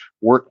fans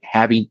weren't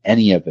having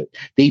any of it.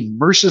 They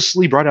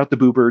mercilessly brought out the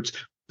boo birds,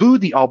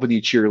 booed the Albany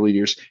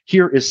cheerleaders.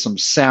 Here is some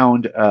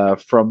sound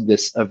from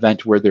this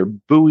event where they're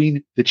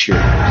booing the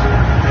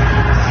cheerleaders.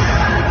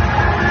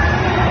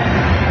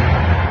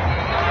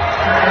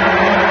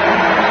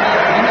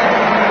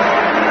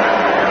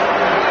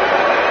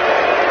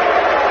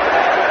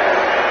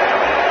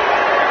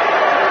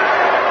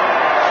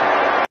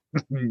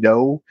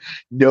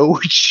 No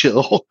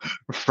chill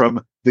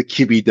from the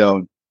Kibbe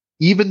Dome.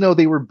 Even though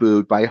they were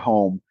booed by the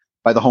home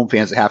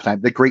fans at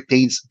halftime, the Great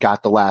Danes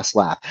got the last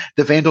laugh.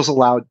 The Vandals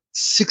allowed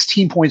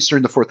 16 points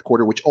during the fourth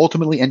quarter, which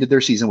ultimately ended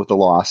their season with a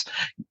loss.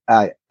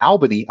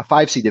 Albany, a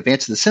 5 seed,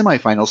 advanced to the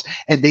semifinals,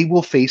 and they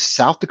will face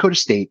South Dakota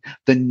State,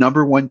 the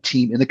number 1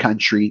 team in the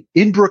country,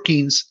 in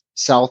Brookings,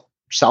 South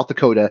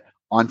Dakota,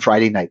 on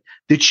Friday night.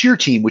 The cheer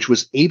team, which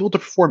was able to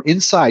perform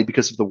inside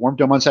because of the warm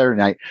dome on Saturday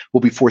night, will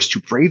be forced to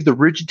brave the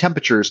rigid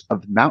temperatures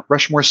of Mount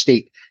Rushmore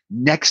State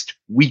next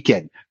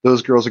weekend.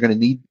 Those girls are going to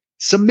need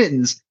some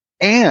mittens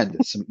and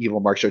some Evil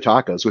Mark Show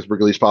tacos with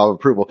Wrigley's Power of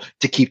Approval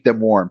to keep them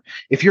warm.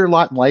 If your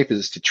lot in life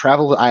is to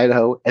travel to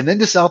Idaho and then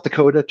to South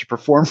Dakota to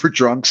perform for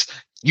drunks,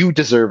 you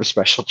deserve a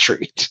special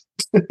treat.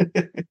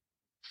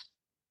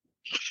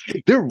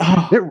 They're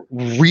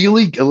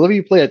really, let me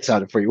play that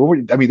sound for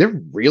you. I mean,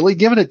 they're really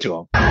giving it to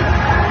them.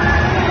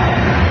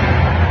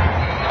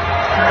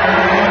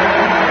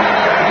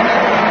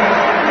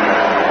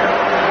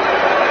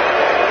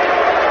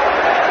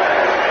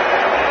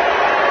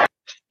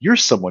 You're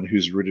someone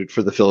who's rooted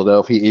for the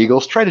Philadelphia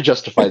Eagles. Try to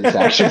justify this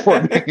action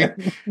for me.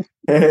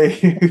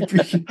 Hey,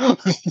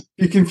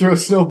 you can throw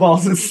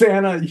snowballs at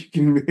Santa.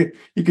 You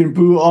can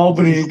boo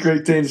Albany and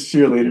Great Danes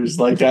cheerleaders.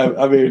 Like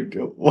I mean,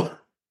 what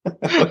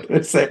can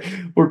I say?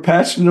 We're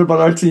passionate about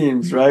our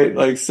teams, right?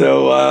 Like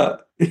so.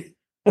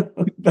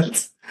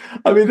 That's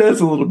a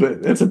little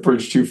bit. That's a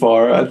bridge too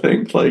far. I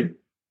think. Like,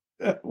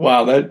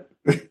 wow, that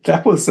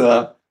was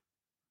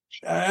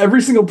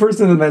every single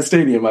person in that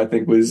stadium, I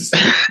think, was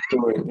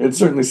doing. It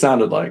certainly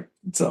sounded like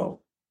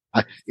so.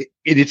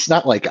 It's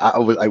not like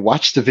I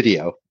watched the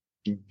video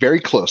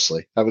very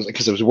closely.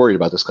 Because I was worried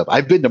about this club.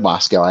 I've been to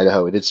Moscow,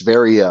 Idaho, and it's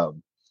very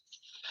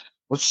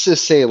let's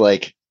just say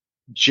like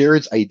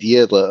Jared's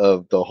idea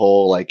of the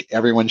whole like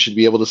everyone should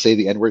be able to say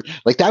the N-word,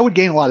 like that would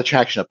gain a lot of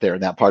traction up there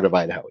in that part of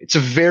Idaho. It's a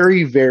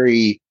very,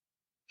 very,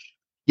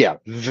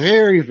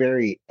 very,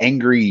 very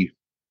angry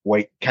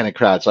white kind of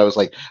crowd. So I was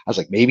like,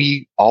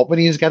 maybe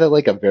Albany has got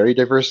a very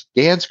diverse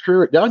dance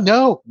crew.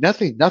 No,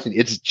 nothing.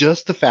 It's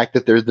just the fact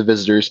that they're the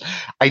visitors.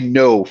 I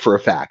know for a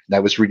fact, and I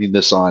was reading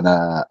this on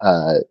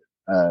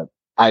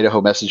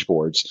Idaho message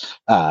boards,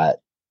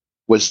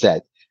 was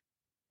that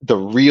the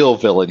real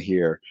villain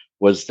here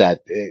was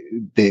that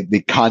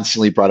they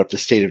constantly brought up the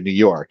state of New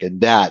York,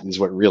 and that is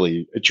what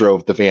really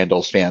drove the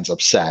Vandals fans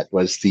upset,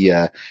 was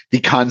the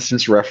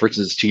constant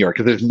references to New York.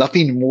 Because there's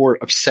nothing more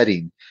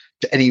upsetting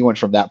to anyone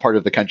from that part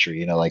of the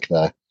country.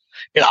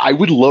 I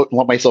would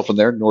lump myself in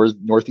there,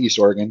 Northeast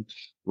Oregon,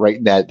 right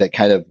in that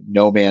kind of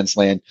no man's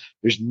land.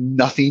 There's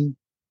nothing.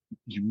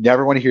 You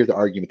never want to hear the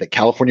argument that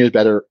California is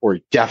better, or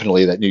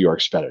definitely that New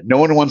York's better. No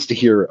one wants to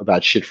hear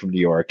about shit from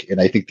New York, and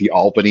I think the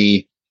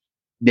Albany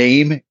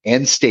name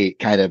and state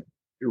kind of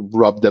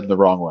rubbed them the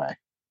wrong way.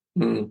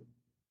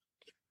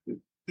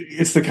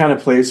 It's the kind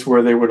of place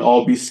where they would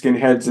all be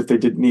skinheads if they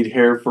didn't need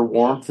hair for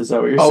warmth. Is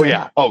that what you're saying?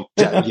 Yeah.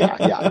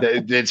 Yeah.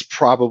 It's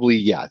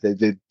probably,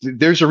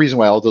 there's a reason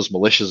why all those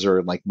militias are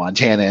in like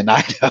Montana and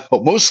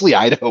Idaho, mostly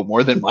Idaho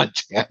more than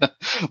Montana.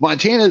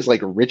 Montana is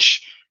like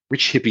rich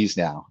hippies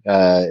now.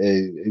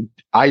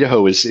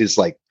 Idaho is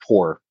like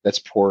poor. That's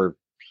poor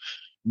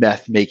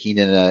meth making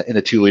in a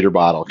 2-liter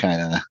bottle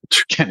kind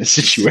of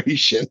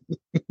situation.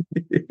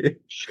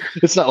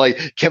 It's not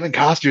like Kevin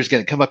Costner is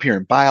going to come up here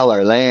and buy all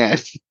our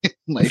land.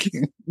 It's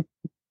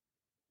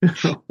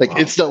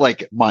not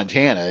like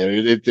Montana.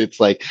 It's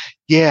like,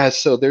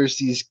 so there's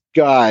these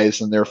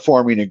guys and they're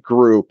forming a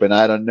group, and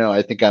I don't know.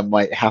 I think I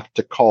might have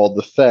to call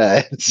the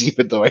feds,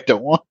 even though I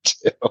don't want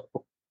to.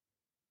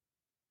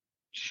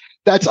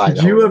 That's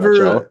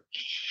Idaho.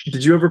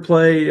 Did you ever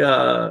play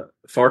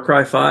Far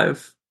Cry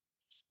 5?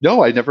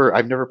 No, I've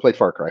never played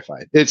Far Cry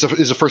 5. It's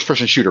a first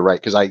person shooter,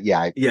 right? Because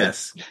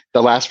yes.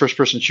 The last first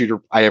person shooter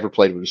I ever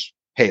played was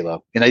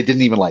Halo, and I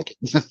didn't even like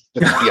it.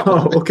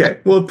 Oh, okay.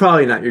 Well,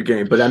 probably not your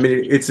game, but I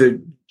mean, it's a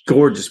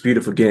gorgeous,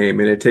 beautiful game,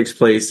 and it takes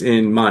place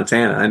in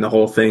Montana. And the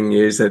whole thing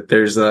is that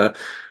there's a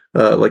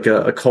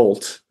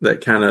cult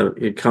that kind of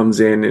it comes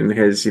in and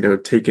has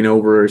taken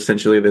over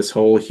essentially this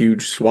whole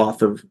huge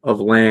swath of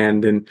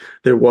land. And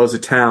there was a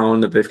town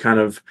that they've kind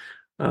of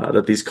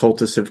that these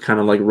cultists have kind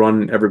of like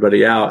run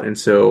everybody out. And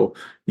so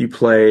you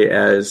play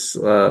as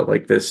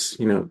like this,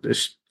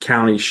 this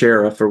county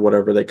sheriff or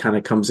whatever that kind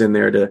of comes in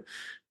there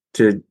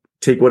to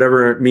take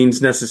whatever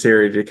means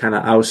necessary to kind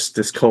of oust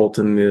this cult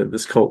and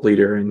this cult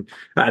leader. And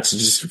that's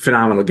just a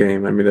phenomenal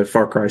game. I mean, the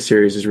Far Cry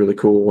series is really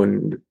cool,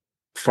 and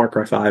Far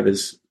Cry 5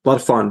 is a lot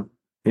of fun.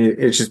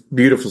 It's just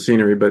beautiful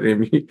scenery. But I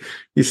mean,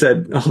 you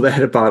said all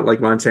that about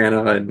like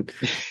Montana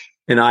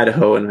and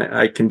Idaho, and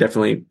I can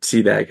definitely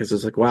see that, because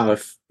it's like, wow,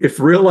 if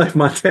real life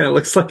Montana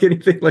looks like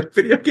anything like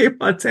video game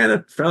Montana,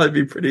 it'd probably be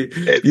a pretty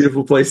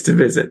beautiful place to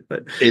visit.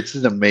 But it's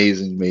an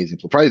amazing,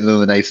 probably one of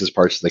the nicest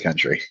parts of the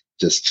country.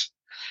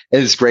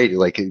 And it's great,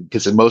 like,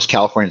 because most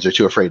Californians are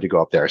too afraid to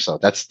go up there. So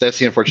that's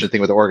the unfortunate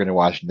thing with Oregon and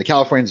Washington. The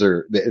Californians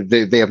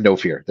they have no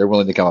fear. They're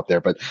willing to come up there,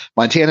 but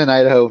Montana and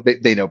Idaho,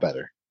 they know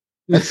better.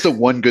 That's the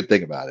one good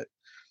thing about it.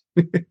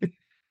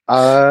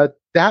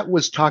 That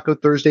was Taco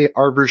Thursday,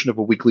 our version of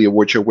a weekly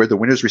award show where the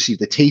winners receive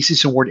the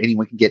tastiest award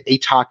anyone can get, a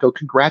taco.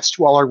 Congrats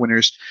to all our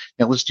winners.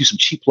 Now let's do some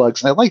cheap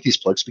plugs. And I like these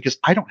plugs because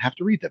I don't have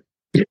to read them.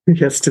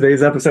 Yes,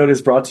 today's episode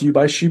is brought to you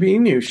by Shiba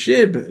Inu.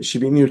 Shiba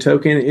Inu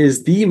token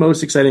is the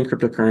most exciting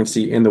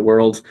cryptocurrency in the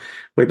world.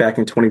 Way back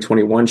in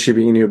 2021, Shiba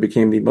Inu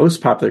became the most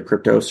popular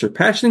crypto,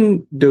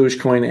 surpassing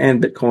Dogecoin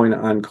and Bitcoin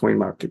on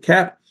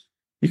CoinMarketCap.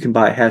 You can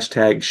buy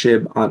hashtag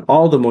SHIB on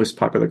all the most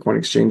popular coin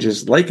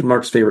exchanges like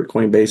Mark's favorite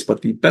Coinbase,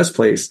 but the best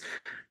place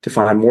to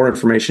find more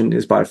information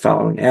is by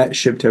following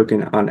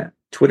 @SHIBToken on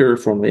Twitter,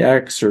 formerly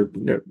X, or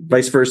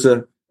vice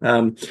versa.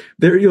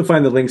 There you'll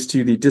find the links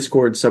to the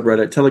Discord,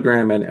 subreddit,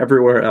 Telegram, and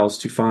everywhere else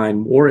to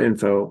find more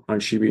info on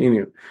Shiba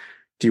Inu.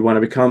 Do you want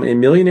to become a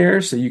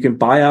millionaire so you can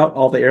buy out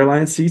all the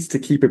airline seats to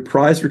keep a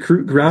prize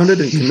recruit grounded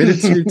and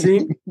committed to your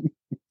team?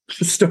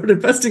 Start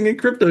investing in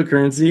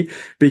cryptocurrency,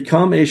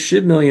 become a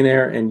SHIB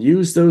millionaire, and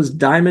use those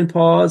diamond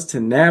paws to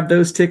nab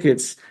those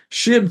tickets.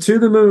 SHIB to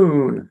the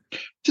moon.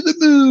 To the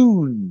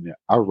moon.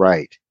 All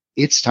right.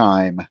 It's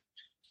time.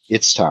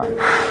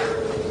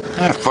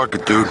 Fuck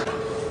it, dude.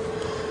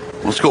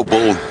 Let's go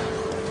bold.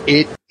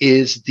 It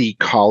is the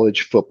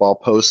college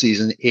football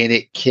postseason, and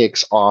it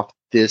kicks off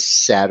this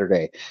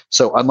Saturday.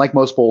 So unlike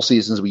most bowl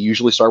seasons, we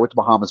usually start with the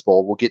Bahamas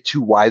Bowl. We'll get to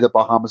why the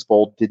Bahamas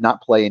Bowl did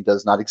not play and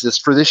does not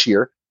exist for this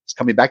year. It's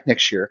coming back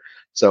next year.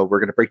 So we're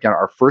going to break down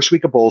our first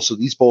week of bowls. So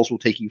these bowls will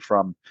take you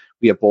from,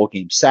 we have bowl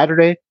games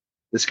Saturday,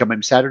 this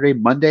coming Saturday,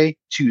 Monday,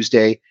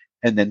 Tuesday,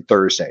 and then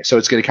Thursday. So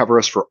it's going to cover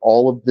us for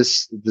all of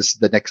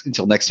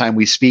until next time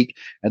we speak.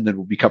 And then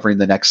we'll be covering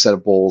the next set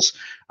of bowls.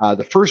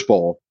 The first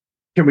bowl.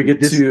 Can we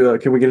get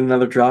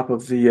another drop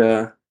of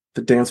the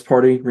dance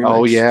party remix?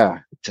 Oh yeah.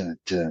 These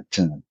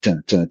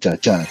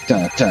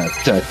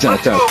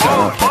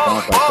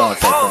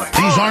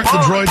aren't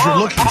the droids you're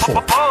looking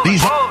for.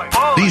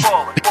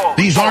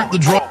 These aren't the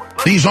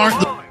droids. These aren't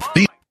the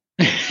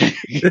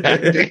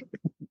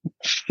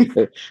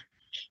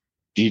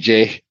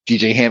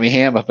DJ Hammy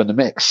Ham up in the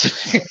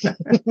mix.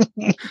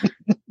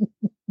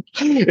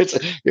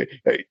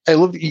 I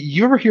love.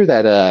 You ever hear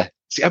that?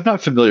 See, I'm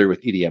not familiar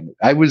with EDM.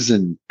 I was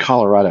in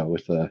Colorado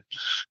with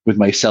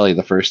my celly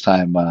the first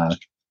time.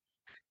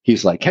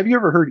 He's like, "Have you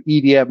ever heard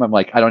EDM?" I'm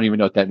like, "I don't even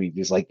know what that means."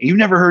 He's like, "You've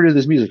never heard of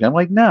this music?" I'm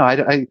like, "No,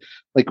 I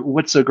like.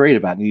 What's so great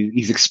about it?" And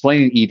he's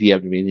explaining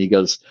EDM to me, and he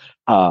goes,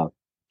 "No,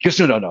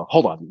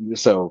 hold on."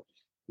 So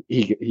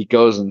he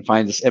goes and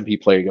finds this MP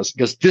player. He goes,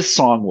 "This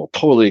song will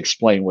totally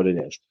explain what it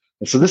is."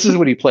 And so this is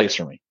what he plays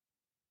for me.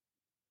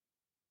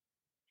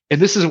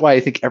 And this is why I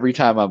think every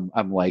time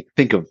I'm like,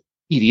 think of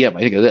EDM, I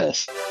think of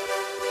this.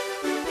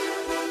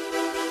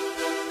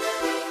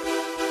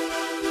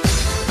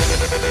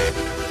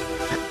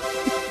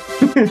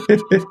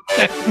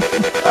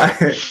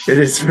 It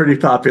is pretty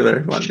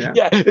popular one, yeah.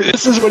 Yeah,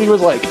 this is what he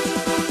was like.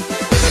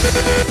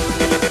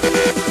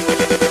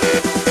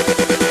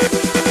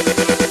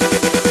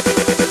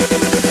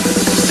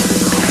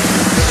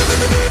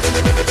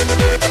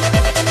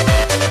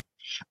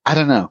 I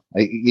don't know.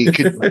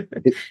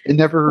 It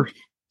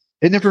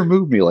never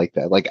moved me like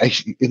that. Like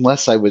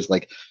unless I was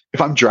like, if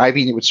I'm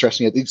driving, it would stress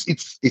me out.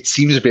 It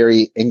seems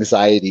very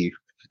anxiety.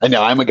 I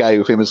know I'm a guy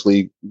who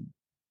famously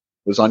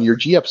was on your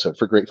G episode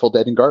for Grateful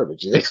Dead and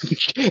Garbage.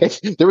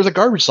 There was a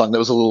Garbage song that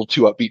was a little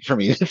too upbeat for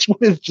me. This one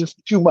is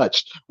just too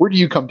much. Where do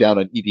you come down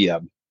on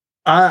EDM?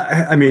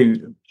 I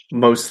mean,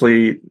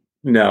 mostly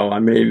no. I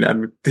mean,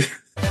 I'm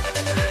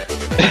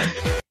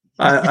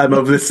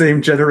of the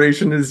same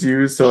generation as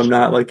you, so I'm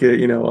not like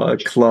a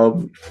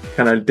club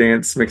kind of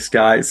dance mix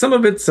guy. Some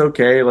of it's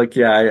okay. Like,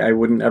 yeah, I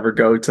wouldn't ever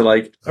go to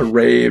like a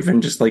rave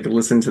and just like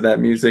listen to that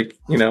music,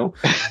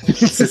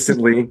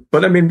 consistently.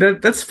 But I mean,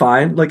 that's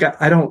fine. Like,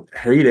 I don't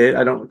hate it.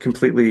 I don't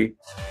completely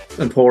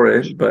abhor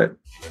it, but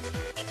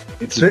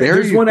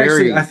there's one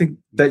actually I think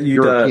that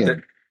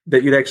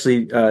you'd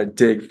actually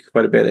dig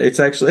quite a bit. It's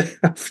actually,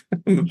 I'm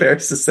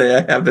embarrassed to say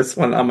I have this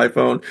one on my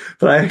phone,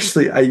 but I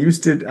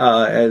used it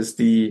as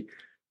the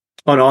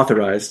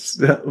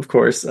unauthorized, of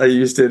course. I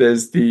used it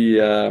as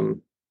the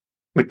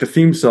like the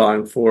theme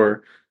song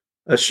for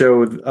a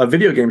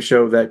video game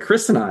show that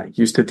Chris and I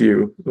used to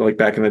do like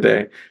back in the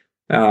day.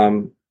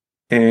 And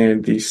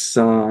the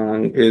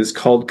song is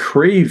called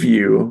Crave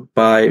You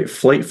by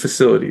Flight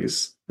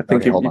Facilities. I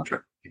think hold on.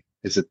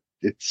 Is it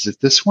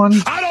this one?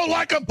 I don't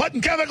like them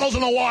putting chemicals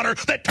in the water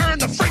that turn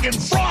the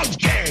friggin' frogs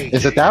gay.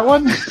 Is it that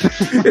one?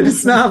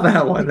 It's not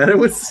that one.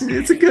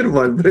 It's a good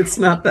one, but it's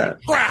not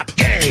that. Crap,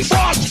 gay.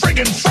 Frogs,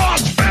 friggin'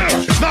 frogs.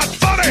 It's not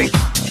funny.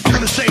 I'm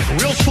going to say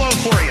it real slow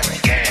for you.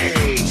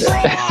 Gay.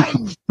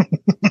 Frogs.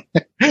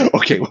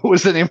 Okay, what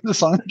was the name of the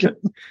song again?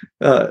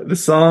 The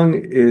song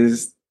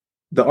is,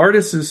 the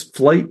artist is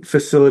Flight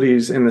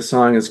Facilities, and the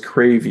song is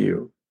Crave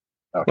You.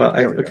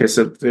 Okay,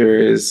 so there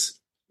is...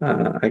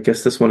 I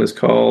guess this one is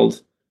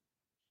called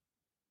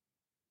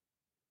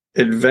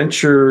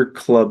Adventure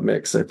Club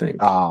Mix, I think.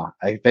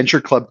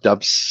 Adventure Club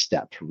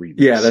Dubstep Remix.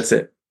 Yeah, that's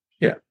it.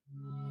 Yeah.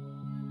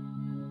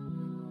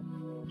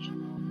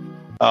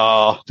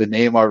 Oh, the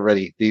name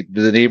already.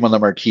 The name on the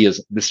marquee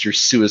is Mr.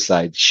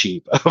 Suicide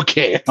Sheep.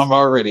 Okay, I'm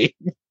already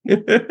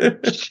in.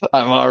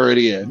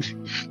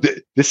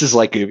 This is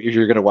like if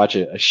you're going to watch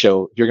a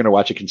show, if you're going to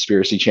watch a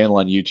conspiracy channel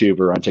on YouTube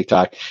or on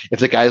TikTok, if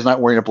the guy's not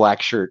wearing a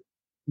black shirt,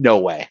 no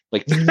way.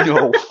 Like,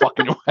 no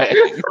fucking way.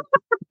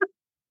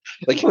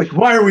 Like,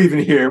 why are we even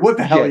here? What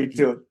the hell are you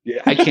doing?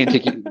 Yeah, I can't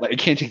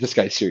take this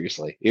guy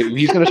seriously. If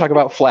he's going to talk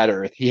about flat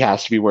Earth, he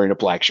has to be wearing a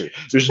black shirt.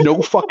 There's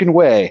no fucking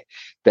way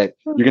that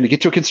you're going to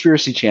get to a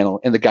conspiracy channel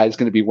and the guy's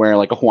going to be wearing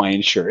like a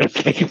Hawaiian shirt.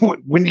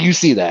 When do you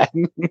see that?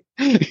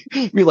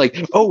 Be like,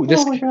 he's going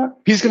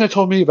to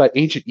tell me about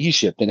ancient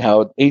Egypt and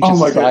how ancient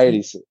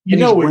societies. You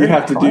know what you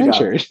have to do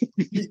now.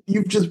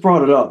 You've just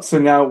brought it up. So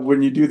now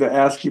when you do the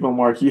Ask Evil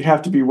Mark, you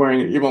have to be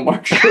wearing an Evil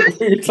Mark shirt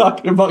when you're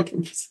talking about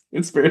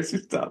conspiracy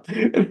stuff.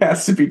 It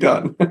has to be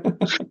done.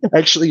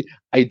 Actually,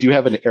 I do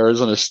have an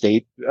Arizona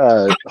State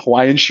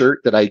Hawaiian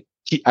shirt that I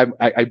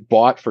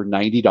bought for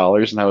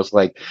 $90, and I was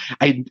like,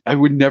 I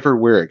would never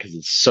wear it because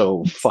it's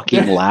so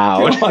fucking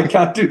loud. Oh my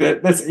god, dude,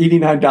 that's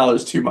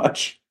 $89 too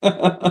much.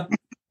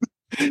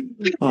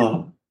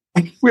 Oh.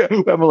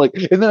 I'm like,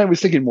 and then I was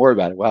thinking more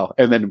about it. Wow.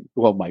 And then,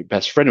 my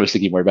best friend was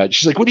thinking more about it.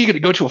 She's like, "What are you going to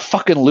go to a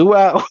fucking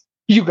luau?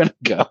 You going to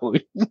go?"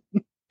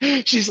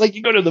 She's like,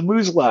 "You go to the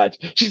Moose Lodge."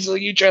 She's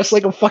like, "You dress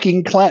like a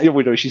fucking clown."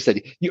 No, she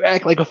said, "You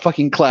act like a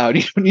fucking clown.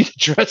 You don't need to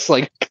dress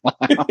like a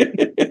clown."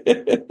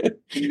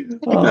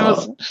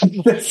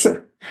 That's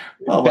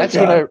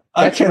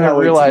when I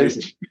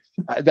realized.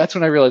 That's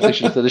when I realized that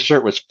she said the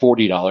shirt was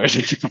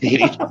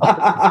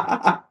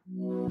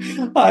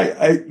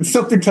 $40.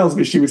 Something tells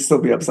me she would still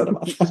be upset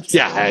about that.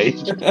 Yeah.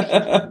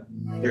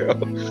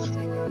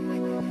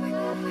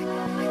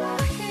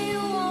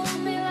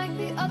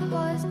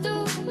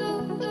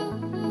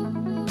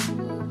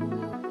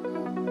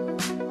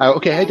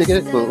 Okay, I did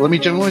get it. Let me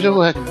jump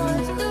ahead.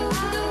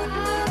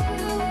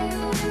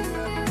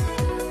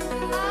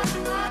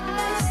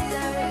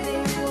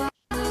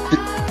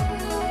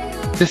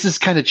 This is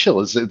kind of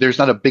chill. There's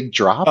not a big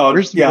drop?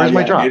 Where's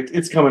my drop?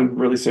 It's coming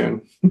really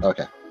soon.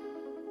 Okay.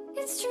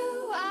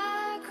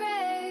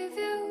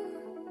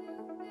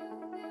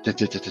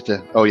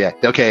 Oh, yeah.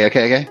 Okay.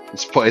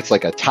 It's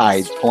like a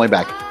tide pulling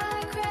back.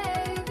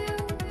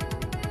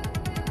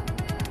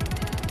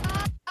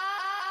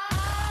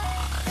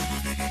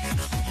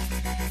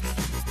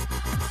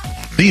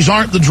 These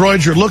aren't the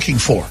droids you're looking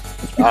for.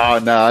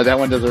 Oh, no, that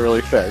one doesn't really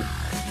fit.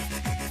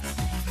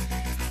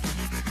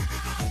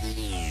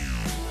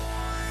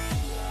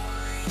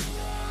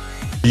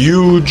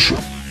 Huge.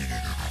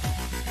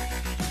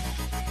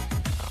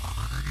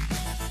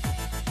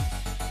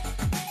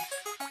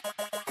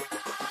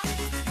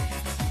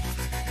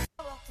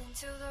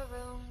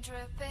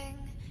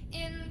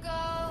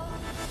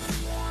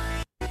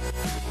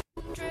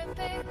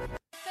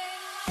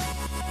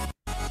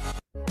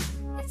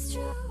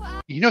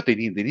 You know what they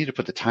need? They need to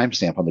put the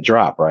timestamp on the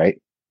drop, right?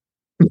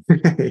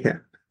 Yeah,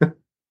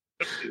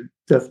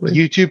 definitely.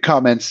 YouTube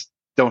comments,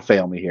 don't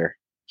fail me here.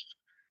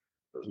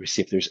 Let me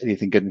see if there's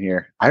anything good in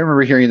here. I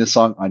remember hearing this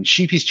song on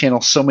Sheepy's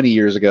channel so many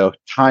years ago.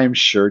 Time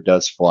sure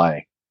does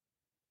fly.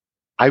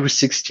 I was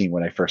 16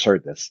 when I first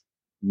heard this.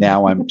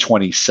 Now I'm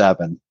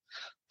 27.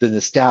 The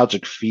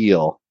nostalgic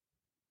feel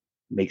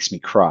makes me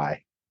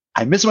cry.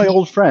 I miss my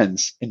old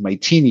friends in my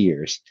teen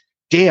years.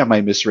 Damn,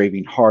 I miss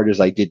raving hard as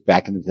I did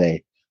back in the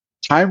day.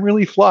 Time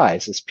really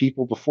flies, as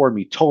people before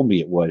me told me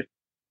it would.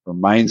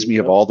 Reminds me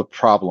of all the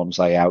problems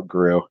I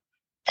outgrew.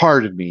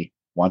 Part of me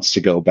wants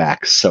to go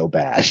back so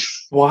bad.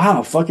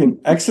 Wow,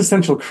 fucking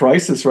existential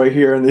crisis right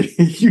here in the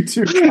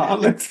YouTube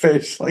comments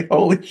page. Like,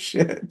 holy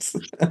shit.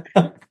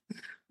 And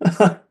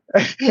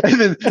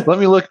then let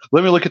me look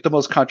at the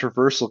most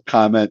controversial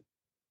comment.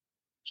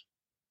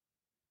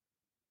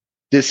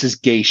 This is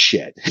gay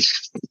shit.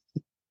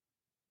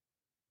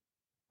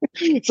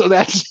 So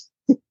that's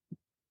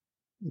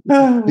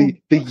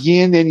the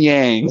yin and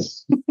yang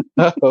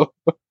of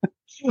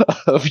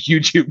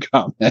YouTube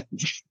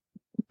comments.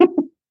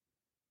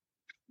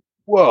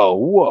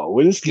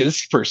 Whoa,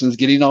 this person's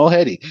getting all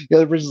heady. The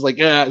other person's like,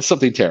 it's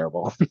something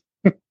terrible.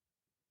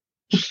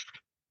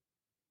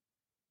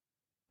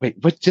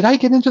 Wait, but did I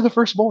get into the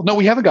first bowl? No,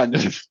 we haven't gotten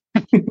to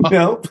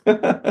Nope.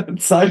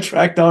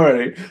 Sidetracked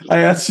already. I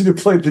asked you to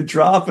play the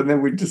drop, and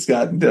then we just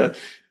got into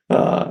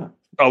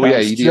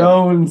EDM.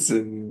 Jones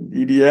and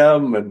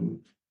EDM, and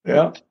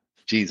yeah.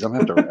 Geez, I'm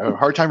having a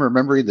hard time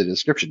remembering the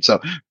description. So,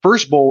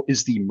 first bowl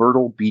is the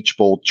Myrtle Beach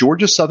Bowl.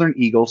 Georgia Southern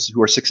Eagles,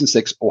 who are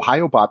 6-6,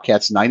 Ohio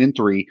Bobcats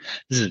 9-3.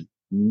 This is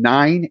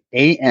 9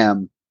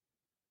 a.m.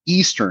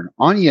 Eastern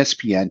on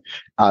ESPN.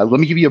 Let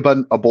me give you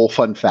a bowl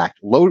fun fact.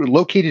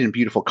 Located in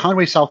beautiful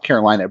Conway, South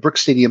Carolina, at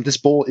Brooks Stadium, this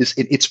bowl is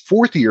in its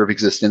fourth year of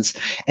existence,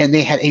 and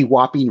they had a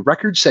whopping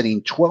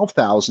record-setting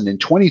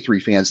 12,023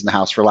 fans in the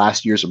house for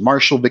last year's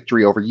Marshall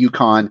victory over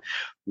UConn.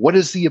 What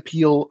is the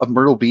appeal of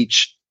Myrtle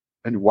Beach,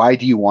 and why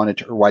do you want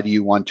it, or why do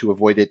you want to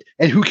avoid it?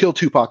 And who killed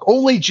Tupac?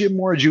 Only Jim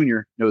Mora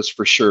Jr. knows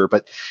for sure.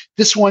 But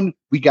this one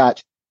we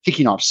got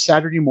kicking off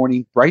Saturday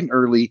morning, bright and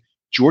early.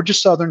 Georgia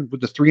Southern with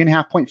the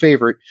 3.5-point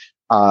favorite.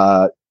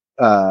 But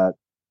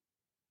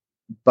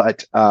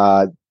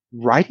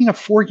riding a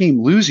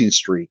 4-game losing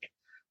streak.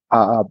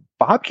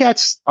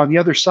 Bobcats on the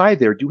other side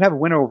there do have a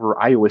win over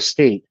Iowa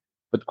State,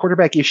 but the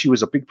quarterback issue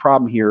is a big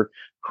problem here.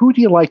 Who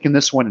do you like in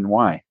this one, and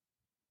why?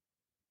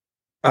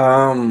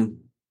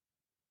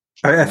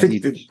 I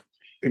think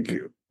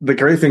the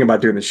great thing about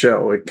doing the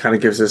show, it kind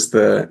of gives us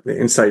the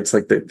insights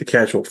like the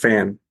casual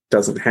fan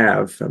doesn't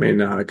have. I mean,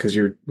 because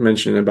you're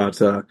mentioning about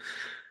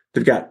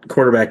they've got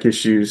quarterback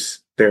issues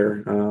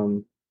there.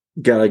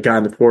 Got a guy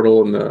in the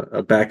portal and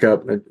a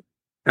backup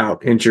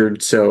out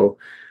injured. So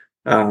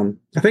I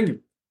think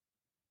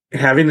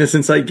having this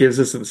insight gives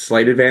us a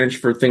slight advantage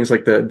for things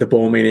like the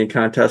Bowl Mania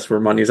contest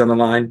where money's on the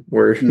line,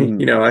 where,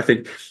 I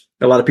think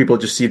a lot of people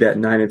just see that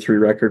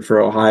 9-3 record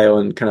for Ohio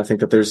and kind of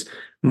think that there's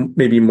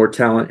maybe more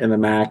talent in the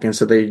MAC. And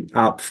so they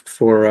opt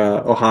for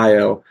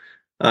Ohio.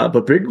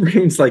 But big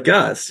brains like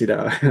us,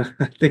 I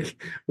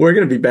think we're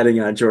going to be betting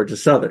on Georgia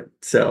Southern.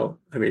 So,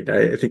 I mean,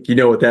 I think you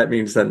know what that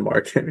means then,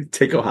 Mark.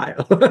 Take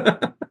Ohio.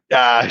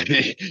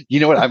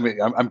 You know what? I'm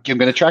going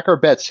to track our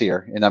bets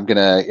here, and I'm going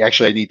to I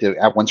need to,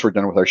 once we're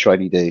done with our show, I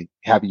need to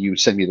have you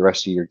send me the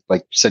rest of the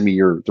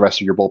rest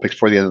of your bowl picks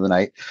before the end of the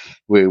night.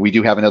 We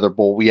do have another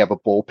bowl. We have a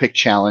bowl pick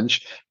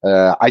challenge.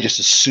 I just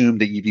assumed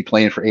that you'd be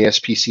playing for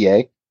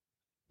ASPCA.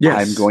 Yes.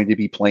 I'm going to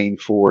be playing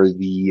for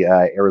the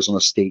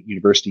Arizona State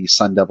University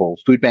Sun Devil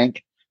Food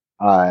Bank,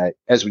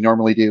 as we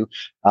normally do.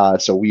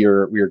 So we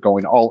are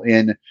going all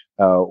in.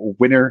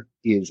 Winner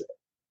is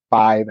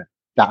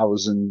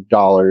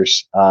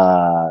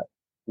 $5,000.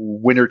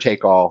 Winner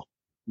take all,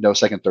 no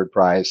second, third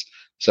prize.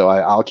 So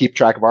I'll keep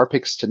track of our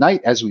picks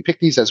tonight as we pick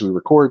these, as we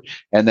record,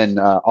 and then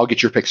I'll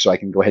get your picks so I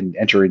can go ahead and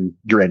enter in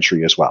your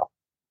entry as well.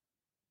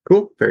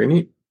 Cool, very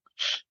neat.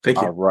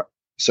 Thank you. Right.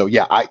 So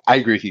yeah, I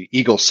agree with you.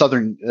 Eagles,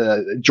 Southern,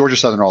 Georgia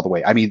Southern all the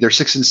way. I mean, they're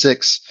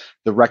 6-6.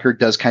 The record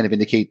does kind of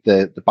indicate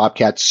the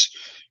Bobcats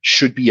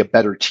should be a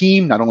better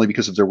team, not only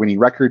because of their winning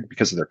record,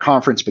 because of their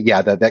conference, but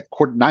yeah, that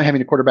not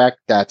having a quarterback,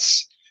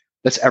 that's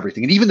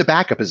everything. And even the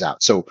backup is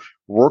out. So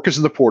Rourke is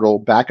in the portal,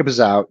 backup is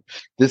out.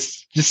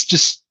 This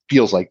just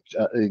feels like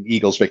an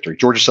Eagles victory.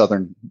 Georgia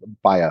Southern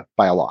by a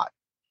lot.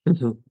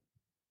 Mm-hmm.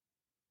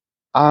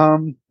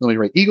 Let me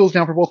write Eagles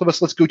down for both of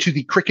us. Let's go to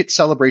the Cricket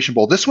Celebration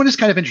Bowl. This one is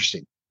kind of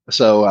interesting.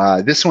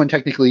 So this one,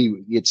 technically,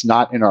 it's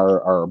not in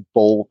our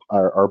bowl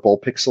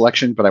pick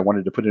selection, but I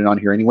wanted to put it on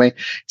here anyway.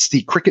 It's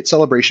the Cricket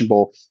Celebration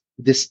Bowl.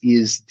 This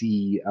is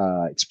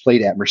it's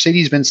played at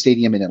Mercedes-Benz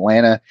Stadium in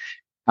Atlanta.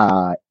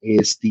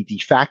 Is the de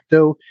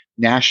facto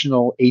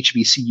national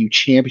HBCU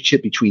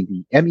championship between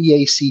the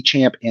MEAC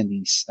champ and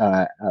the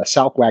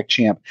South WAC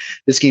champ.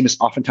 This game is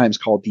oftentimes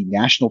called the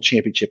National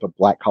Championship of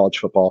Black College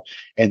Football,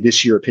 and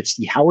this year it pits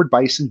the Howard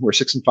Bison, who are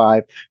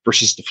 6-5,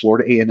 versus the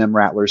Florida A&M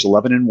Rattlers,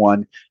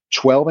 11-1,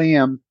 12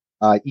 a.m.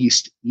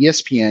 East,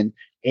 ESPN.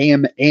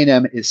 A&M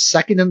is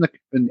second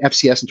in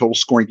FCS in total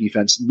scoring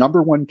defense,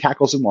 number one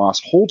tackles and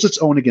loss, holds its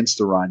own against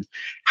the run.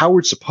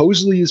 Howard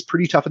supposedly is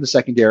pretty tough in the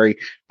secondary.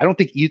 I don't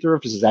think either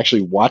of us has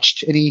actually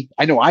watched any.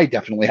 I know I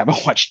definitely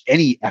haven't watched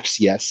any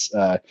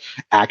FCS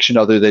action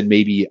other than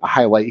maybe a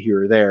highlight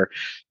here or there.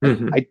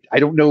 Mm-hmm. I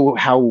don't know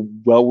how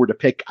well we're to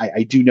pick.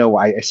 I do know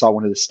I saw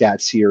one of the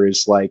stats here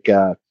is like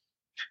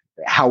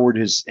Howard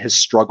has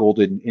struggled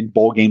in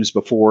bowl games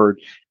before.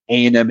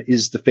 A&M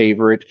is the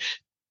favorite.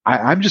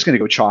 I'm just going to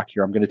go chalk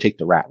here. I'm going to take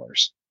the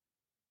Rattlers.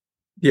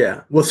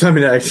 Yeah. Well, so I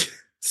mean, I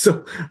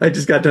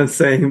just got done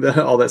saying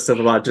all that stuff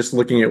about just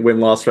looking at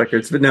win-loss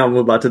records, but now I'm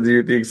about to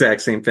do the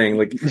exact same thing.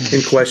 Like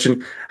in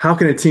question, how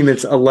can a team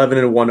that's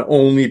 11-1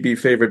 only be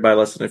favored by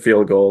less than a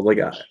field goal? Like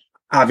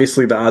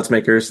obviously the odds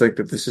makers think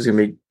that this is going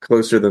to be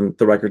closer than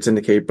the records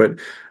indicate, but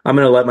I'm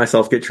going to let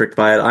myself get tricked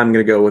by it. I'm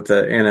going to go with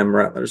the A&M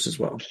Rattlers as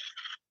well.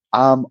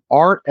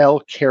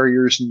 RL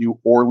Carriers New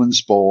Orleans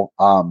Bowl.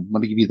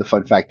 Let me give you the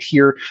fun fact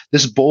here.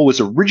 This bowl was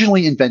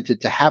originally invented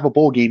to have a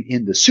bowl game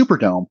in the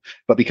Superdome,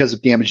 but because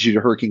of damage due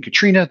to Hurricane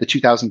Katrina, the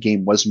 2000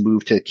 game was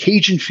moved to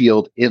Cajun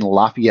Field in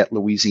Lafayette,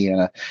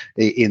 Louisiana,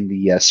 in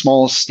the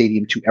smallest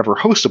stadium to ever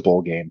host a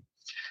bowl game.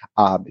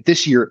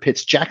 This year, it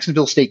pits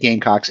Jacksonville State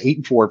Gamecocks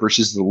 8-4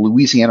 versus the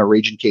Louisiana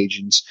Raging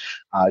Cajuns,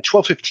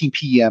 12:15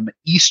 p.m.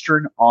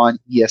 Eastern on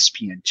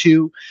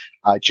ESPN2.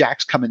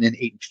 Jacks coming in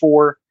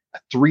 8-4. A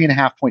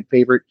 3.5-point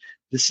favorite.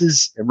 This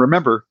is, and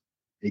remember,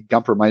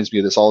 Gump reminds me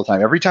of this all the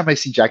time. Every time I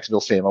see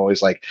Jacksonville State, I'm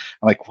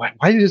like,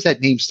 why does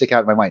that name stick out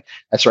in my mind?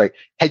 That's right.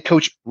 Head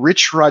coach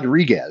Rich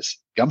Rodriguez,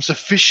 Gump's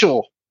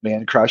official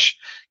man crush.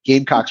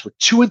 Gamecocks were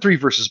 2-3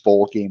 versus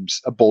bowl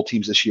teams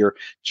this year.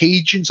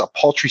 Cajuns a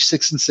paltry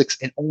 6-6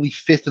 and only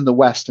 5th in the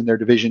West in their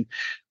division.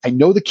 I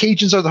know the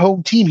Cajuns are the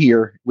home team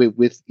here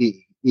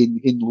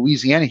in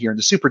Louisiana here in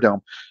the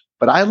Superdome,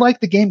 but I like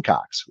the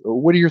Gamecocks.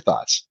 What are your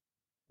thoughts?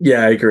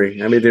 Yeah, I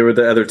agree. I mean, they were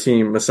the other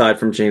team aside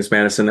from James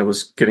Madison that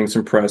was getting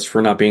some press for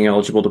not being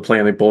eligible to play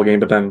in the bowl game.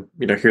 But then,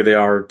 here they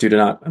are due to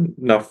not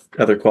enough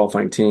other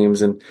qualifying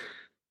teams. And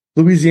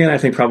Louisiana, I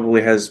think,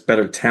 probably has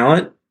better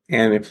talent,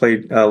 and they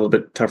played a little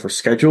bit tougher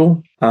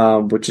schedule,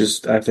 which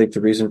is, I think,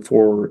 the reason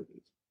for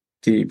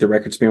the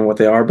records being what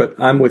they are. But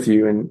I'm with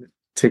you and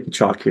taking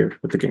chalk here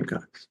with the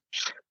Gamecocks.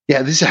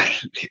 Yeah,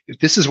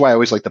 this is why I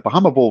always like the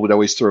Bahama Bowl would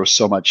always throw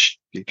so much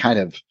kind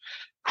of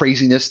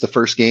craziness the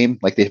first game.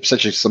 Like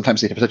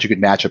sometimes they have such a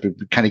good matchup. It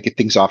would kind of get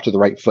things off to the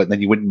right foot, and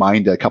then you wouldn't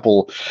mind a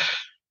couple,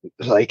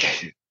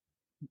 like,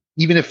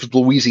 even if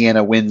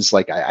Louisiana wins,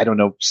 like, I don't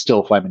know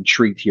still if I'm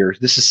intrigued here.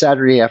 This is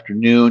Saturday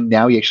afternoon.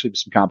 Now you actually have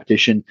some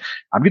competition.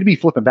 I'm going to be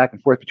flipping back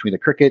and forth between the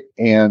Cricket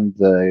and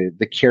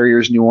the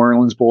Carriers New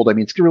Orleans Bowl. I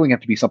mean, it's really going to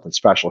have to be something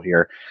special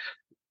here.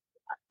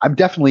 I'm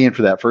definitely in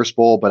for that first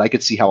bowl, but I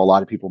could see how a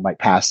lot of people might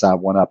pass that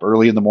one up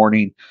early in the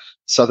morning.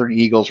 Southern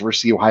Eagles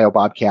versus the Ohio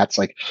Bobcats.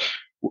 Like,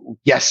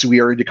 yes, we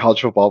are into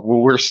college football.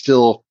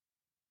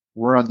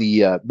 We're on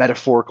the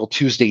metaphorical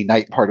Tuesday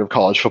night part of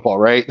college football,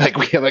 right? Like,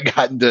 we haven't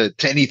gotten to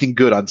anything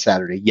good on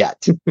Saturday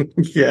yet.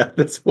 Yeah,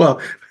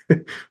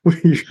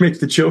 we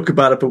make the joke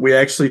about it, but we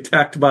actually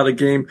talked about a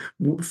game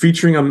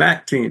featuring a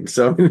MAC team.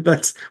 So you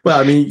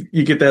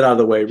get that out of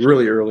the way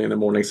really early in the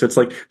morning. So it's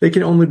like they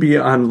can only be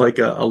on like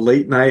a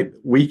late night,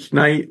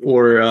 weeknight,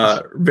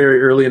 or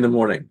very early in the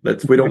morning.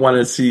 We don't want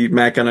to see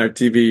MAC on our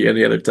TV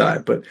any other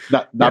time, but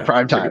not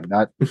prime time,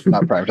 not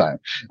prime time.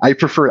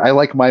 I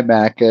like my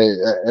MAC.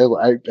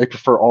 I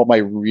prefer all my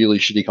really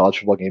shitty college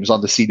football games on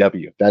the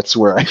CW. That's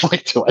where I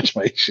like to watch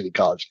my shitty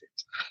college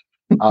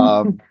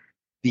games.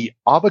 The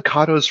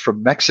Avocados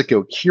from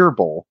Mexico Cure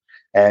Bowl.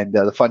 And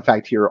the fun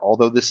fact here,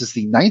 although this is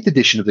the 9th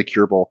edition of the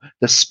Cure Bowl,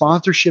 the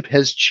sponsorship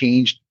has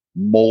changed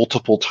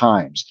multiple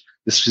times.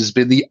 This has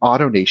been the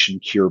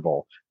AutoNation Cure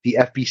Bowl, the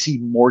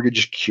FBC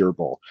Mortgage Cure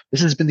Bowl.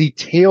 This has been the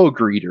Tail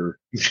Greeter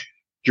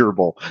Cure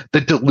Bowl, the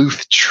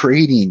Duluth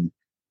Trading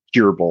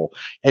Cure Bowl,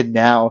 and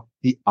now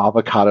the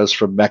Avocados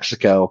from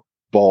Mexico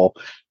Bowl.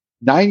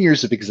 9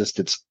 years of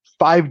existence.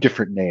 5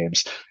 different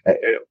names.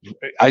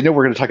 I know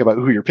we're going to talk about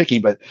who you're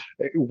picking, but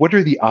what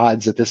are the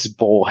odds that this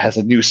bowl has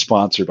a new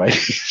sponsor by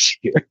this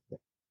year?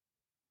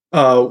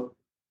 I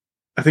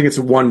think it's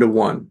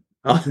 1-1.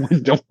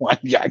 1-1.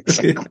 Yeah,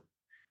 exactly.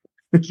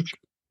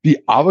 The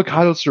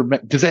Avocados are.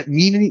 Does that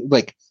mean any?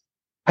 Like,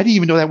 I didn't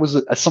even know that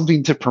was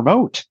something to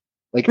promote.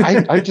 Like,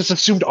 I just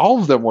assumed all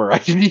of them were. I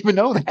didn't even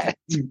know that.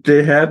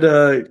 They had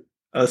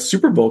a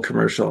Super Bowl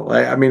commercial.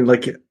 I mean,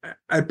 like,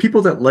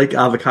 people that like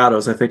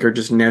avocados, I think, are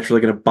just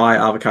naturally going to buy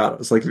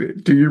avocados.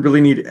 Like, do you really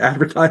need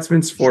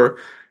advertisements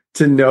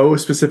to know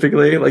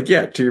specifically? Like,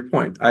 yeah, to your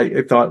point,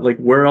 I thought, like,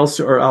 where else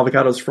are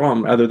avocados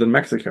from other than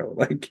Mexico?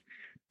 Like,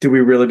 do we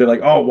really be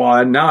like, oh,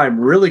 well, now I'm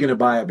really going to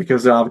buy it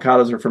because the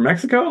avocados are from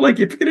Mexico? Like,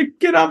 if you're going to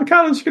get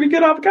avocados, you're going to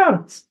get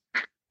avocados.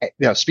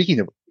 Now, speaking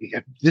of,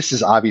 this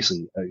is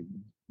obviously a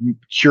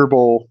Cure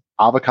Bowl,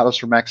 avocados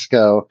from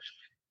Mexico.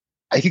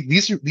 I think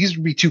these would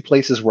be 2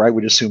 places where I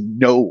would assume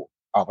no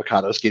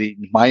avocados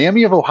getting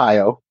Miami of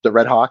Ohio, the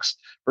Red Hawks,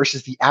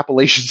 versus the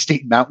Appalachian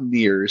State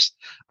Mountaineers,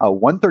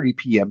 1:30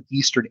 p.m.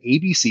 Eastern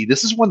ABC.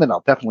 This is one that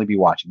I'll definitely be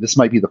watching. This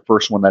might be the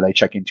first one that I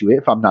check into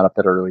if I'm not up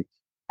that early.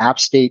 App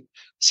State,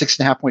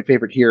 6.5-point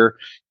favorite here.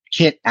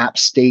 Can't App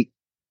State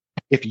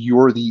if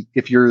you're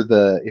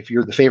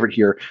the favorite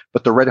here,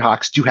 but the Red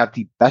Hawks do have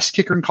the best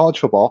kicker in college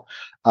football,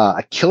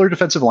 a killer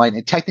defensive line,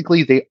 and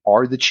technically they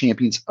are the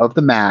champions of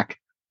the MAC.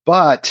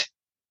 But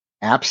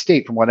App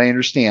State, from what I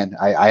understand,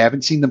 I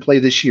haven't seen them play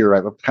this year.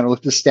 I've kind of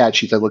looked at the stat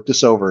sheets. I looked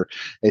this over.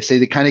 They say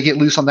they kind of get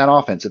loose on that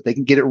offense. If they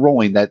can get it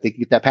rolling, that they can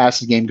get that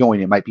passing game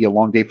going, it might be a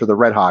long day for the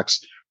Red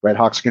Hawks. Red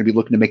Hawks are going to be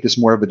looking to make this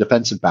more of a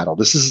defensive battle.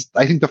 This is,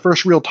 I think, the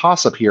first real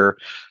toss-up here.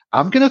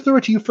 I'm going to throw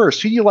it to you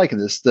first. Who do you like in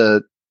this?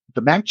 The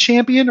MAC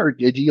champion, or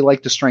do you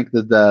like the strength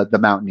of the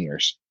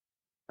Mountaineers?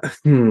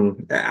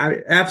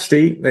 App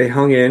State, they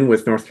hung in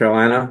with North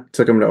Carolina,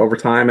 took them to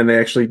overtime, and they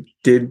actually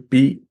did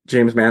beat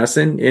James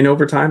Madison in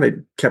overtime. They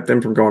kept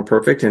them from going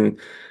perfect, and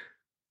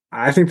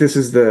I think this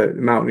is the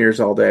Mountaineers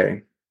all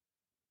day.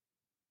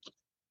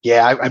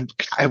 Yeah,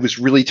 I was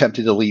really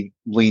tempted to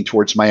lean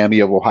towards Miami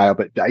of Ohio,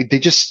 but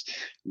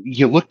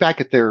you look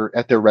back at their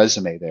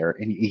resume there,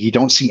 and you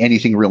don't see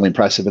anything really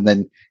impressive.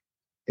 And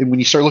when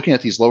you start looking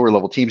at these lower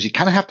level teams, you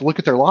kind of have to look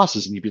at their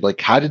losses, and you'd be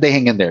like, how did they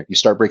hang in there? You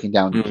start breaking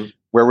down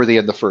where were they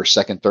in the first,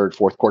 second, third,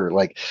 fourth quarter.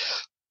 Like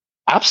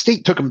App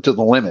State took them to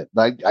the limit.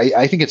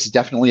 I think it's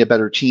definitely a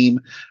better team.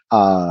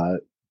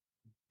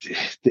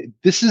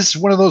 This is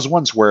one of those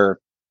ones where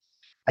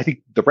I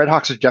think the Red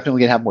Hawks are definitely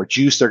going to have more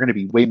juice. They're going to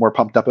be way more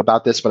pumped up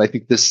about this, but I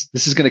think this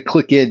is going to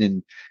click in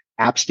and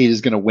App State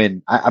is going to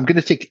win. I'm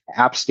going to take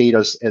App State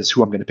as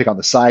who I'm going to pick on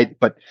the side,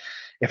 but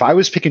if I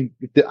was taking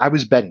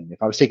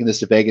this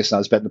to Vegas and I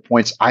was betting the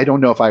points, I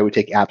don't know if I would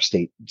take App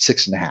State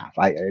 6.5.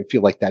 I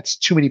feel like that's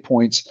too many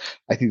points.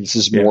 I think this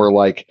is more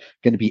like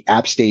going to be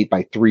App State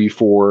by 3,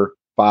 4,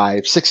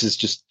 5, 6 is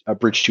just a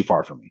bridge too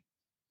far for me.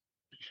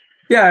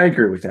 Yeah, I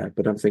agree with that,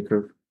 but I'm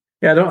thinking,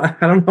 I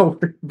don't know.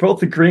 We're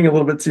both agreeing a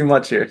little bit too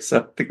much here,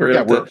 so I think we're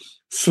going to have to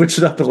switch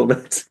it up a little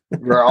bit.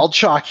 We're all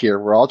chalk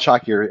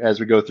here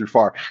as we go through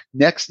far.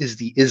 Next is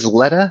the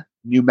Isleta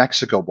New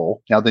Mexico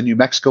Bowl. Now, the New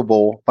Mexico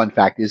Bowl, fun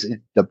fact is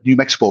the New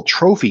Mexico Bowl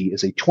trophy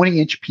is a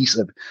 20-inch piece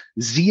of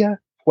Zia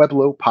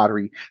Pueblo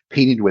pottery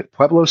painted with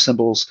Pueblo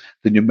symbols,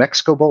 the New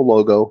Mexico Bowl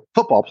logo,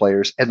 football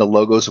players, and the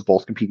logos of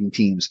both competing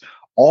teams.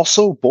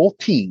 Also, both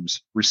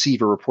teams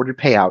receive a reported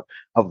payout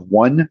of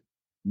 $1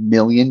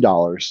 million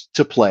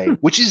to play,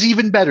 which is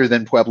even better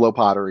than Pueblo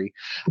pottery.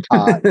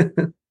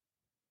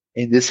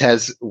 And this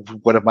has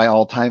one of my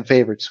all-time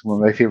favorites, one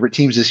of my favorite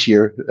teams this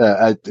year.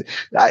 I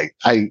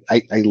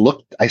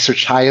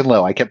searched high and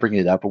low. I kept bringing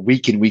it up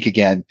week and week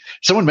again.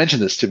 Someone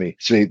mentioned this to me.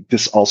 So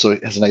this also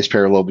has a nice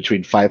parallel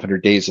between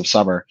 500 Days of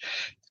Summer.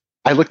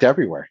 I looked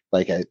everywhere.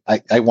 Like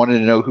I wanted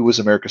to know who was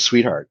America's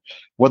Sweetheart.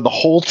 When the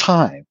whole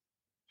time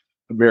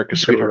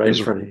America's Sweetheart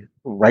was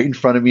right in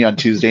front of me on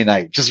Tuesday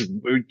night.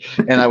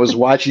 And I was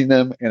watching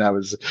them, and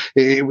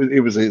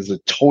it was a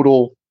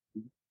total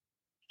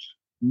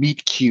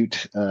meet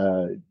cute,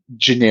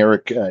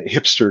 generic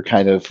hipster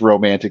kind of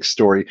romantic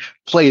story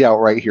played out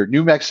right here.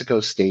 New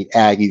Mexico State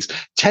Aggies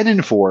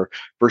 10-4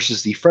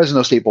 versus the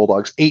Fresno State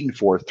Bulldogs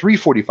 8-4,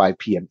 3:45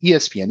 p.m.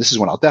 ESPN. This is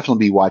one I'll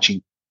definitely be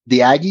watching. The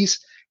Aggies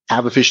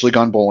have officially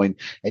gone bowling,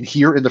 and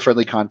here in the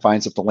friendly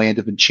confines of the land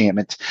of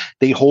enchantment,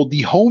 they hold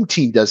the home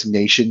team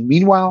designation.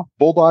 Meanwhile,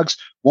 Bulldogs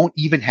won't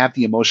even have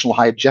the emotional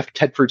high of Jeff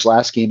Tedford's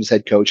last game as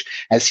head coach,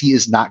 as he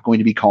is not going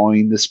to be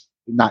calling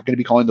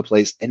the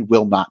plays and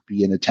will not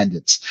be in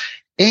attendance.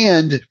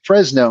 And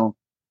Fresno,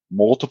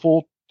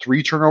 multiple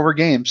 3-turnover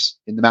games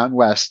in the Mountain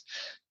West.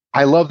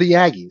 I love the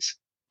Aggies,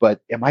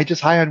 but am I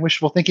just high on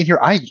wishful thinking here?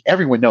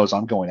 Everyone knows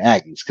I'm going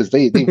Aggies because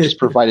they've just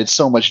provided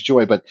so much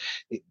joy, but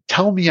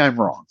tell me I'm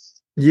wrong.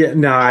 Yeah,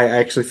 no, I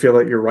actually feel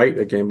that you're right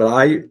again, but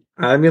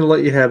I'm going to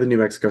let you have the New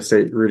Mexico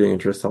State rooting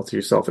interest all to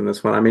yourself in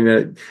this one. I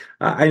mean,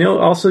 I know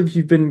also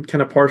you've been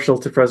kind of partial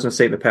to Fresno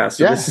State in the past.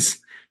 So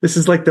This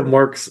is like the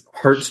Mark's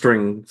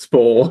Heartstrings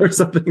Bowl or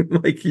something.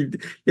 Like you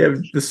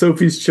have the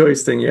Sophie's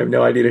Choice thing. You have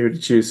no idea who to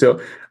choose. So,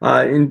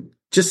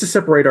 just to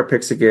separate our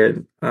picks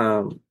again,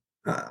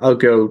 I'll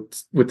go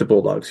with the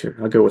Bulldogs here.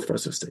 I'll go with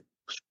Fresno State.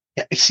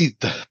 Yeah, see,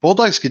 the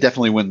Bulldogs could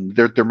definitely win.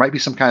 There might be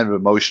some kind of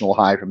emotional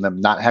high from them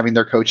not having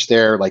their coach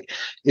there. Like,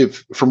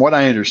 from what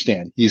I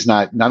understand, he's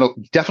not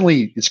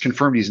definitely. It's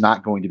confirmed he's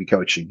not going to be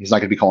coaching. He's not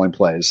going to be calling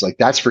plays. Like,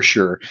 that's for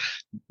sure.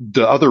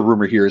 The other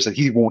rumor here is that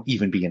he won't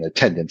even be in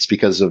attendance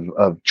because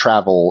of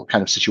travel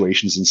kind of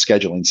situations and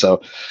scheduling. So,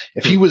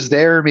 if he was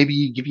there,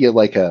 maybe give you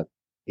like a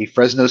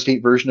Fresno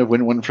State version of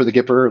win-win for the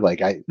Gipper.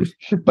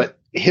 But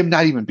him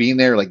not even being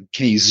there, like,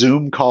 can he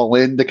Zoom call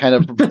in to kind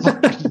of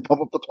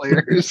pump up the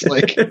players?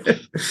 Like,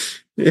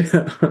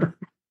 yeah,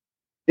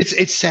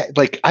 it's sad.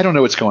 Like, I don't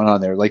know what's going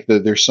on there. Like,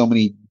 there's so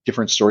many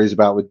different stories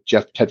about with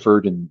Jeff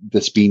Tedford and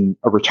this being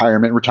a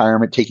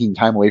retirement, taking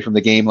time away from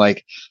the game.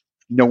 Like,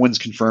 no one's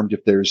confirmed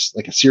if there's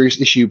like a serious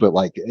issue, but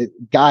like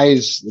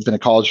guys have been a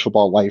college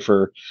football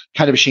lifer,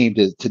 kind of ashamed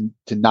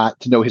to not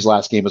to know his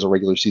last game was a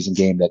regular season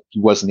game that he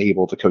wasn't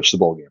able to coach the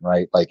bowl game,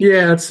 right? Like,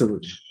 yeah, it's a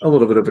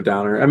little bit of a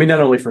downer. I mean, not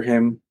only for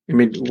him. I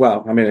mean,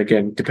 well, I mean,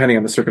 again, depending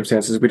on the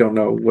circumstances, we don't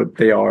know what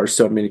they are.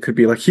 So, I mean, it could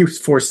be like he was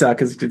forced out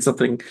because he did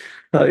something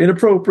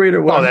inappropriate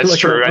or whatever. Oh, that's like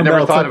true. I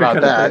never thought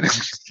about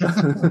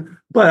that.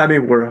 But I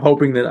mean, we're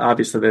hoping that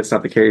obviously that's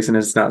not the case, and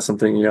it's not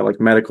something like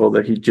medical,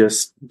 that he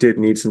just did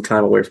need some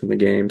time away from the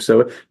game.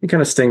 So it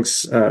kind of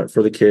stinks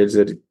for the kids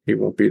that he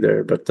won't be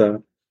there. But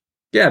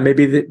yeah,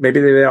 maybe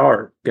they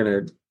are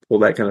gonna pull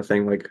that kind of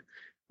thing, like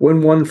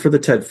win one for the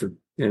Tedford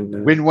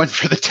and win one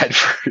for the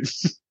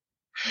Tedford.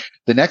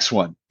 The next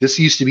one, this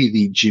used to be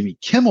the Jimmy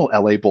Kimmel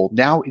LA Bowl.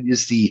 Now it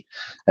is the,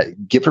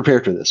 get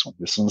prepared for this one.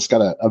 This one's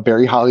got a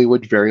very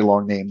Hollywood, very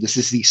long name. This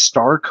is the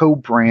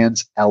Starco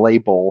Brands LA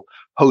Bowl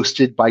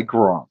hosted by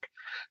Gronk.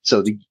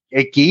 So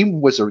this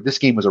game was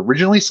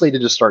originally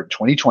slated to start in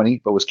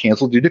 2020, but was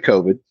canceled due to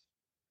COVID.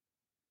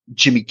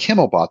 Jimmy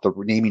Kimmel bought the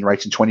naming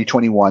rights in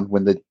 2021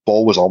 when the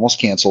bowl was almost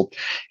canceled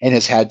and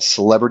has had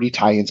celebrity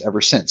tie-ins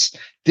ever since.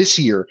 This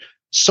year,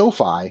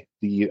 SoFi,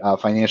 the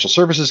financial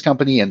services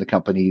company and the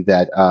company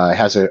that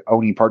has an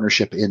owning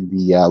partnership in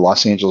the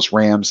Los Angeles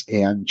Rams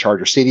and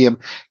Charger Stadium,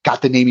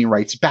 got the naming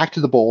rights back to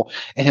the bowl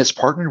and has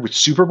partnered with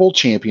Super Bowl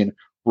champion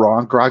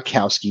Ron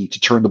Gronkowski to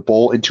turn the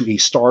bowl into a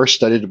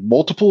star-studded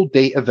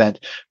multiple-day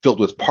event filled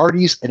with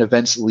parties and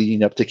events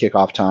leading up to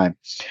kickoff time.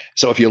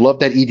 So if you love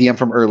that EDM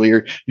from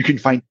earlier, you can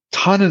find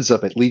tons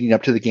of it leading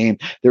up to the game.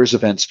 There's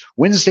events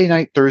Wednesday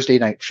night, Thursday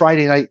night,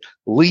 Friday night,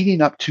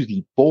 leading up to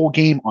the bowl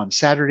game on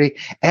Saturday.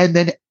 And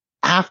then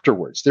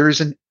afterwards, there is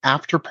an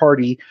after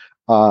party.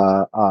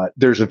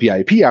 There's a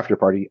VIP after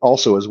party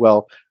also as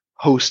well,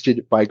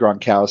 hosted by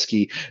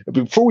Gronkowski.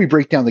 Before we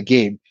break down the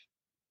game,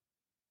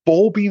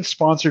 bowl being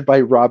sponsored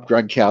by Rob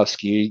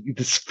Gronkowski.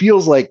 This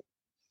feels like,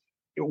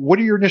 what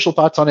are your initial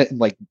thoughts on it? And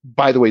like,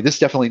 by the way, this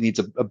definitely needs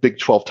a Big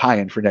 12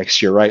 tie-in for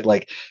next year, right?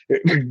 Like,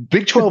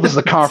 Big 12 is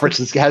the conference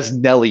that has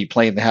Nelly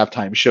playing the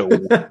halftime show.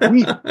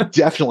 We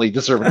definitely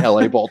deserve an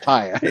LA Bowl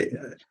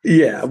tie-in.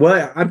 Yeah,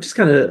 well, I'm just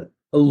kind of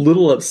a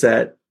little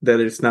upset that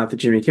it's not the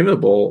Jimmy Kimmel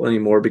Bowl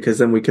anymore, because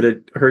then we could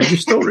have heard your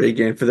story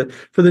again for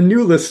the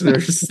new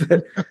listeners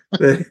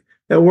that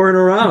weren't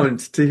around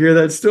to hear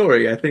that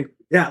story. I think.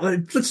 Yeah,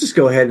 let's just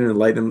go ahead and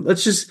enlighten them.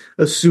 Let's just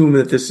assume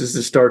that this is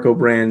the Starco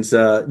Brands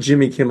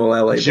Jimmy Kimmel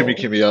LA Bowl. Jimmy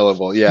Kimmel LA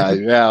Bowl. Yeah.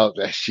 Now,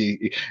 this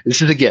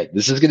is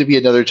going to be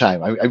another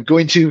time. I'm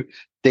going to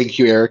thank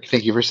you, Eric.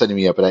 Thank you for setting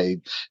me up. But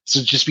this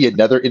will just be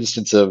another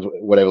instance of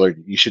what I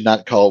learned. You should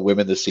not call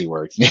women the C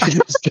word.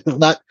 It does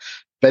not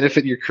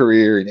benefit your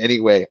career in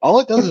any way. All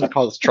it does is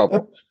cause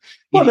trouble.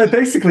 Well, that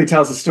basically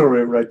tells the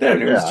story right there.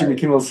 It was Jimmy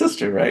Kimmel's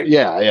sister, right?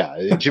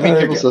 Yeah. Jimmy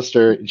Kimmel's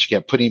sister. And she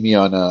kept putting me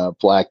on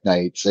black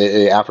nights,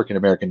 African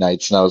American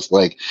nights, and I was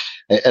like,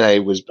 and I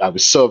was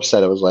so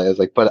upset. I was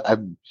like, but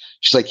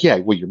she's like, yeah,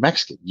 well, you're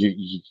Mexican.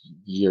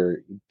 You're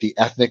the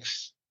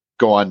ethnics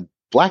go on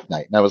black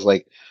night, and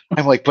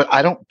I'm like, but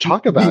I don't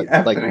talk about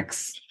like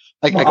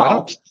I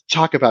don't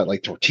talk about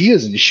like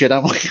tortillas and shit.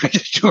 I'm like, I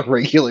just do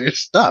regular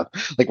stuff.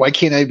 Like, why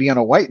can't I be on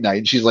a white night?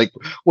 And she's like,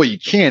 well, you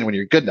can when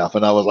you're good enough.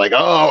 And I was like,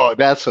 oh,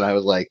 that's when I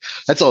was like,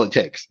 that's all it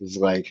takes. It's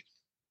like,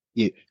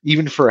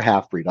 even for a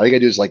half breed, all you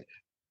gotta do is like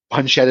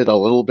punch at it a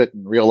little bit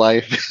in real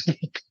life.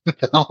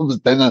 then all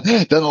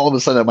of a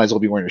sudden I might as well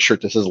be wearing a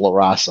shirt that says La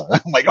Raza.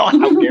 I'm like, oh,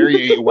 how dare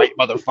you, you white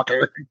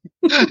motherfucker.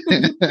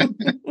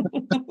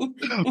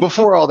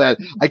 Before all that,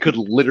 I could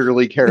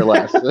literally care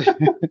less.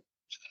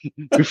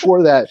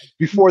 Before that,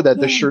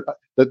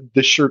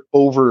 the shirt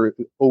over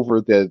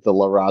the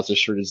La Raza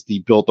shirt is the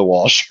Build the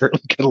Wall shirt.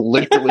 Like, I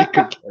literally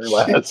could care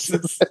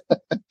less.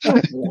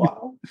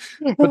 Wow!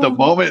 But the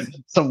moment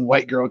some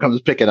white girl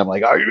comes picking, I'm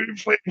like,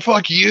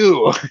 fuck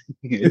you,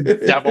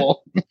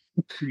 devil.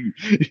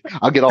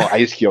 I'll get all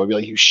Ice Cube. I'll be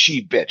like, you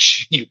she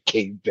bitch, you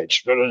cave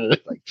bitch.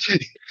 Like,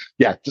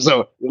 yeah.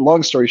 So,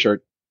 long story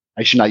short,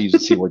 I should not use the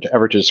C word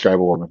to describe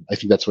a woman. I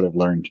think that's what I've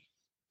learned.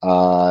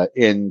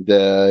 And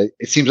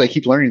it seems I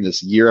keep learning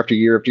this year after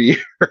year after year.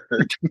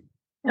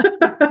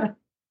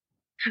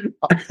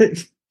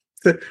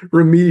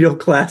 Remedial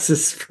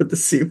classes for the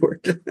C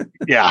word.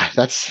 Yeah,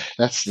 that's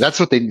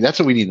what we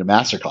need in a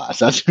master class.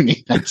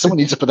 Someone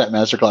needs to put that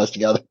master class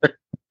together.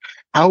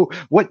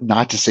 What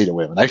not to say to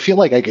women. I feel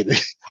like I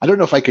don't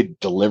know if I could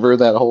deliver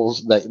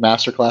that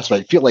master class,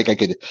 but I feel like I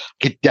could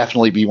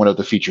definitely be one of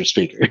the featured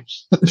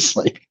speakers. It's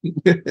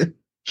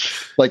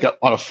like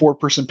on a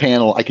 4-person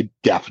panel, I could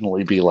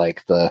definitely be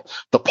like the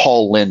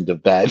Paul Lind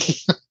of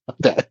that.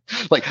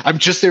 Like, I'm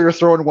just there to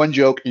throw in one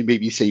joke and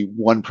maybe say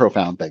one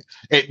profound thing,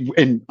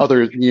 and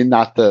other,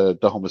 not the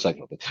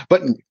homosexual thing,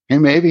 but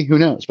and maybe, who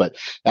knows? But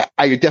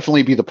I could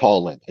definitely be the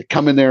Paul Lind. I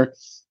come in there,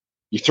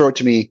 you throw it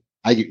to me.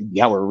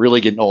 We're really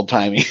getting old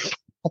timey.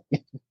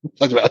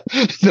 Talk about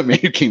the man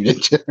who came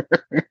into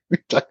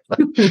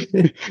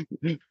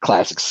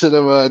classic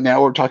cinema.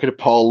 Now we're talking to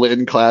Paul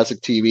Lind,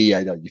 classic TV.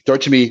 I know, you throw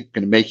it to me, I'm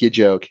going to make you a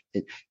joke.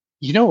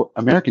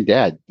 American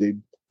Dad,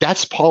 dude,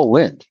 that's Paul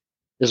Lind.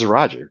 is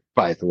Roger,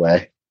 by the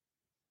way.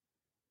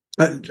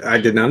 I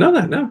did not know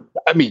that. No,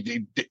 I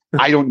mean,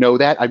 I don't know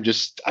that. I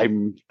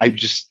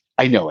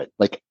know it.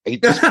 Like, I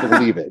just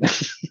believe it.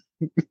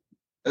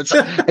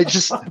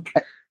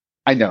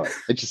 I know it.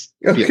 I just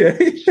feel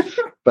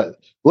it. But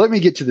let me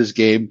get to this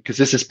game because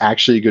this is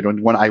actually a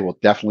good one I will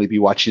definitely be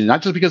watching,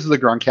 not just because of the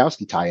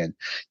Gronkowski tie-in.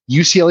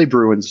 UCLA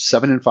Bruins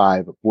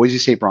 7-5, Boise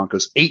State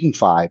Broncos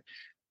 8-5,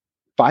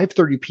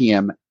 5:30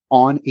 p.m.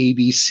 on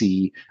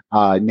ABC,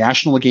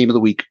 national game of the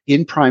week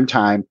in prime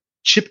time.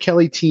 Chip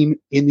Kelly team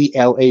in the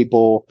LA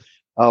Bowl.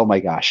 Oh my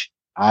gosh.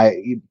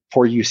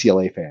 Poor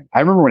UCLA fan. I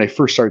remember when I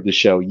first started the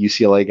show,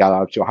 UCLA got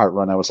out to a hot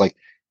run. I was like,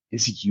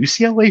 is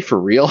UCLA for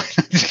real?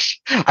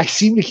 I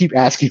seem to keep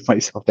asking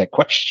myself that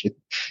question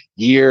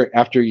year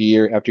after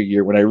year after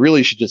year when I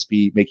really should just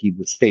be making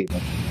the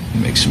statement.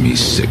 Makes me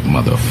sick,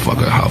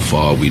 motherfucker, how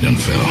far we done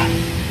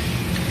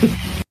fell.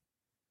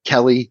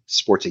 Kelly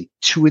sports a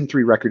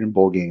 2-3 record in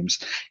bowl games,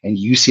 and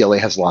UCLA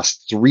has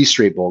lost 3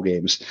 straight bowl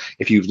games.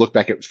 If you look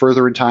back at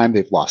further in time,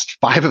 they've lost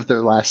 5 of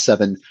their last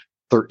 7,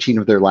 13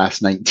 of their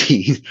last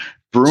 19.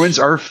 Bruins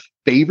are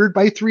favored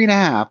by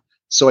 3.5,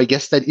 so I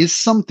guess that is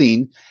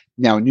something.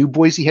 Now, new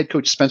Boise head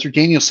coach Spencer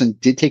Danielson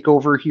did take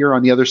over here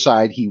on the other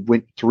side. He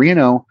went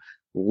 3-0,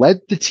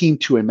 led the team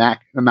to a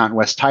Mountain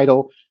West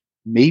title.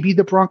 Maybe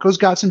the Broncos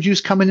got some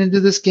juice coming into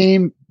this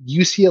game.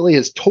 UCLA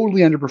has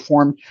totally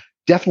underperformed,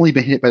 definitely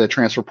been hit by the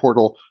transfer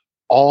portal.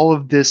 All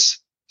of this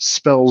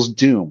spells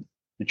doom.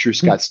 The true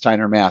Scott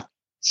Steiner math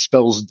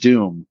spells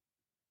doom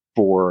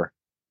for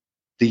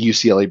the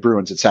UCLA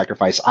Bruins at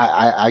Sacrifice.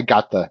 I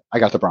got the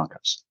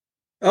Broncos.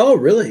 Oh,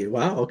 really?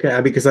 Wow. Okay.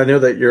 Because I know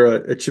that you're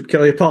a Chip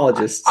Kelly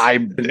apologist.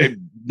 I'm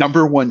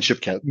number one Chip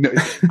Kelly. No,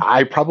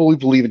 I probably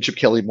believe in Chip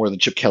Kelly more than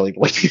Chip Kelly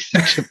believes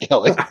in Chip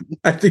Kelly.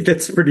 I think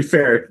that's pretty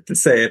fair to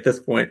say at this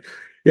point.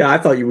 Yeah, I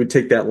thought you would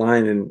take that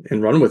line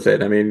and run with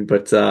it. I mean,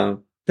 but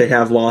they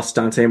have lost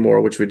Dante Moore,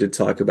 which we did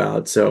talk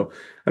about. So,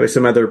 I mean,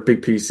 some other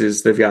big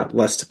pieces, they've got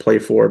less to play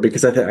for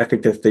because I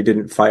think that if they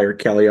didn't fire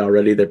Kelly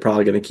already, they're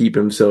probably going to keep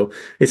him. So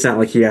it's not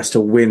like he has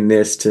to win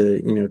this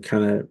to,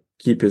 kind of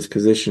keep his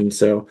position.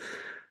 So,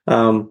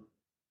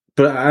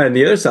 but on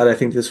the other side, I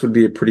think this would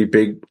be a pretty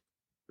big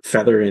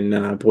feather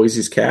in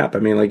Boise's cap. I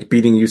mean, like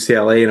beating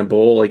UCLA in a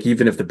bowl, like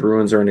even if the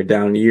Bruins are in a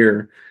down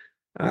year,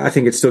 I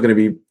think it's still going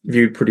to be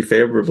viewed pretty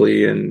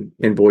favorably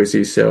in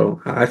Boise.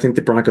 So I think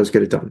the Broncos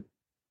get it done.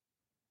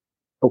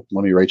 Oh,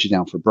 let me write you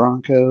down for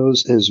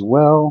Broncos as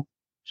well.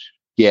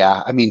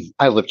 Yeah, I mean,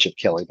 I love Chip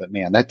Kelly, but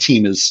man, that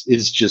team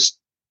is just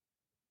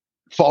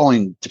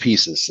falling to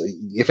pieces.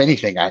 If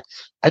anything, I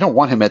don't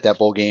want him at that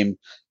bowl game,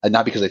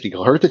 not because I think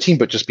he'll hurt the team,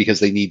 but just because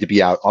they need to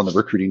be out on the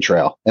recruiting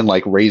trail and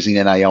like raising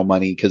NIL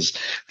money because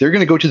they're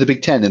going to go to the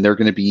Big Ten and they're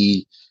going to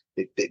be,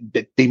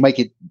 they might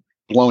get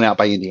blown out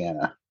by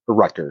Indiana or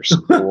Rutgers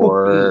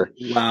or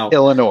wow.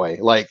 Illinois.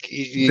 Like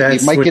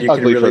that's it might when get you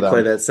ugly can really for them.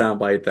 play that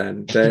soundbite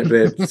then.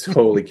 That's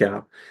holy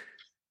cow.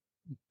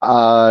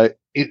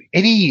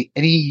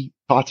 Any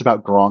thoughts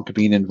about Gronk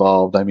being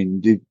involved? I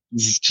mean,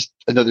 this is just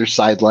another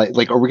sideline.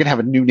 Like, are we going to have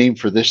a new name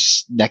for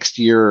this next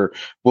year? Or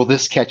will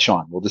this catch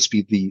on? Will this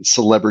be the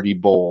Celebrity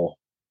Bowl?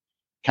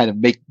 Kind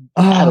of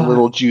add a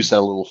little juice, add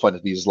a little fun to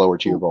these lower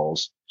tier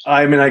bowls.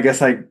 I mean, I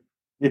guess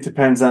it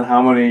depends on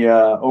how many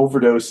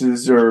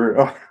overdoses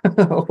or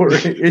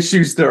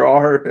issues there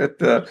are at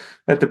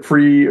the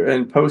pre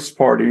and post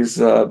parties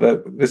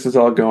that this is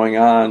all going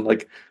on.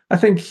 Like, I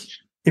think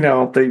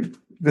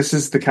this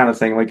is the kind of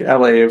thing. Like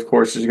LA, of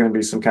course, there's going to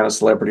be some kind of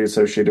celebrity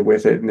associated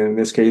with it, and in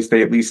this case,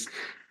 they at least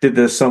did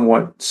the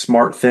somewhat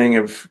smart thing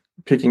of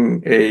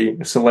picking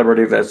a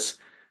celebrity that's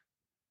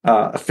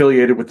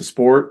affiliated with the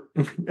sport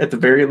at the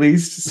very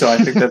least. So I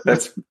think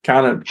that's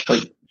kind of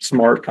like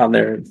smart on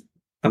their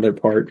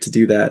part to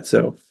do that.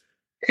 So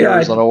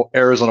yeah,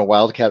 Arizona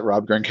Wildcat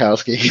Rob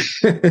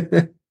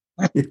Gronkowski.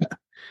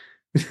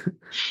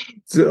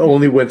 So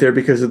only went there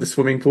because of the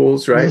swimming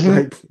pools, right? Mm-hmm.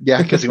 Like,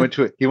 yeah, because he went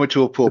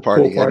to a pool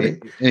party,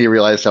 and he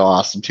realized how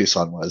awesome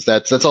Tucson was.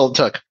 That's all it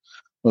took.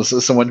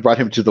 So someone brought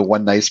him to the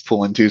one nice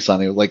pool in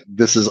Tucson. He was like,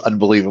 "This is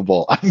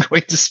unbelievable. I'm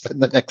going to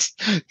spend the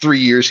next 3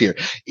 years here."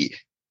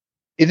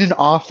 In an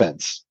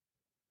offense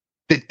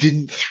that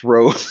didn't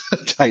throw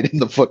tight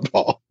end the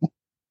football.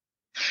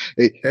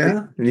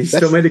 Yeah, and he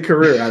still made a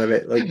career out of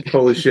it. Like,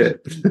 holy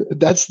shit.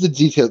 That's the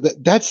detail.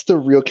 That's the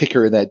real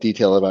kicker in that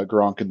detail about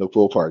Gronk and the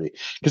pool party.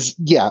 Because,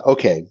 yeah,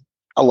 okay,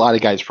 a lot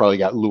of guys probably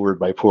got lured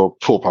by pool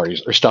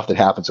parties or stuff that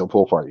happens at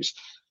pool parties.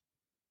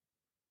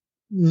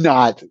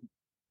 Not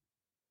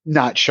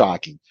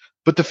shocking.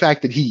 But the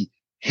fact that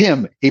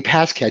him, a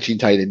pass catching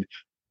tight end,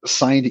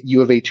 signed at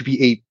U of A to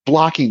be a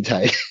blocking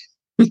tight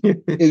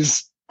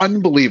is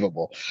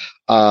unbelievable.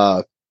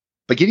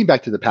 But getting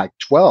back to the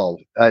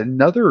Pac-12,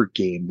 another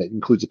game that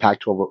includes a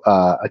Pac-12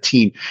 a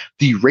team,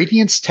 the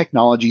Radiance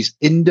Technologies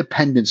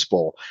Independence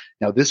Bowl.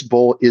 Now, this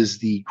bowl is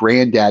the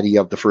granddaddy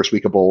of the first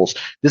week of bowls.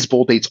 This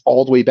bowl dates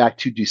all the way back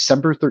to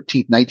December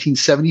 13th,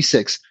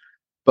 1976.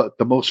 But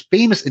the most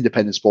famous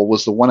Independence Bowl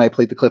was the one I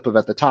played the clip of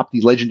at the top,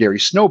 the legendary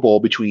Snow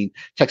Bowl between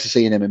Texas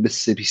A&M and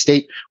Mississippi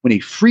State, when a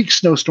freak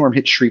snowstorm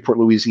hit Shreveport,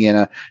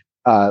 Louisiana,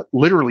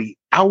 literally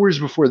hours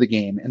before the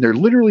game, and they're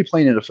literally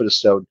playing in a foot of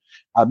snow.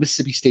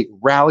 Mississippi State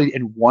rallied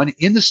and won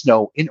in the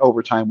snow in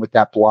overtime with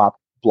that blocked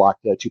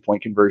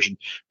 2-point conversion.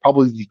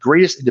 Probably the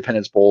greatest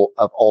Independence Bowl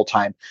of all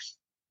time.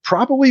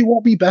 Probably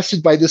won't be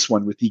bested by this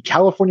one, with the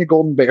California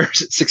Golden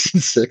Bears at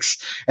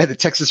 6-6 and the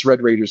Texas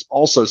Red Raiders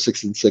also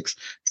 6-6,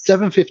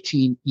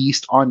 7:15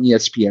 East on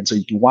ESPN. So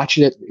you can watch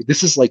it.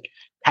 This is like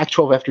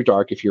Pac-12 After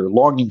Dark if you're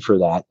longing for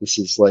that. This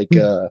is like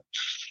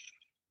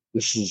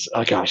this is,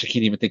 oh gosh, I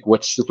can't even think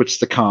what's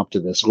the comp to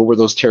this. What were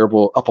those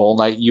terrible Up All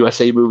Night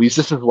USA movies?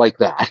 This is like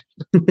that.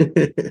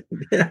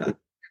 Yeah.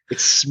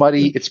 It's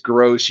smutty. It's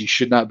gross. You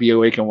should not be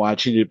awake and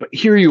watching it. But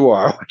here you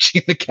are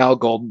watching the Cal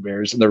Golden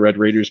Bears and the Red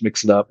Raiders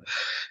mix it up.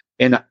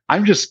 And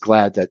I'm just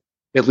glad that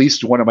at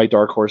least one of my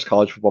dark horse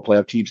college football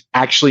playoff teams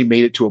actually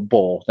made it to a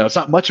bowl. Now, it's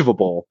not much of a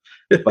bowl,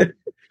 but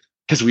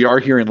because we are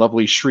here in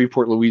lovely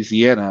Shreveport,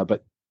 Louisiana,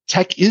 but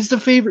Tech is the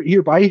favorite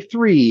here by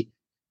 3.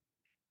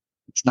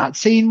 It's not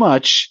saying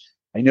much.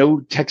 I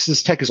know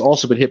Texas Tech has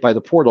also been hit by the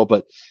portal,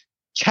 but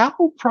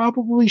Cal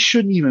probably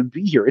shouldn't even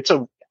be here.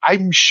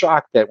 I'm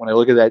shocked that when I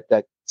look at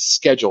that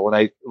schedule and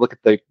I look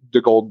at the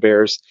Golden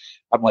Bears,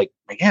 I'm like,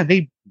 man,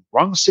 they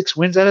wrung 6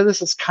 wins out of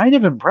this. It's kind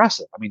of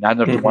impressive. I mean, I don't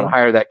know if you want to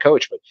hire that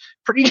coach, but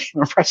pretty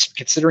impressive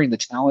considering the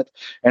talent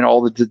and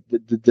all the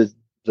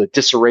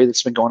disarray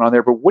that's been going on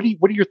there. But what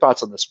are your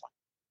thoughts on this one?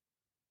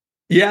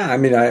 Yeah, I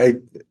mean, I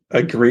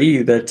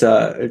agree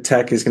that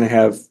Tech is going to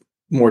have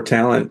more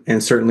talent,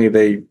 and certainly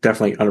they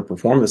definitely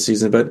underperformed this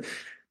season. But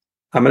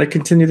I'm going to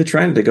continue the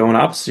trend to going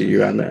opposite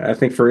you. I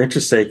think for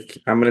interest sake,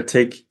 I'm going to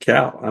take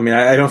Cal. I mean,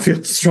 I don't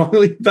feel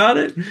strongly about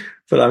it,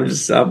 but I'm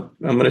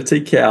going to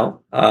take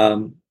Cal.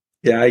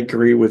 Yeah, I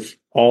agree with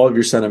all of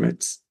your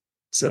sentiments.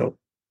 So,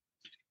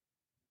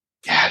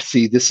 yeah,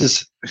 see,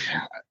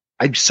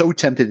 I'm so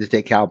tempted to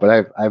take Cal,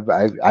 but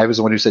I was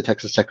the one who said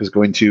Texas Tech was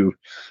going to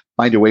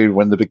find a way to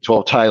win the Big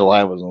 12 title.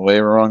 I was way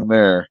wrong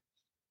there.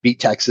 Beat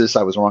Texas.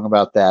 I was wrong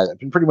about that. I've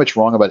been pretty much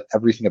wrong about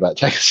everything about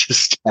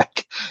Texas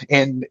Tech.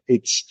 And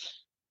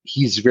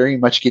he's very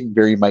much getting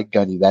very Mike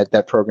Gundy.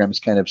 That program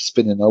is kind of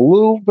spinning a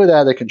little bit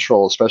out of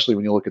control, especially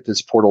when you look at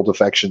this portal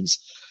defections.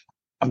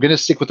 I'm going to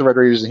stick with the Red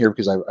Raiders in here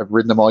because I've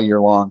ridden them all year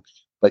long.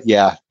 But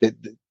yeah,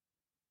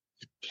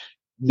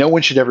 no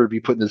one should ever be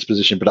put in this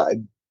position. But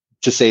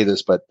to say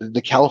this, but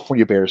the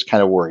California Bears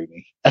kind of worry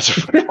me as a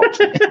football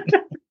team.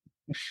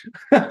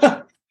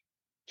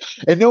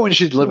 And no one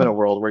should live in a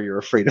world where you're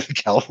afraid of the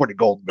California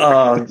Golden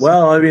Bears.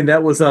 Well, I mean,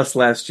 that was us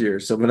last year.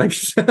 So I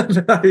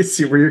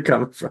see where you're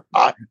coming from.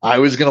 I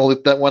was going to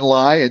let that one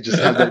lie and just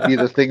have that be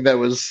the thing that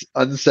was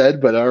unsaid,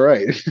 but all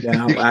right.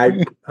 Yeah,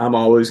 I'm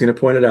always going to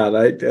point it out.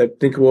 I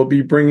think we'll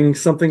be bringing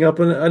something up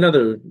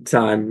another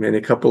time in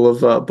a couple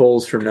of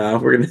bowls from now.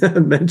 We're going to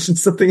mention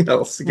something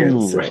else again.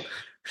 Ooh, right.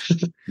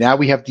 Now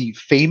we have the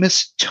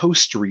famous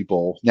Toastery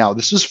Bowl. Now,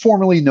 this was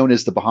formerly known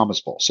as the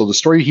Bahamas Bowl. So the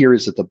story here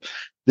is that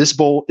this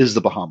bowl is the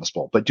Bahamas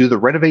Bowl. But due to the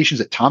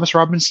renovations at Thomas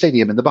Robins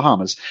Stadium in the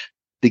Bahamas,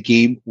 the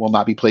game will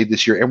not be played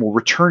this year and will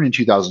return in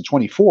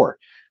 2024.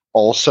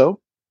 Also,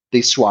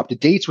 they swapped the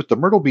dates with the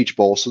Myrtle Beach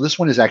Bowl, so this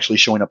one is actually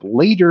showing up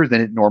later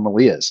than it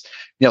normally is.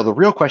 Now, the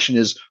real question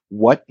is,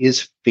 what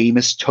is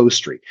Famous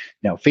Toastery?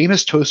 Now,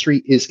 Famous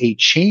Toastery is a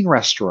chain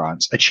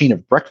restaurant, a chain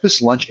of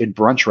breakfast, lunch, and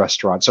brunch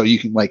restaurants. So you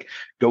can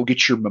go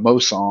get your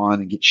mimosa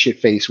on and get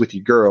shit-faced with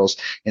your girls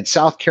in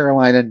South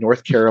Carolina,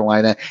 North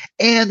Carolina,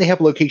 and they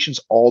have locations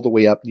all the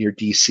way up near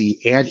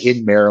D.C. and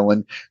in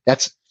Maryland.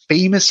 That's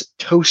Famous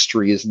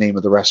Toastery is the name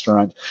of the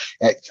restaurant.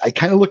 I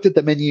kind of looked at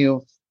the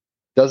menu.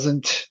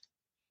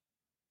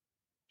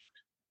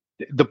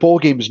 The bowl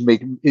games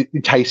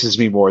entices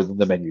me more than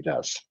the menu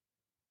does.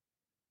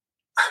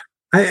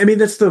 I mean,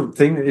 that's the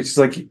thing. It's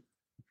like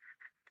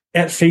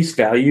at face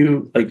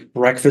value, like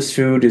breakfast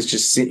food is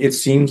just, it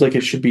seems like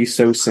it should be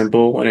so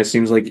simple and it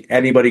seems like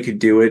anybody could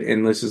do it.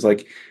 And this is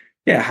like,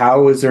 yeah,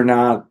 how is there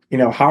not,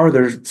 how are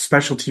there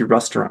specialty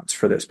restaurants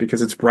for this?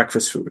 Because it's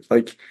breakfast food.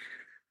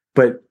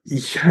 But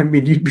I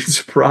mean, you'd be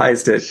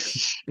surprised at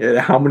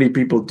how many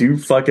people do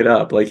fuck it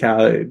up. Like how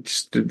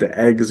the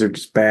eggs are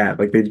just bad.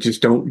 Like they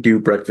just don't do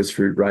breakfast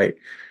food right.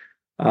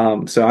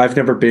 So I've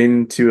never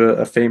been to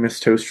a Famous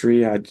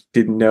Toastery. I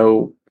didn't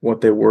know what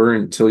they were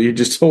until you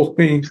just told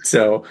me.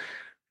 So,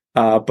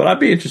 but I'd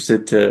be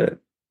interested to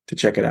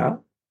check it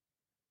out.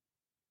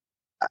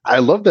 I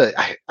love that.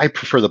 I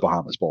prefer the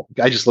Bahamas Bowl.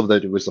 I just love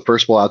that it was the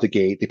first bowl out the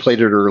gate. They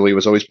played it early. It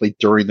was always played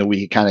during the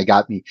week. Kind of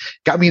got me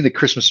in the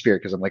Christmas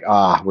spirit because I'm like,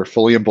 we're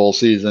fully in bowl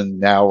season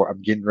now.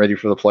 I'm getting ready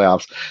for the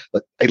playoffs.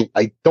 But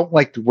I don't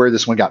like where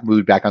this one got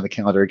moved back on the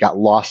calendar. It got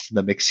lost in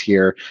the mix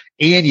here,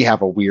 and you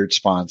have a weird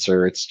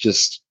sponsor. It's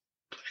just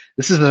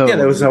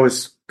that was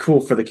always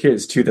cool for the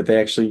kids too. That they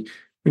actually.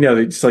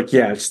 It's like,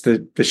 it's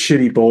the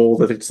shitty bowl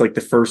that it's like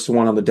the first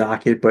one on the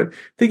docket, but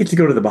they get to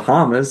go to the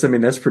Bahamas. I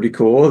mean, that's pretty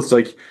cool. It's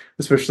like,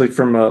 especially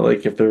from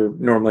if they're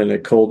normally in a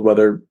cold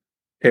weather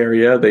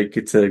area, they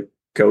get to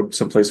go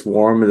someplace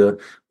warm to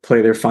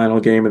play their final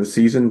game of the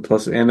season.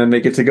 Plus, and then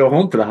they get to go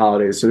home for the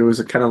holidays. So it was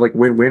a kind of like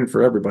win-win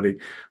for everybody.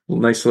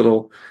 Nice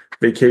little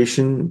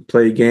vacation,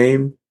 play a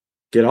game,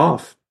 get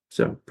off.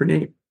 So pretty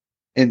neat.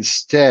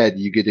 Instead,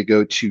 you get to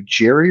go to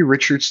Jerry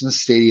Richardson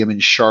Stadium in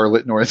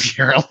Charlotte, North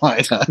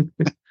Carolina.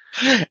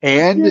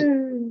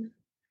 And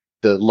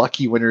the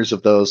lucky winners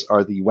of those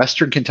are the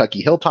Western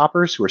Kentucky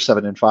Hilltoppers, who are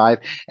 7-5.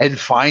 And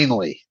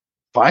finally,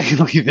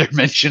 they're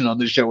mentioned on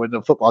the show in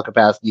the football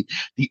capacity,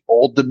 the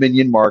Old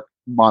Dominion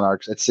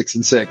Monarchs at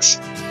 6-6.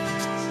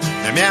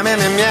 Meow, meow, meow,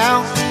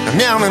 meow,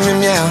 meow, meow, meow,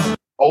 meow.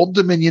 Old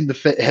Dominion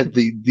had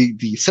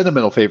the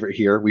sentimental favorite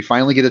here. We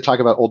finally get to talk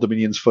about Old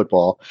Dominion's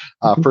football.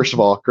 First of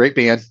all, great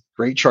band,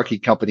 great trucking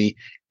company,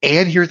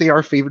 and here they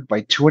are favored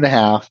by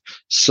 2.5.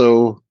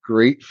 So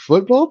great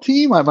football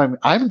team.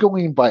 I'm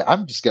going by.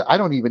 I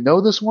don't even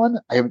know this one.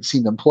 I haven't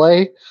seen them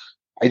play.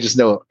 I just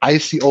know I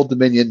see Old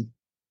Dominion.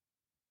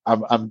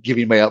 I'm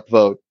giving my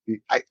upvote.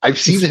 I've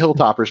seen the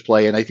Hilltoppers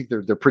play, and I think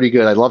they're pretty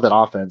good. I love that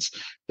offense.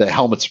 The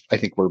helmets, I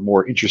think, were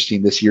more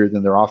interesting this year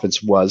than their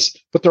offense was,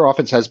 but their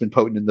offense has been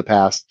potent in the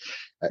past.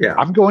 Yeah,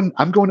 I'm going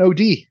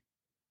OD.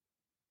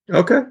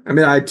 Okay. I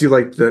mean, I do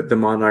like the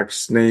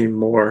Monarchs name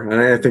more,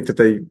 and I think that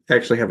they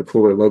actually have a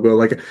cooler logo.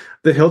 Like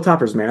the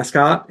Hilltoppers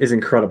mascot is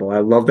incredible. I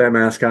love that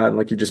mascot, and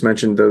like you just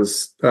mentioned,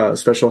 those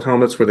special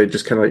helmets where they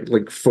just kind of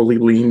like fully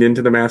leaned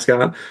into the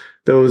mascot.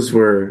 Those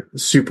were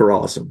super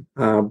awesome.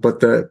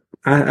 But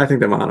I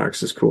think the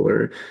Monarchs is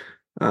cooler.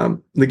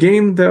 The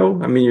game,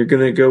 though, I mean, you're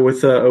going to go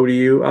with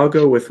ODU. I'll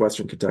go with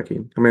Western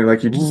Kentucky. I mean,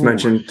 like you just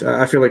mentioned,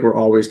 I feel like we're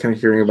always kind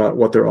of hearing about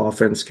what their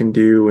offense can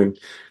do, and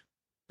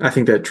I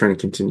think that trend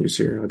continues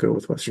here. I'll go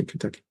with Western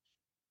Kentucky.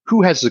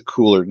 Who has the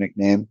cooler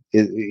nickname?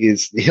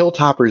 Is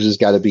Hilltoppers has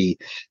got to be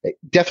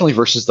definitely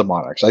versus the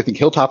Monarchs. I think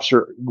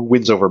Hilltoppers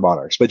wins over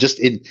Monarchs, but just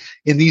in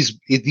these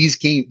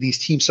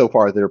teams so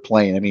far that are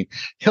playing, I mean,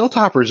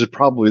 Hilltoppers is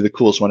probably the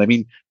coolest one. I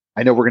mean,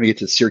 I know we're going to get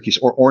to Syracuse,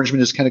 or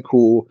Orangeman is kind of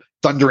cool.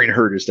 Thundering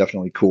Herd is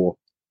definitely cool.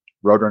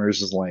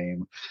 Roadrunners is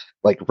lame.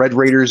 Like Red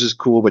Raiders is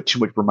cool, but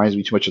reminds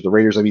me too much of the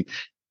Raiders. I mean,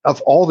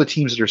 of all the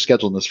teams that are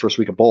scheduled in this first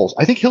week of bowls,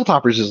 I think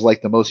Hilltoppers is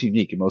like the most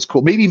unique and most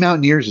cool. Maybe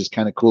Mountaineers is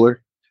kind of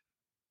cooler.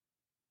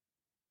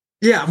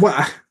 Yeah,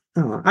 well,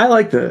 I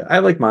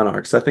like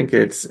Monarchs. I think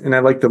and I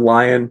like the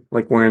lion,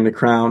 like wearing the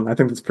crown. I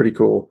think that's pretty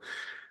cool.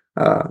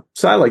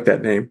 So I like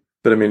that name.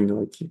 But I mean,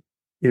 like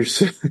you're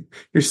so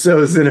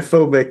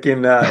xenophobic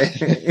and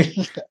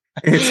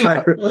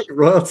anti like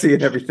royalty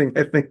and everything.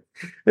 I think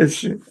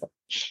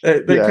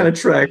that kind of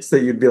tracks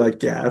that you'd be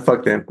like, yeah,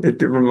 fuck them.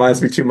 It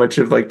reminds me too much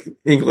of like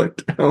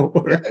England.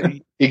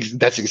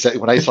 That's exactly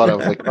when I saw it. I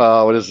was like,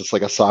 oh, what is this?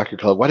 Like a soccer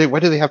club? Why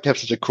do they have to have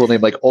such a cool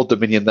name like Old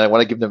Dominion? I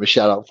want to give them a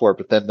shout out for it,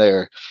 but then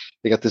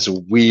they got this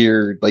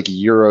weird like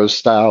Euro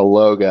style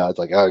logo. It's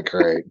like, oh,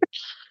 great.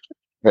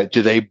 Right?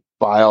 Do they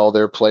buy all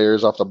their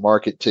players off the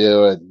market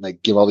too, and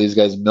like give all these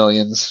guys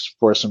millions,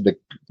 force them to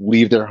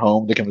leave their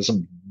home to come to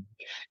some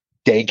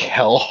dank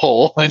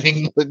hellhole in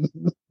England?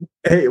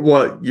 Hey,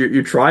 well,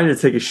 you're trying to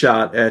take a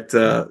shot at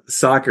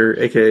soccer,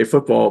 aka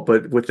football,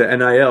 but with the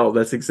NIL,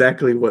 that's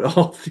exactly what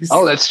all these.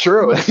 Oh, that's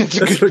true.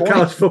 That's what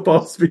college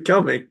football is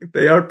becoming.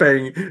 They are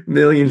paying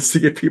millions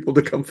to get people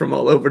to come from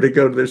all over to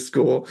go to their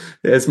school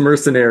as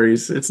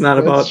mercenaries. It's not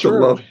about the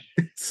love.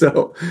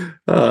 So,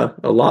 a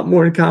lot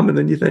more in common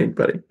than you think,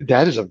 buddy.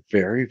 That is a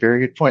very,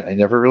 very good point. I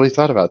never really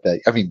thought about that.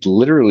 I mean,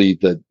 literally,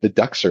 the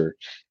Ducks are.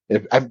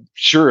 I'm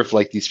sure if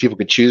like these people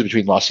could choose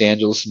between Los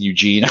Angeles and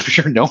Eugene, I'm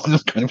sure no one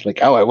was kind of like,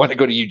 oh, I want to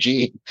go to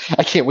Eugene.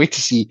 I can't wait to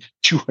see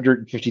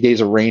 250 days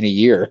of rain a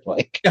year.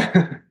 Like,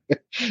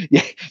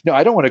 yeah, no,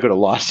 I don't want to go to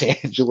Los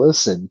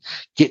Angeles and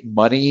get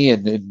money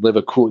and live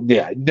a cool.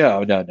 Yeah,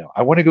 no.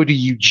 I want to go to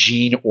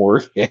Eugene,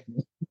 Oregon,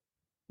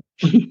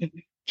 and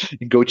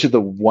go to the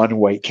one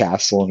White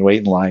Castle and wait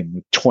in line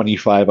with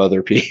 25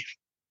 other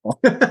people.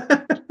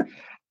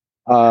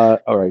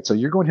 All right, so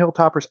you're going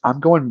Hilltoppers.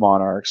 I'm going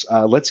Monarchs.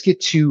 Let's get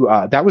to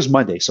that was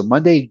Monday. So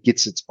Monday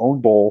gets its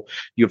own bowl.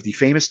 You have the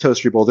famous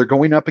Toastery Bowl. They're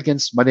going up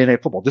against Monday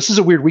Night Football. This is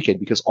a weird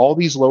weekend because all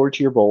these lower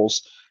tier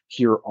bowls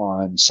here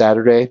on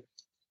Saturday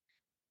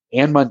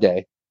and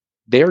Monday,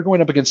 they are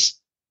going up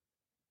against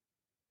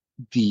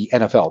the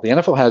NFL. The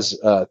NFL has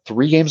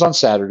 3 games on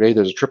Saturday.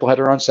 There's a triple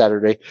header on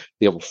Saturday.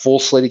 They have a full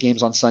slate of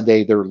games on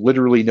Sunday. There are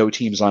literally no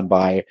teams on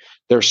bye.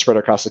 They're spread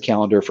across the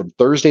calendar from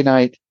Thursday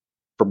night,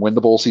 from when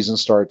the bowl season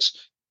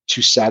starts,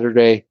 to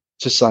Saturday,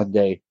 to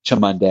Sunday, to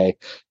Monday.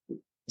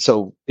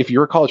 So if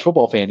you're a college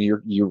football fan,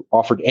 you're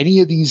offered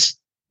any of these,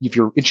 if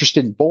you're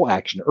interested in bowl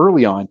action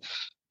early on,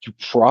 you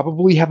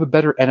probably have a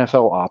better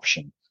NFL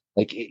option.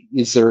 Like,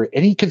 is there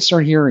any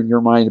concern here in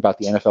your mind about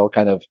the NFL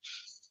kind of,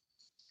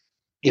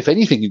 if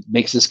anything, it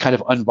makes this kind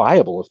of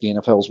unviable if the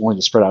NFL is willing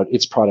to spread out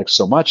its products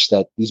so much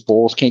that these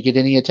bowls can't get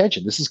any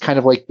attention? This is kind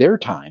of like their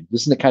time.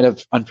 Isn't it kind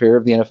of unfair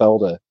of the NFL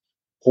to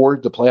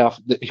hoard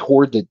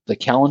the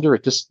calendar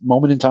at this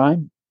moment in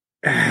time?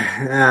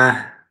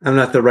 I'm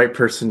not the right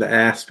person to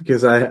ask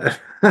because I've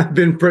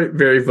been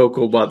very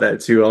vocal about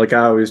that too. Like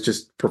I always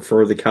just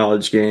prefer the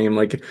college game.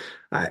 Like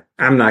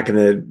I'm not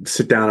gonna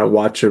sit down and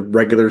watch a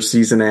regular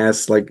season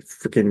ass like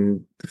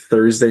freaking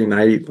Thursday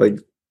night like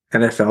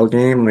NFL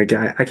game. Like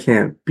I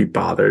can't be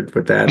bothered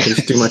with that.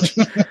 There's too much.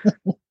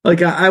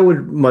 Like I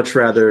would much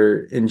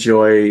rather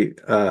enjoy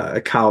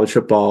a college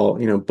football,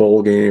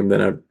 bowl game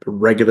than a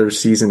regular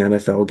season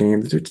NFL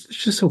game. It's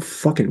just so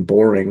fucking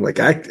boring. Like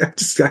I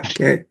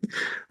can't.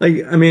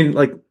 Like I mean,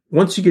 like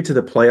once you get to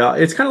the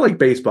playoff, it's kind of like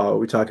baseball.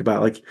 We talk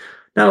about like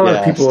not a lot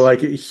of people are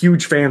like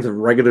huge fans of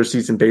regular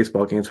season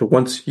baseball games, but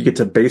once you get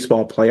to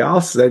baseball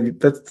playoffs,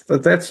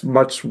 that's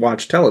much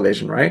watched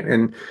television, right?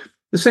 And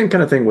the same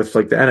kind of thing with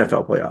like the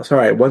NFL playoffs. All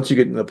right, once you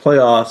get in the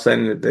playoffs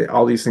and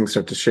all these things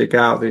start to shake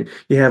out,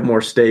 you have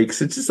more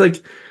stakes. It's just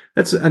like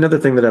that's another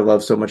thing that I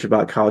love so much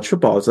about college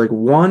football. It's like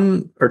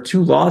 1 or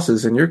 2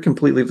 losses and you're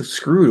completely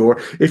screwed. Or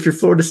if you're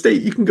Florida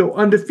State, you can go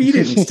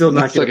undefeated and still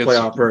not get a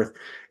playoff berth.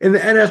 In the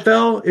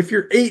NFL, if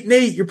you're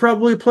 8-8, you're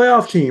probably a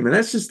playoff team, and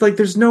that's just like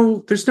there's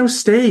no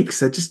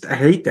stakes. I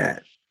hate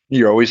that.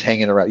 You're always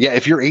hanging around. Yeah,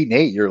 if you're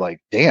 8-8, you're like,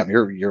 damn,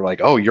 you're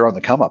like, oh, you're on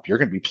the come up. You're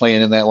going to be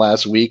playing in that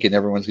last week, and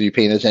everyone's going to be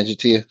paying attention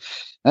to you.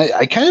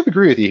 I kind of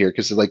agree with you here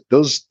because like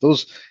those,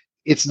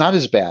 it's not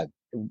as bad.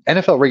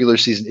 NFL regular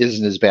season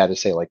isn't as bad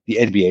as say like the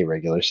NBA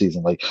regular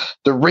season. Like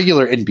the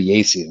regular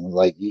NBA season,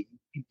 like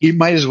it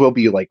might as well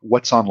be like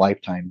what's on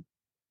Lifetime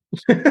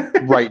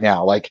right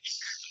now. Like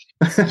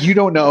you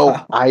don't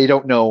know, I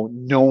don't know,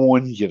 no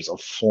one gives a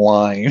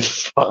flying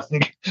fuck.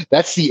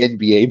 That's the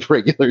NBA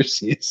regular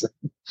season.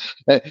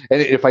 And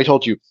if I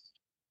told you,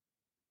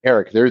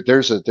 Eric,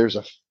 there's a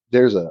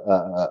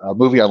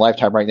movie on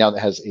Lifetime right now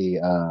that has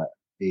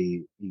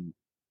a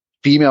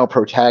female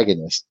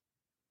protagonist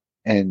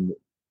and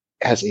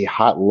has a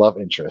hot love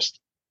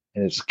interest,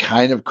 and it's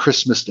kind of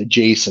Christmas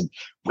adjacent.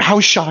 How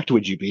shocked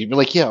would you be? You'd be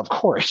like, yeah, of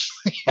course.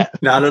 Yeah.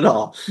 Not at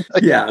all.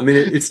 Yeah, I mean,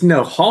 it's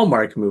no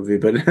Hallmark movie,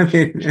 but I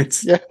mean,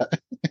 it's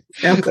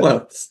I'm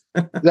close.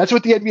 That's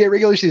what the NBA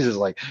regular season is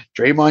like.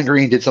 Draymond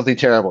Green did something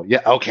terrible. Yeah,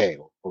 okay.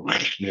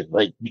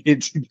 Like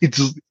it's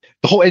the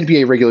whole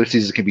NBA regular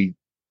season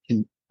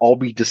can all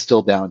be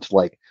distilled down to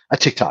like a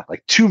TikTok,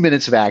 like 2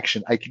 minutes of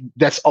action.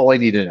 That's all I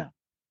need to know.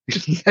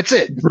 That's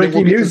it.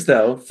 Breaking news,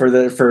 though,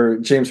 for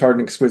James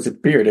Harden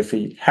Exquisite Beard, if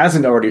he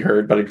hasn't already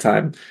heard by the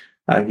time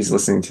he's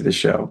listening to the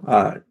show,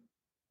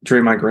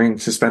 Draymond Green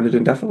suspended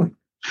indefinitely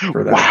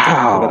for that.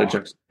 Wow. For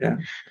that yeah.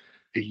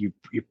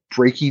 You're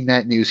breaking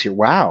that news here.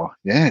 Wow.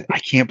 Yeah, I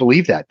can't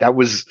believe that. That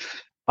was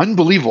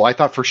unbelievable. I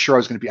thought for sure I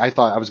was going to be like,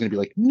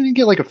 I'm going to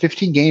get like a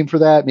 15 game for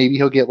that. Maybe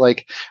he'll get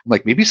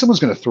maybe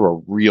someone's going to throw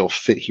a real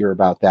fit here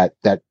about that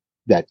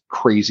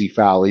crazy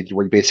foul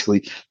where he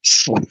basically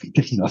slapped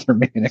another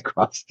man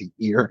across the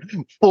ear,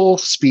 full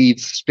speed,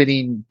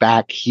 spinning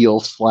back heel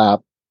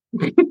slap.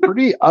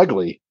 Pretty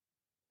ugly.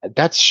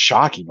 That's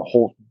shocking. The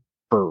whole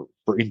for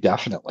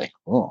indefinitely.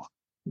 Oh,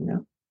 yeah.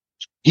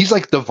 He's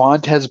like the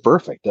Vontez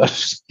Perfect.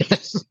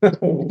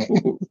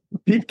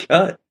 Deep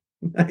cut.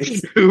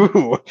 Nice.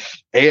 Ooh,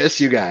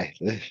 ASU guy,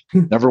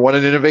 number 1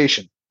 in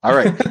innovation. All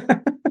right.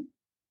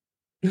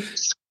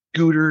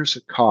 Scooters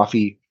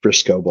Coffee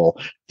Frisco Bowl.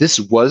 This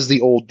was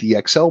the old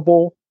DXL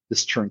Bowl.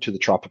 This turned to the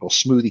Tropical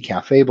Smoothie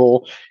Cafe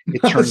Bowl. It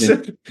turned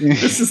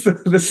this is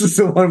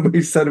the one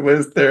we said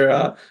was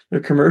their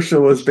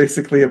commercial was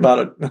basically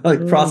about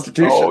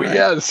prostitution. Oh, right?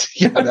 Yes.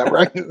 Yeah, that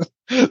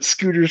right.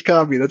 Scooters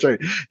Coffee. That's right.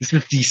 This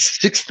is the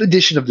 6th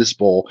edition of this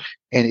bowl,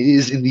 and it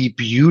is in the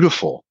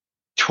beautiful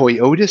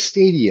Toyota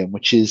Stadium,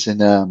 which is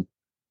in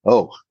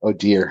oh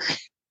dear,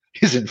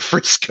 is in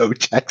Frisco,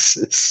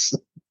 Texas.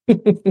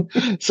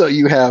 So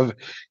you have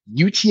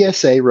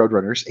UTSA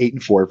Roadrunners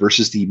 8-4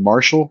 versus the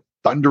Marshall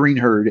Thundering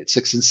Herd at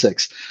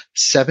 6-6,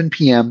 7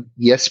 p.m.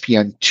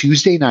 ESPN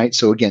Tuesday night.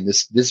 So again,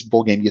 this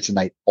bowl game gets a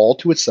night all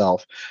to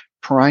itself.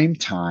 Prime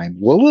time,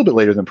 well, a little bit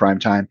later than prime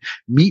time.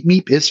 Meep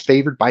Meep is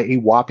favored by a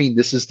whopping,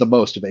 this is the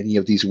most of any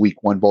of these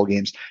week 1 bowl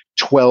games,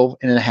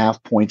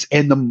 12.5 points.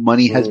 And the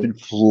money has been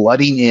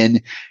flooding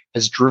in,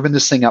 has driven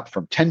this thing up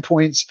from 10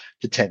 points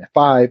to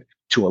 10-5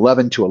 to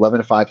 11 to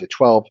 11-5 to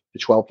 12 to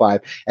 12-5.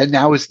 And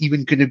now is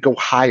even going to go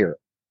higher.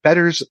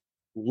 Bettors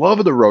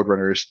love the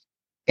Roadrunners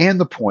and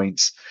the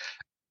points.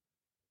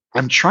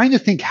 I'm trying to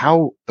think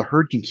how the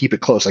Herd can keep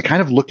it close. I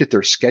kind of looked at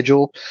their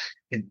schedule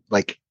and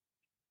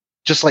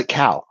just like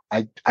Cal,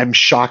 I'm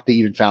shocked they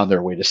even found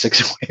their way to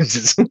 6 wins.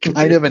 It's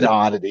kind of an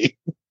oddity.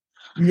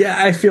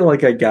 Yeah, I feel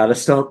like I got to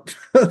stump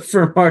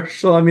for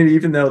Marshall. I mean,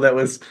 even though that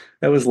was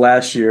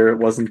last year, it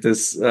wasn't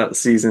this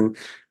season.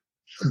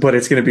 But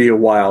it's going to be a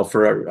while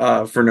for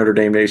Notre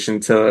Dame Nation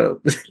to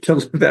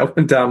live that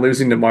one down,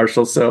 losing to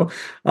Marshall. So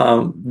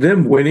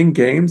them winning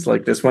games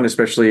like this one,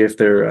 especially if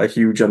they're a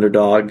huge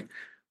underdog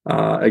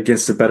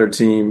against a better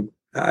team,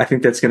 I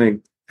think that's going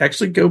to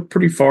actually go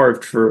pretty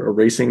far for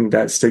erasing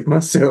that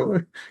stigma.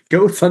 So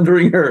go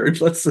Thundering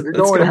Herd. Let's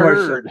go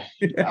Herd.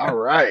 Yeah. All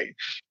right,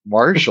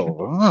 Marshall.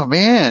 Oh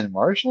man,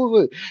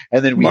 Marshall.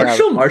 And then we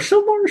Marshall.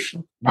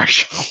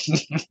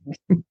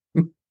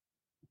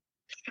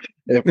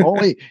 If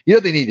only,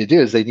 what they need to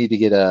do is they need to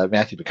get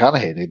Matthew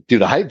McConaughey to do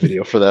the hype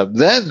video for them.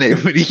 Then they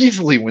would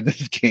easily win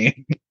this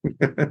game.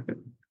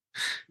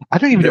 I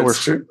don't even know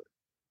where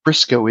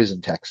Frisco is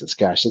in Texas.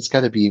 Gosh, it's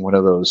got to be one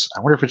of those. I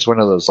wonder if it's one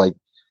of those like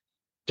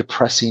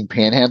depressing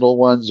panhandle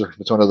ones, or if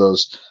it's one of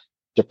those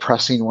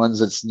depressing ones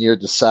that's near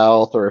the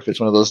south, or if it's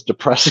one of those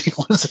depressing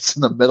ones that's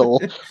in the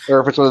middle, or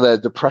if it's one of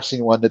that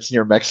depressing one that's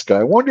near Mexico.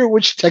 I wonder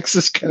which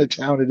Texas kind of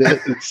town it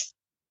is.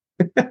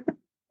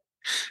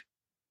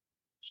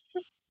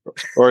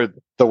 Or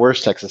the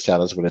worst Texas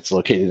town is when it's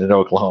located in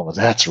Oklahoma.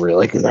 That's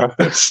really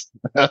gross.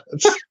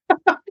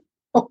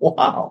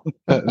 Wow.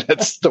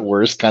 That's the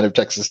worst kind of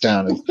Texas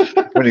town, is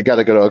when you got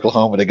to go to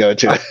Oklahoma to go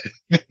to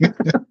it.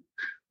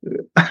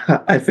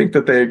 I think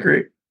that they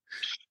agree.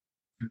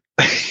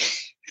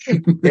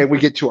 And we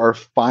get to our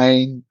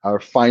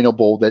final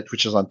bowl,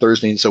 which is on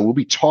Thursday. And so we'll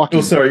be talking.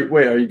 Oh, sorry.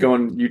 Wait, are you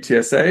going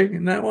UTSA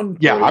in that one?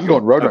 Yeah, I'm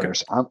going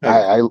Roadrunners. Okay.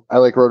 I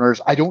like Roadrunners.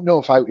 I don't know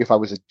if I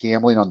was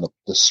gambling on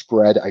the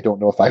spread. I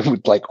don't know if I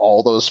would like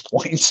all those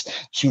points.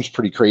 Seems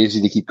pretty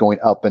crazy to keep going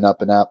up and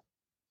up and up.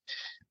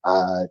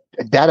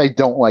 That I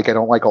don't like. I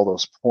don't like all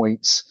those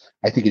points.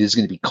 I think it is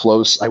going to be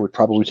close. I would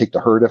probably take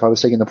the herd if I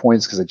was taking the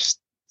points, because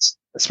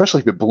especially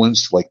if it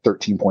balloons to like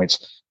 13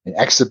 points.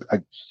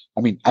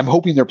 I'm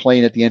hoping they're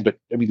playing at the end, but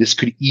this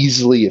could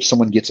easily, if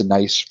someone gets a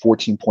nice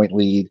 14-point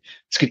lead,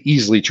 this could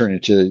easily turn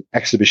into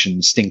exhibition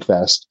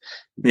stinkfest.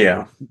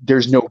 Yeah,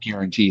 there's no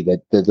guarantee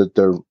that the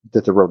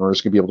Roadrunners are going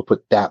to be able to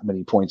put that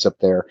many points up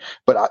there.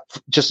 But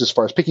just as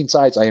far as picking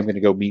sides, I am going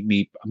to go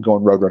meet. I'm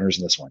going Roadrunners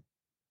in this one.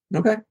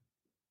 Okay.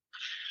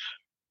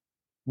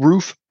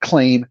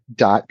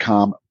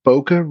 Roofclaim.com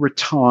Boca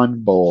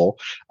Raton Bowl.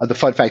 The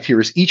fun fact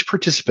here is each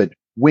participant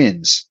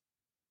wins,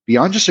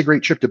 beyond just a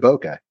great trip to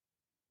Boca,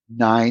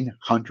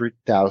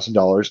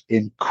 $900,000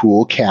 in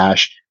cool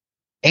cash.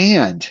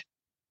 And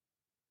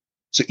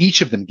so each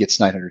of them gets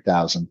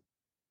 $900,000,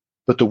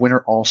 but the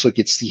winner also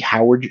gets the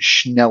Howard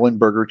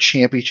Schnellenberger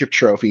Championship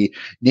Trophy,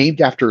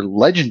 named after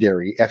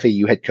legendary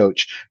FAU head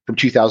coach from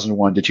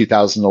 2001 to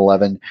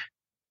 2011,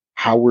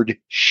 Howard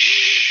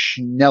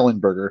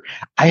Schnellenberger.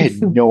 I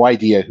had no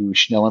idea who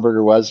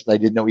Schnellenberger was, but I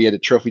didn't know he had a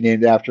trophy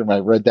named after him. I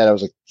read that. I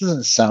was like, this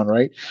doesn't sound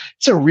right.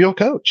 It's a real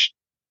coach.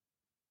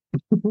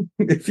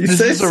 If you this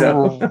say is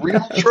so. A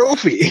real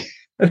trophy.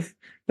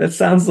 That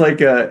sounds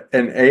like an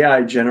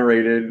AI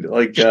generated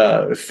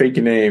fake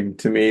name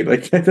to me.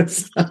 Like, that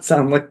does not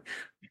sound like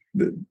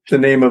the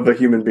name of a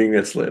human being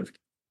that's lived.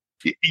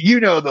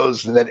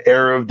 That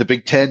era of the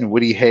Big Ten,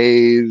 Woody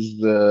Hayes,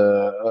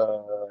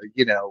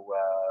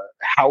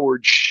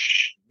 Howard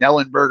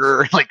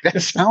Schnellenberger, like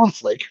that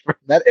sounds like from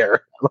that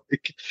era.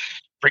 Like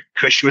Frank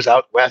Kush was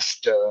out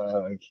west,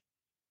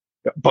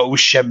 Bo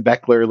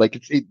Schembechler,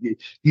 like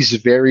he's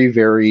very,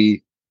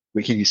 very.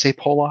 Wait, can you say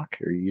Polak?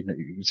 Or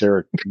is there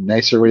a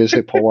nicer way to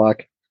say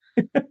Polak?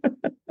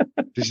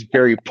 This is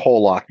very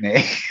Polak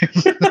name.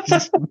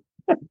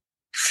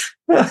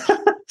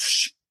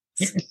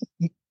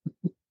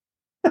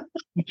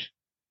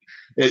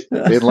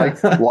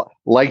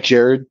 Like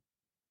Jared,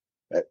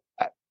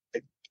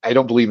 I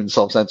don't believe in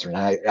self-censoring.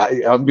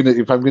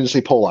 If I'm gonna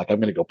say Polak, I'm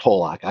gonna go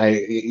Polak.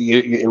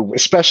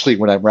 Especially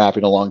when I'm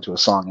rapping along to a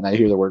song and I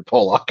hear the word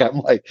Polak, I'm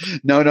like,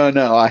 no,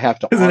 I have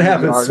to. Because it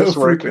happens so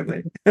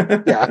frequently.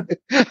 Yeah,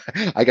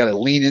 I got to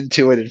lean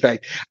into it. In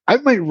fact, I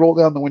might roll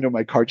down the window of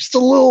my car just a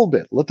little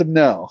bit. Let them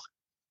know.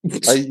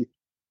 You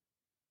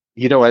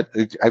know what?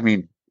 I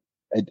mean,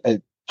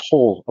 a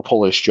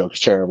Polish joke's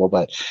terrible,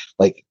 but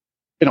like,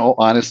 in all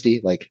honesty,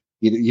 like.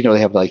 They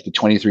have like the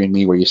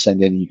 23andMe where you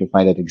send in and you can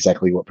find out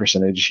exactly what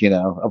percentage,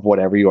 of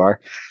whatever you are.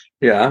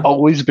 Yeah. I've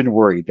always been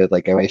worried that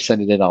like if I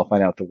send it in, I'll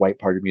find out the white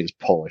part of me is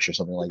Polish or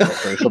something like that.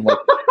 So I'm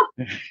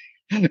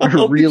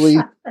like really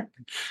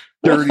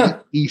dirty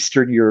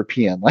Eastern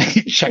European, like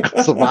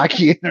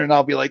Czechoslovakian, and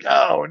I'll be like,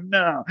 oh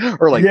no.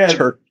 Or like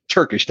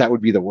Turkish, that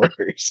would be the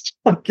worst.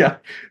 Yeah.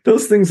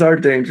 Those things are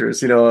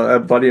dangerous.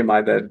 A buddy of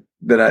mine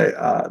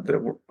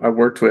that I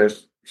worked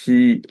with,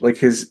 he like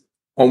his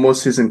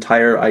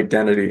entire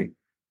identity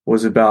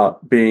was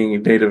about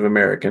being Native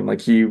American.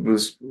 Like he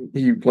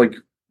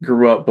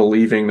grew up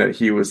believing that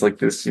he was like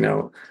this,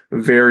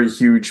 very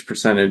huge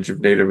percentage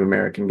of Native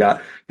American.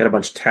 Got a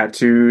bunch of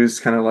tattoos,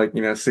 kind of like,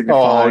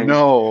 signifying.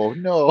 Oh,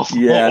 no.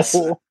 Yes.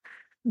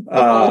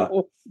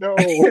 No.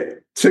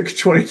 Took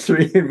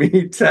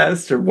 23andMe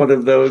test or one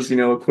of those,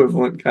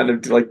 equivalent kind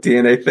of like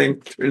DNA thing.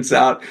 Turns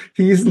out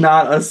he's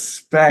not a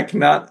speck,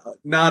 not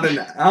an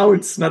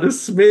ounce, not a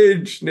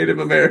smidge Native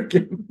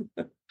American.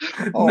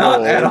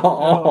 Not at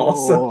all.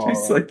 No. So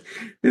he's like,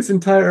 his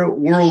entire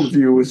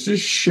worldview was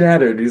just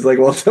shattered. He's like,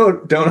 well,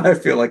 don't I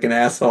feel like an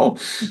asshole?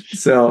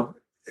 So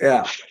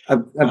yeah,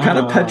 I'm kind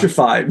of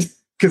petrified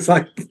because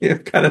I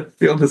kind of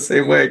feel the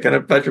same way. Kind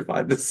of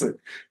petrified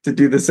to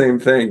do the same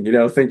thing.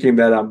 Thinking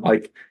that I'm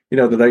like,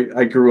 that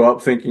I grew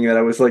up thinking that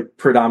I was like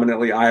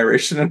predominantly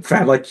Irish, and in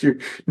fact, like you're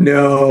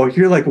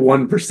like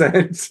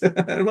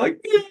 1%. I'm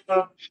like,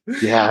 yeah.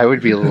 Yeah, I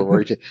would be a little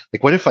worried too.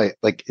 Like, what if and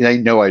I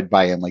know I'd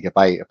buy in. Like, if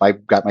I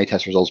got my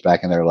test results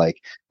back and they're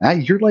like,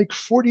 you're like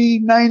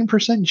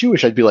 49%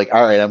 Jewish, I'd be like,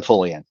 all right, I'm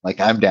fully in. Like,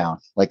 I'm down.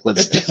 Like,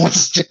 let's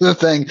do the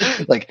thing.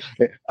 Like,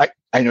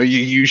 I know you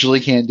usually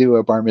can't do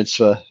a bar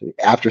mitzvah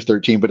after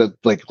 13, but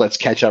like, let's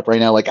catch up right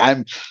now. Like,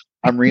 I'm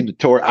reading the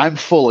Torah. I'm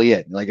fully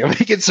in. Like, if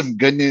I get some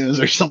good news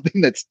or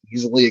something that's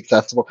easily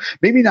accessible,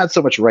 maybe not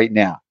so much right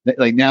now.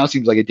 Like, now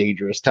seems like a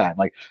dangerous time.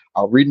 Like,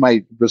 I'll read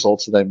my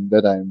results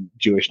that I'm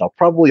Jewish, and I'll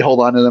probably hold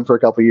on to them for a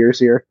couple of years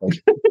here.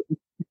 Like,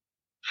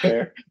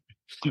 fair.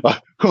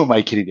 Who am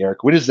I kidding,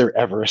 Eric? When is there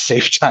ever a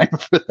safe time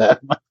for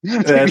them?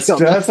 That's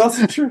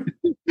also true.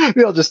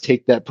 Maybe I'll just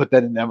take that, put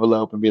that in an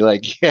envelope, and be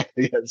like, yes,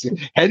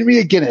 hand me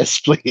a Guinness,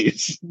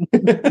 please.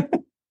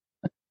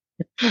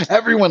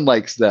 Everyone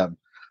likes them.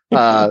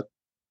 Well,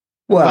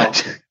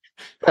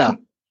 yeah.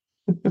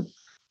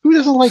 Who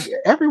doesn't like?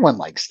 Everyone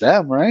likes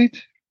them, right?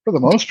 For the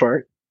most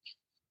part.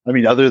 I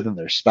mean, other than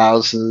their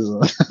spouses,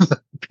 and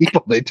the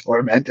people they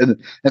torment, and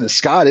the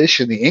Scottish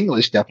and the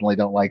English definitely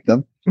don't like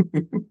them.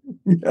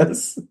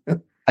 Yes.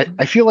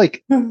 I feel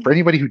like for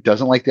anybody who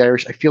doesn't like the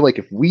Irish, I feel like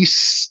if we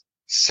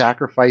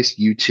sacrifice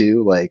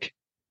U2, like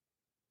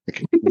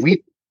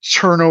we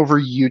turn over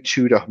U2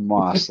 to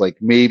Hamas, like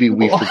maybe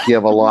we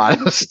forgive a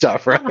lot of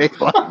stuff, right?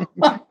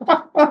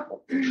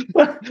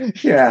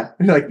 Yeah,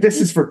 like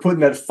this is for putting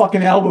that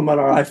fucking album on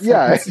our iPhone.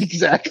 Yeah,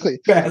 exactly.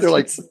 They're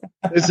like,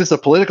 is this a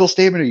political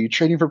statement? Are you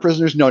trading for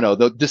prisoners? No.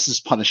 This is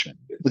punishment.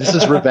 This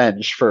is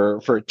revenge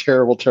for a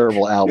terrible,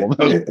 terrible album.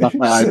 That was on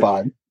my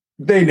iPod.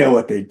 They know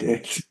what they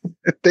did.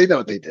 They know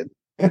what they did.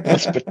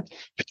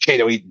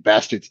 Potato eating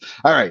bastards.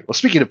 All right. Well,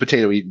 speaking of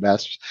potato eating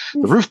bastards,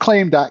 the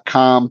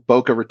roofclaim.com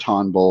Boca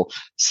Raton Bowl,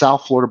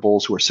 South Florida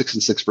Bulls, who are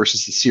 6-6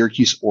 versus the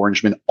Syracuse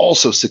Orangemen,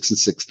 also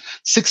 6-6,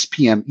 6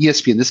 p.m.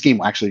 ESPN. This game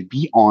will actually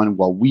be on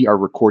while we are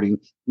recording.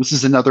 This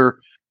is another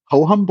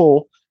ho-hum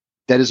bowl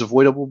that is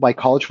avoidable by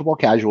college football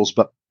casuals,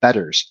 but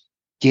bettors,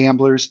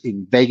 gamblers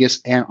in Vegas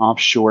and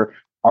offshore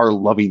are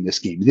loving this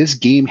game. This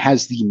game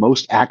has the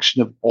most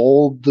action of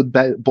all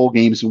the bowl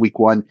games in week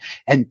one,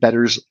 and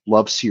bettors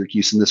love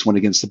Syracuse in this one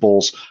against the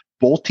Bulls.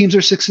 Both teams are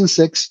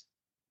 6-6.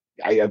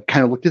 I've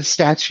kind of looked at the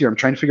stats here. I'm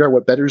trying to figure out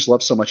what bettors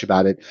love so much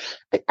about it.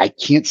 I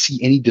can't see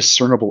any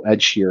discernible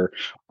edge here.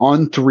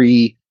 On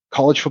 3,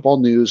 college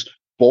football news,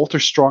 both are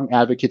strong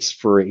advocates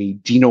for a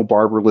Dino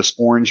Barberless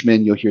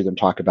Orangeman. You'll hear them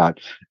talk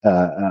about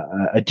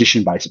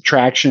addition by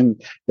subtraction,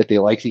 that they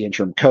like the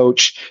interim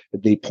coach.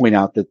 They point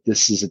out that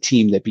this is a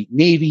team that beat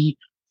Navy,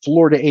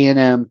 Florida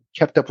A&M,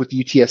 kept up with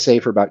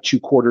UTSA for about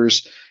 2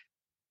 quarters.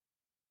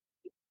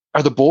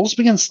 Are the Bulls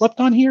being slept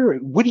on here?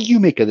 What do you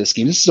make of this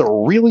game? This is a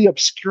really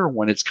obscure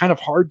one. It's kind of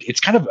hard. It's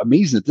kind of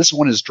amazing that this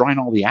one is drawing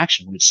all the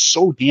action when it's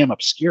so damn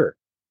obscure.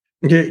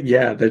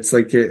 Yeah, that's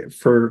like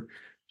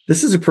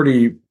this is a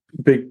pretty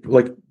big,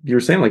 like you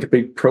were saying, like a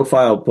big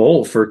profile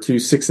bowl for 2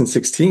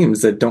 6-6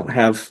 teams that don't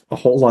have a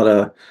whole lot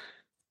of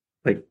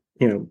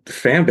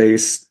fan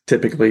base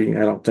typically.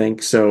 I don't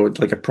think so.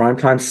 Like a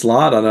primetime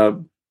slot on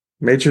a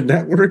major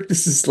network.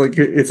 This is like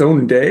its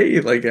own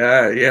day. Like,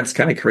 yeah, it's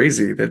kind of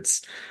crazy.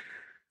 That's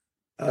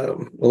a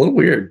little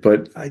weird,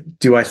 but I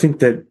think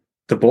that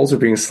the Bulls are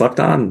being slept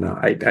on? No,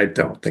 I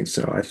don't think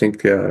so. I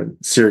think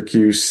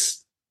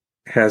Syracuse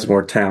has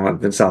more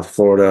talent than South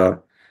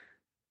Florida.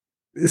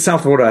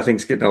 South Florida, I think,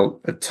 is getting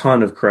a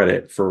ton of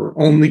credit for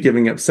only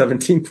giving up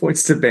 17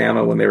 points to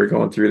Bama when they were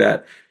going through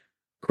that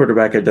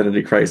quarterback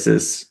identity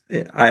crisis.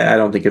 I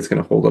don't think it's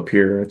going to hold up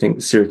here. I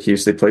think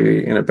Syracuse, they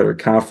play in a better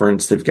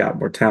conference. They've got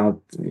more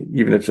talent,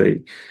 even if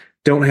they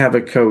don't have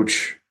a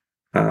coach.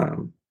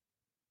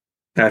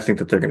 I think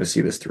that they're going to see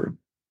this through.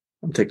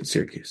 I'm taking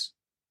Syracuse.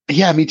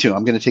 Yeah, me too.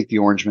 I'm going to take the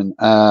Orangeman.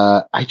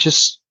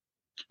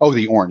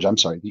 The Orange. I'm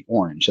sorry, the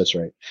Orange. That's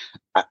right.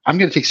 I'm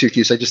going to take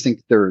Syracuse. I just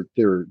think they're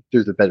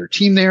the better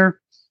team there.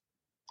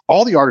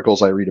 All the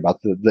articles I read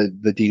about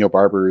the Dino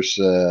Barber's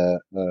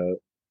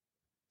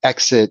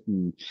exit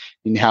and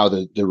how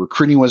the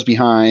recruiting was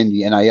behind,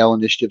 the NIL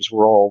initiatives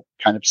were all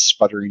kind of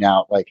sputtering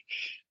out. Like,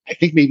 I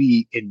think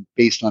maybe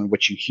based on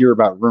what you hear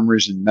about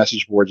rumors and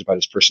message boards about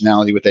his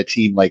personality with that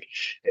team, like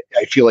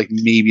I feel like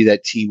maybe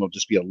that team will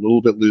just be a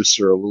little bit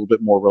looser, a little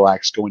bit more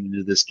relaxed going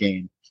into this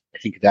game. I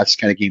think that's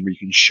the kind of game where you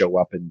can show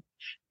up and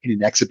in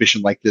an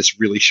exhibition like this,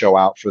 really show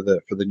out for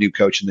the new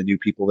coach and the new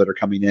people that are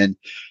coming in.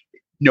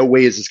 No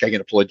way is this guy going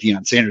to pull a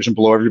Deion Sanders and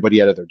blow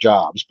everybody out of their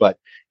jobs, but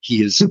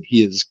he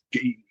is.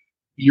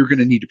 You're going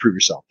to need to prove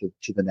yourself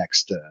to the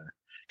next,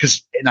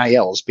 because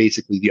NIL is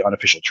basically the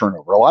unofficial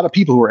turnover. A lot of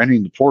people who are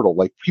entering the portal,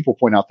 like people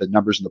point out the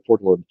numbers in the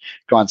portal have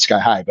gone sky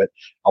high, but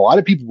a lot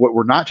of people, what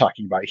we're not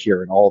talking about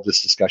here in all of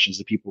this discussion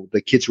is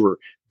the kids who are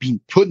being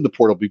put in the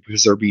portal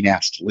because they're being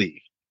asked to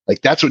leave.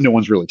 Like, that's what no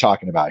one's really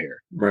talking about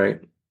here. Right.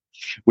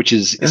 Which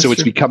is, that's so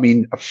it's true.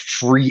 Becoming a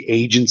free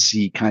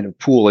agency kind of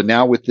pool. And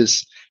now with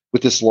this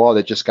law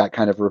that just got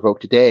kind of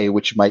revoked today,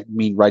 which might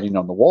mean writing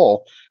on the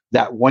wall,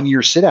 that 1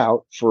 year sit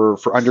out for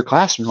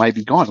underclassmen might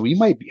be gone. We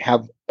might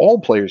have all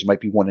players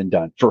might be one and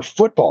done for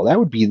football. That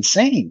would be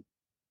insane.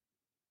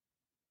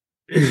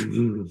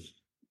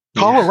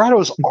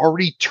 Colorado's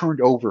already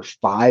turned over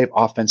 5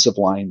 offensive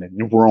linemen,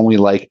 and we're only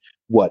like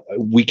a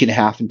week and a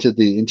half into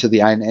the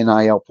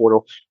NIL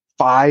portal.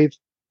 5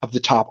 of the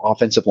top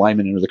offensive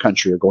linemen in the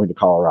country are going to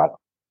Colorado.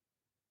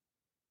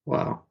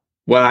 Wow.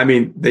 Well, I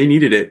mean, they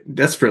needed it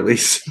desperately.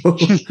 So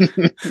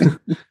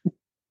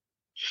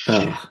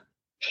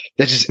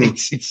that's just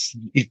it's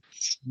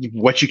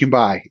what you can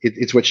buy.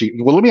 It's what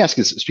you. Well, let me ask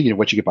you. Speaking of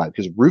what you can buy,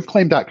 because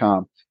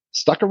roofclaim.com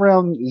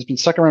has been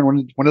stuck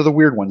around one of the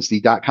weird ones, the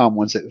 .com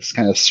ones that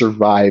kind of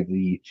survived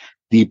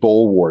the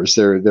bowl wars.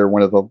 They're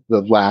one of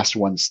the last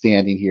ones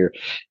standing here.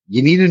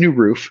 You need a new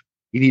roof.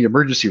 You need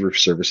emergency roof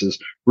services,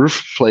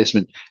 roof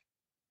replacement.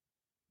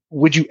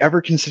 Would you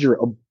ever consider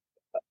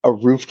a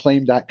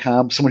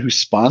roofclaim.com, someone who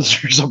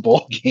sponsors a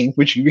bowl game?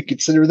 Would you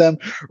consider them?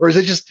 Or is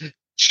it just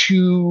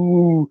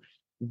too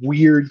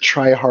weird,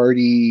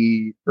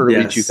 try-hardy early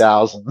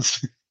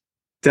 2000s?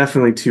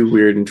 Definitely too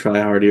weird and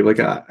try-hardy.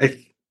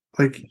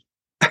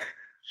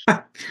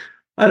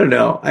 I don't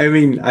know. I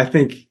mean, I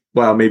think,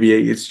 well, maybe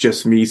it's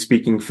just me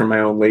speaking from my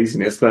own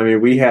laziness, but I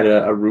mean, we had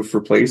a roof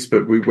replaced,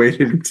 but we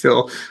waited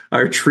until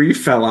our tree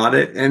fell on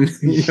it, and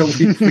we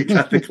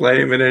got the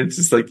claim, and it's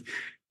just like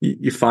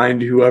you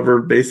find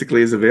whoever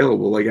basically is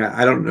available. Like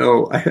I don't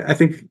know. I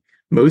think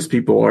most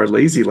people are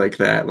lazy like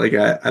that. Like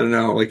I don't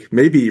know. Like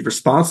maybe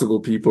responsible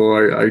people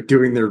are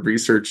doing their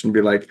research and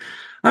be like,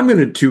 I'm going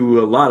to do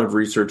a lot of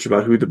research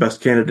about who the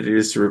best candidate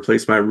is to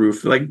replace my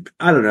roof. Like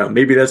I don't know.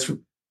 Maybe that's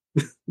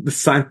the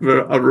sign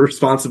of a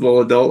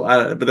responsible adult,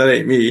 but that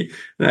ain't me.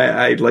 And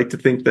I'd like to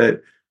think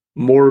that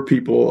more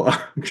people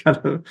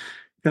kind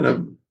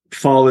of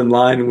fall in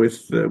line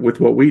with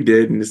what we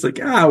did, and it's like,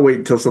 I'll wait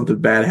until something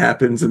bad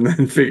happens and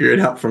then figure it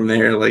out from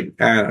there. Like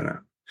I don't know.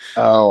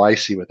 Oh, I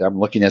see I'm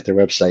looking at their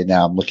website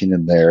now.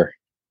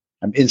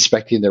 I'm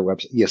inspecting their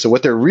website. Yeah. So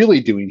what they're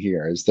really doing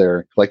here is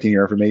they're collecting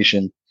your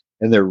information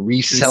and they're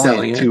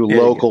reselling it to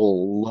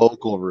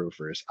local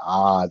roofers.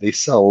 They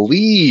sell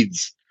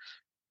leads.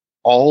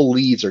 All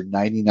leads are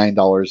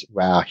 $99.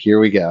 Wow, here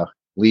we go.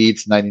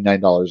 Leads,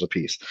 $99 a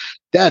piece.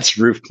 That's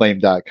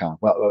roofclaim.com.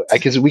 Well, I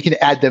guess we can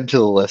add them to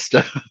the list.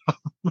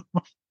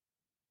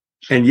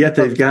 And yet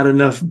they've got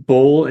enough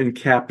bowl and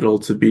capital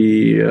to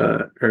be,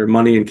 or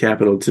money and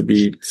capital to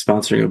be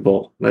sponsoring a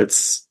bowl.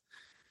 That's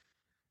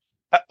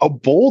a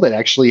bowl that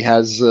actually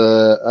has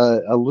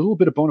a little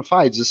bit of bona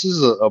fides. This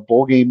is a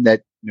bowl game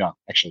that,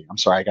 actually, I'm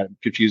sorry, I got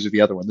confused with the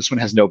other one. This one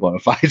has no bona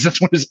fides. This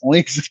one has only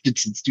existed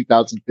since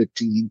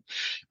 2015.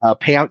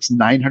 Payouts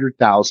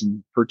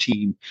 $900,000 per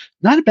team.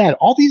 Not bad.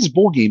 All these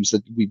bowl games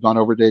that we've gone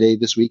over today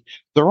this week,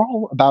 they're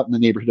all about in the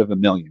neighborhood of $1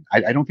 million.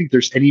 I don't think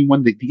there's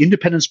anyone that the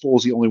Independence Bowl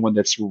is the only one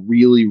that's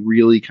really,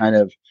 really kind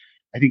of.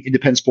 I think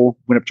Independence Bowl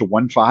went up to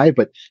 1.5,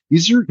 but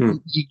these are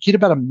you get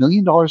about $1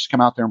 million to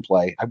come out there and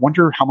play. I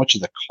wonder how much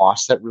of the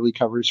cost that really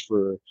covers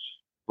for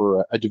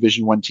a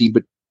Division I team,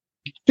 but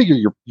you figure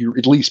you're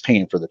at least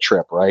paying for the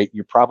trip, right?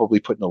 You're probably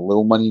putting a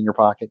little money in your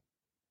pocket.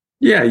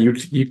 Yeah,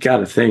 you got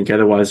to think,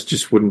 otherwise it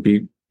just wouldn't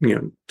be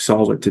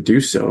solid to do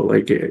so.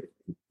 Like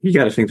you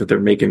got to think that they're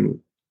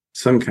making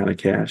some kind of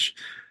cash.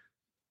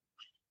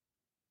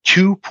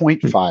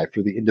 2.5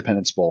 for the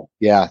Independence Bowl.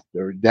 Yeah,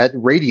 that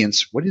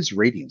Radiance. What is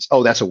Radiance?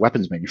 Oh, that's a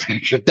weapons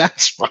manufacturer.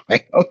 That's fine.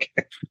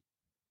 Okay.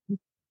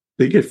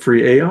 They get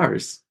free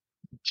ARs.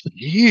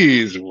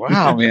 Jeez,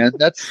 wow, man.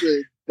 That's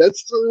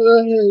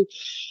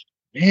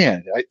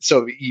man.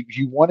 So if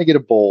you want to get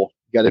a bowl,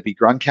 you got to be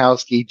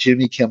Gronkowski,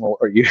 Jimmy Kimmel,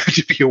 or you have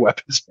to be a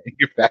weapons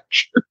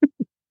manufacturer.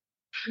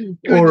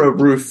 Or a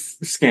roof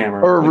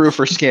scammer. Or a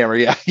roofer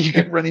scammer, yeah.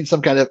 You're running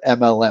some kind of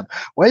MLM.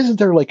 Why isn't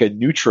there like a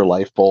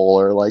Nutrilife Bowl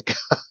or like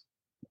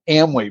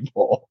Amway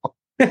Bowl?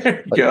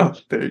 There you go.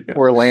 There you go.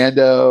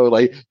 Orlando.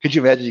 Like, could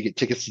you imagine you get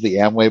tickets to the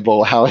Amway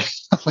Bowl? How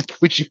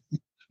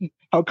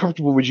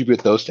comfortable would you be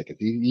with those tickets?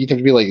 You'd have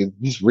to be like, is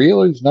this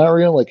real or is not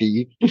real? Like,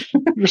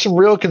 there's some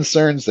real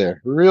concerns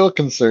there.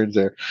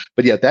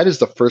 But yeah, that is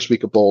the first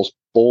week of bowls.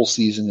 Bowl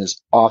season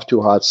is off to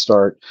a hot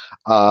start.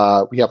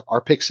 We have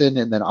our picks in,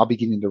 and then I'll be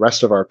getting the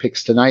rest of our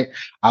picks tonight.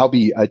 I'll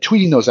be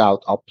tweeting those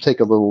out. I'll take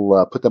a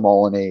little, put them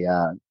all in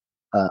a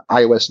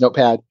iOS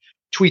notepad,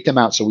 tweet them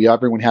out so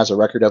everyone has a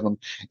record of them.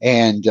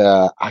 And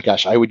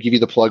I would give you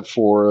the plug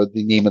for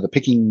the name of the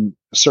picking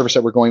service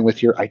that we're going with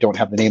here. I don't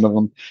have the name of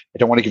them. I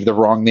don't want to give the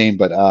wrong name,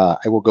 but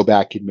I will go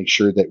back and make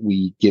sure that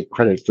we give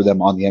credit for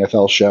them on the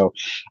NFL show.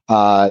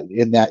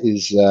 And that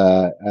is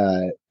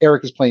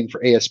Eric is playing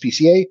for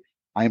ASPCA.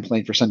 I am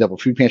playing for Sun Devil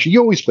Food Pantry.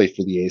 You always play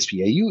for the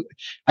ASPA.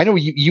 I know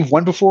you've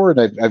won before, and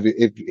I've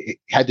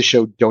had to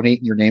show donate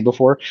in your name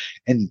before.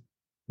 And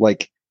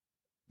like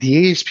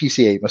the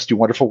ASPCA must do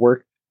wonderful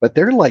work, but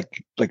they're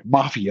like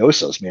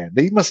mafiosos, man.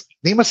 They must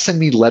send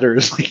me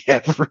letters like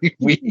every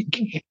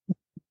week.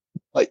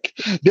 Like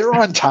they're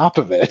on top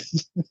of it.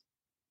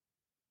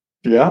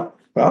 Yeah.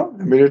 Well,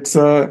 I mean, it's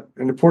an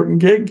important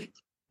gig.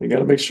 You got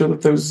to make sure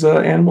that those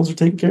animals are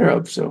taken care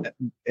of. So,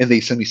 and they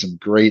send me some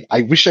great.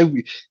 I wish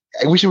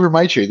it were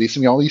my trade. They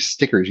send me all these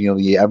stickers,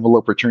 the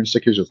envelope return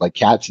stickers with like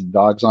cats and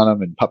dogs on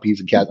them and puppies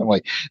and cats. I'm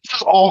like, this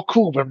is all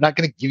cool, but I'm not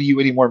going to give you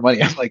any more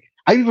money. I'm like,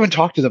 I've even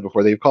talked to them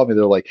before. They've called me.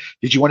 They're like,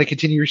 did you want to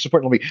continue your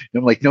support? And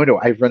I'm like, no,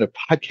 I've run a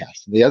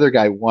podcast. And the other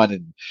guy won.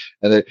 And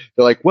they're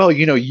like, well,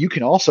 you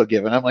can also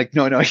give. And I'm like,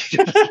 no, you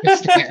don't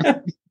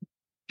understand.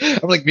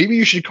 I'm like, maybe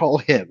you should call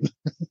him.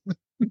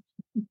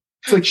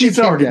 It's like she's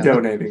already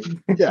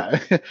donating. Yeah.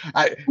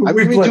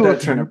 We've let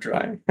that turnip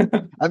dry.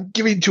 I'm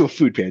giving to a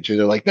food pantry.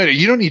 They're like, no,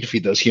 you don't need to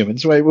feed those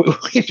humans. What are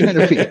you trying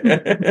to feed?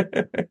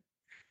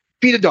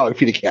 Feed a dog,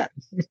 feed a cat.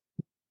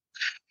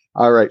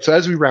 All right. So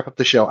as we wrap up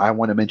the show, I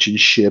want to mention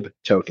SHIB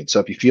token. So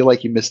if you feel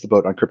like you missed the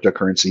boat on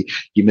cryptocurrency,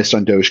 you missed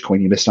on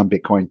Dogecoin, you missed on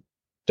Bitcoin,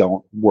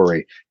 don't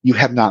worry. You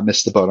have not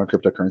missed the boat on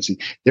cryptocurrency.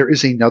 There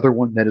is another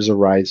one that is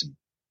rising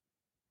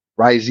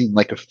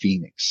like a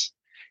phoenix.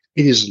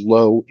 It is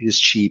low. It is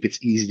cheap.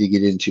 It's easy to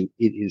get into.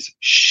 It is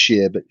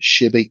SHIB,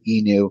 Shiba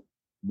Inu,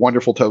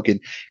 wonderful token.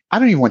 I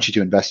don't even want you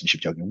to invest in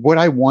SHIB token. What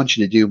I want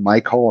you to do,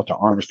 my call to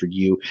arms for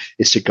you,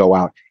 is to go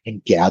out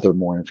and gather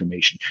more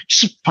information.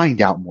 Just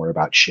find out more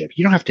about SHIB.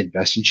 You don't have to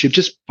invest in SHIB.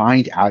 Just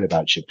find out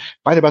about SHIB.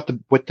 Find out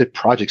what the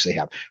projects they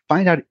have.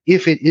 Find out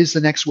if it is the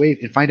next wave,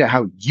 and find out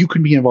how you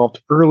can be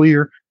involved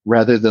earlier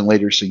rather than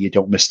later so you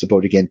don't miss the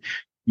boat again.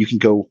 You can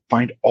go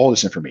find all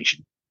this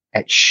information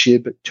at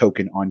SHIB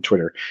token on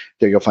Twitter.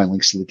 There you'll find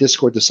links to the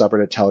Discord, the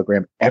subreddit,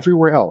 Telegram,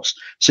 everywhere else.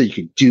 So you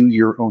can do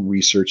your own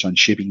research on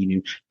Shiba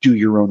Inu, do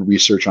your own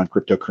research on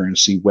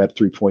cryptocurrency, Web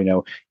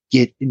 3.0.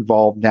 Get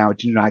involved now.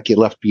 Do not get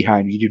left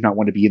behind. You do not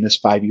want to be in this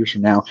 5 years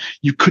from now.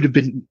 You could have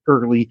been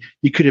early.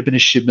 You could have been a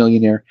SHIB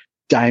millionaire.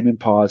 Diamond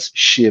Paws,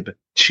 SHIB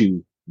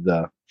to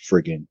the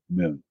friggin'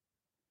 moon.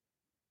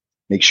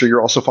 Make sure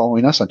you're also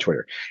following us on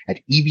Twitter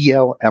at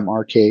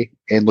EBLMRK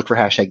and look for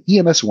hashtag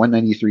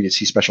EMS193 to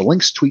see special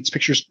links, tweets,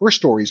 pictures, or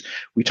stories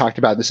we talked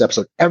about in this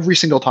episode. Every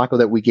single taco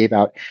that we gave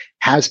out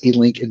has a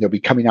link, and they'll be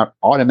coming out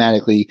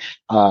automatically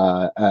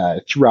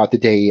throughout the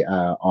day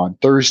on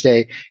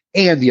Thursday.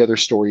 And the other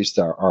stories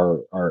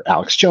are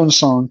Alex Jones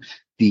song,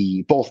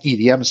 both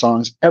EDM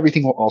songs.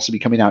 Everything will also be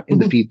coming out in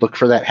the feed. Look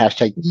for that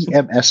hashtag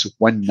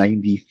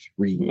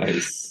EMS193.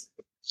 Nice.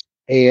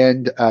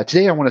 And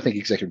today I want to thank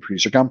Executive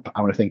Producer Gump.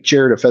 I want to thank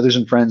Jared of Feathers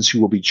and Friends,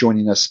 who will be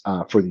joining us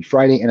for the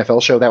Friday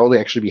NFL show. That will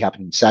actually be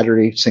happening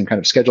Saturday, same kind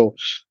of schedule.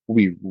 We'll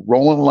be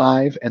rolling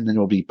live, and then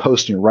we'll be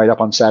posting right up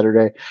on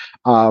Saturday.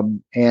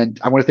 And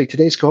I want to thank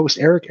today's co-host,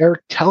 Eric.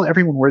 Eric, tell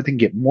everyone where they can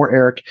get more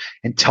Eric,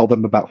 and tell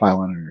them about File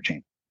on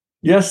Entertainment.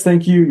 Yes,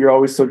 thank you. You're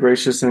always so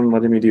gracious in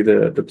letting me do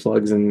the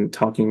plugs and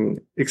talking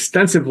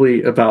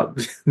extensively about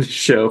the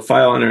show.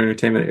 File on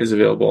Entertainment is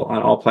available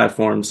on all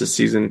platforms this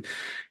season.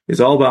 Is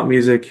all about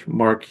music.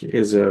 Mark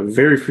is a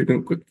very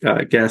frequent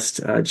guest.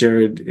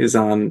 Jared is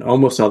on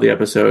almost all the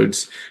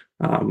episodes,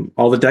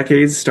 all the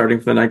decades, starting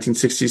from the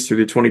 1960s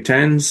through the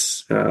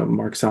 2010s.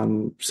 Mark's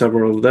on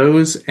several of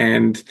those.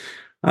 And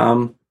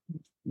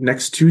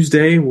next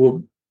Tuesday,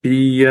 we'll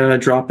be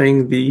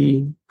dropping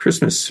the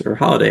Christmas or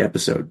holiday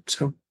episode,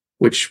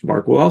 which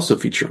Mark will also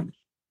feature on.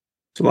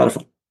 It's a lot of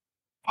fun.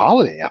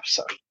 Holiday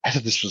episode. I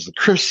thought this was the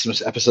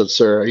Christmas episode,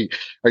 sir.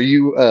 Are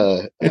you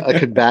a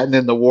combatant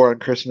in the war on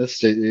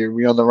Christmas? Are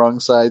we on the wrong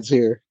sides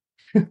here?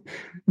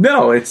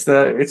 No, it's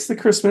the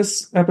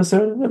Christmas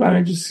episode. I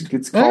mean,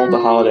 it's called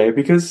the holiday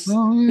because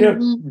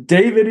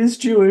David is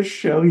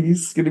Jewish, so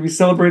he's going to be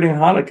celebrating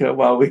Hanukkah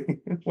while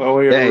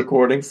we are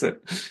recording. So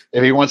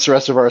if he wants the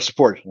rest of our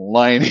support,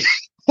 line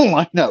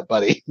up,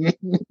 buddy.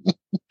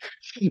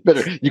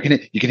 Better you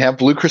can have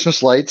blue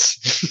Christmas lights,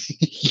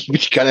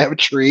 but you gotta have a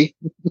tree.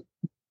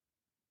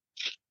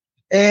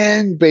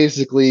 And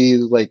basically,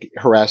 like,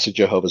 harass a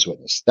Jehovah's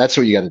Witness. That's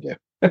what you got to do.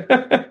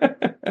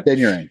 Then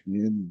you're in.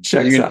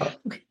 Checks out.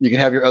 You can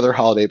have your other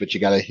holiday, but you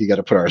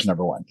gotta put ours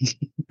number one.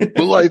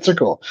 Blue lights are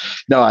cool.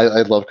 No,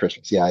 I love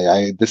Christmas.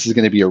 Yeah, this is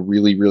going to be a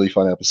really, really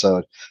fun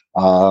episode.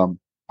 I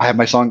have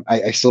my song.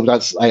 I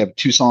have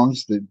two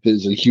songs.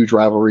 There's a huge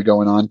rivalry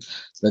going on.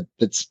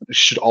 That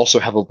should also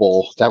have a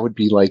bowl. That would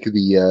be like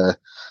the.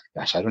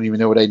 Gosh, I don't even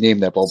know what I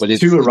named that bowl, but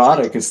it's too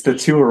erotic. It's the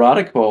Too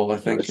Erotic Bowl, I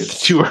think.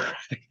 It's too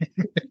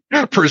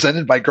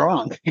presented by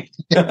Gronk.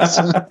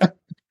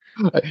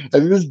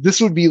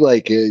 This would be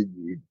like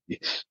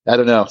I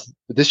don't know.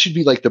 This should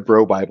be like the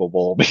Bro Bible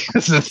Bowl,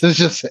 because this is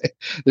just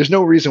there's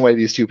no reason why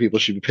these two people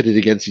should be pitted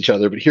against each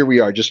other, but here we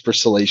are just for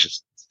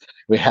salacious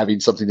having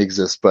something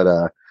exist.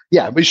 But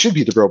but it should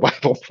be the Bro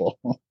Bible Bowl.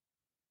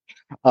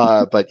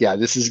 But yeah,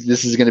 this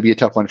is going to be a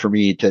tough one for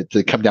me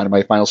to come down to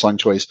my final song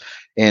choice,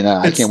 and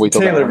I can't wait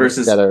till Taylor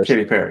versus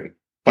Katy Perry.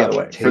 By the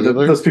way, Taylor?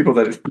 For those people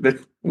that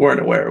weren't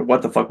aware of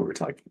what the fuck we were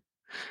talking.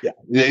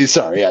 Yeah,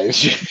 sorry, I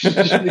should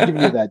have given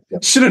you that.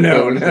 Should have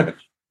known.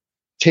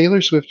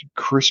 Taylor Swift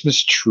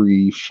Christmas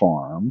Tree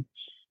Farm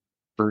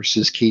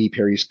versus Katy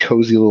Perry's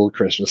Cozy Little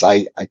Christmas.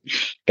 I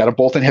got them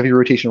both in heavy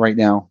rotation right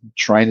now,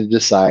 trying to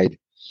decide.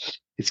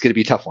 It's going to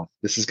be a tough one.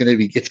 It's going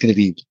to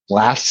be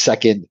last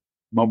second.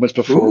 Moments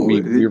before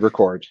we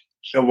record.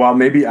 Well,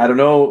 maybe I don't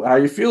know how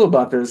you feel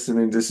about this. I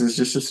mean, this is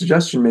just a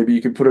suggestion. Maybe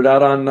you can put it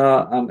out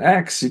on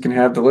X. You can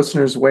have the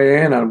listeners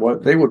weigh in on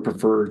what they would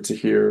prefer to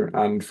hear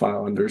on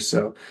File Under.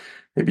 So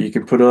maybe you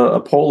can put a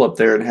poll up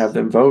there and have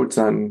them vote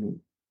on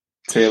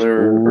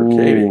Taylor or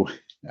Katie.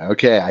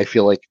 Okay, I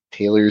feel like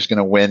Taylor's going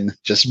to win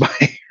just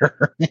by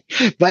her.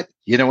 But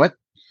you know what?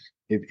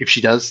 If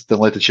she does, then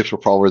let the chips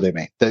fall where they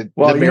may. We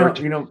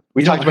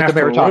talked about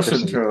the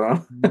meritocracy.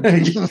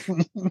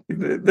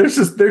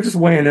 They're just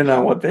weighing in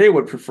on what they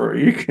would prefer.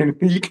 You can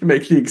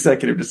make the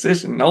executive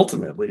decision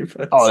ultimately.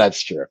 But. Oh,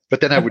 that's true. But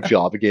then I would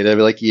feel obligated. I'd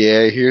be like,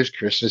 yeah, here's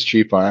Christmas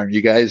Tree Farm.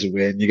 You guys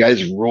win. You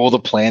guys rule the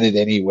planet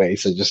anyway.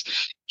 So just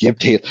give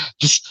Taylor.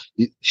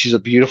 She's a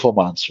beautiful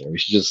monster. We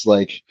should just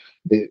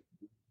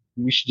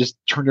we should just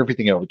turn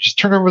everything over. Just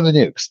turn over the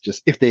nukes,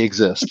 just if they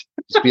exist.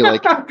 Just be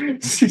like,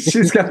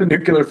 she's got the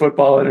nuclear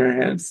football in her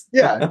hands.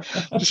 Yeah,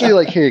 just be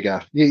like, here you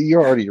go. You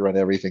already run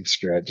everything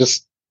screwed.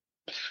 Just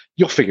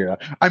you'll figure it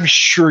out. I'm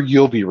sure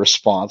you'll be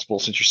responsible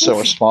since you're so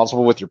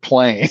responsible with your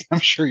plane. I'm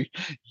sure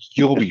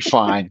you'll be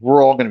fine.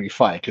 We're all going to be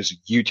fine because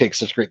you take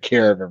such great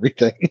care of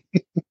everything.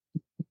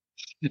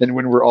 And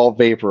when we're all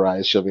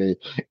vaporized, the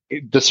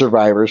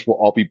survivors will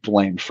all be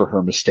blamed for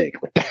her mistake.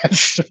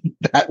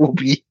 That will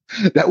be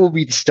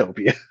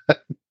dystopia.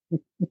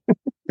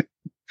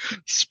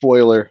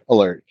 Spoiler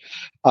alert.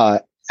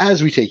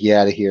 As we take you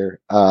out of here,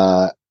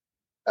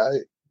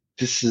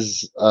 this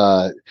is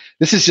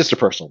just a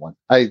personal one.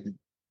 I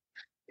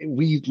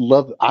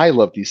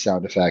love these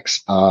sound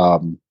effects,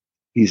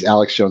 these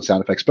Alex Jones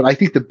sound effects, but I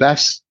think the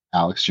best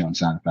Alex Jones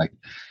sound effect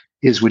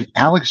is when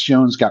Alex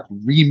Jones got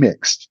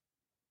remixed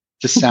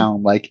to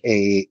sound like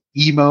a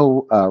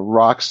emo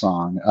rock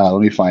song.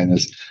 Let me find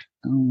this.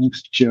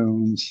 Alex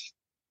Jones.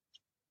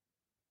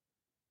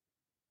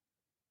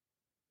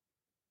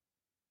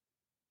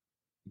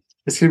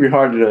 It's gonna be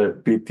hard to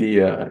beat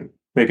the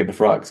making the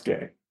frogs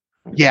gay.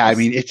 Yeah, I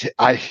mean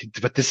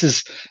but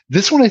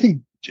this one I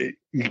think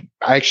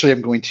I'm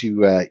going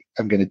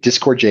to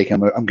Discord Jake.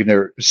 I'm going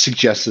to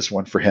suggest this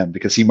one for him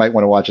because he might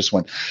want to watch this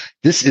one.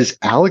 This is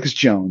Alex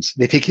Jones.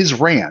 They take his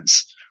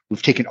rants.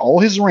 We've taken all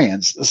his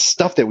rants, the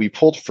stuff that we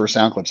pulled for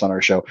sound clips on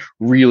our show,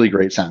 really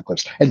great sound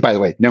clips. And by the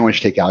way, no one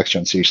should take Alex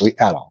Jones seriously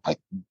at all. Like,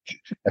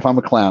 if I'm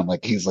a clown,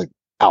 like he's like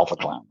alpha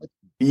clown. Like,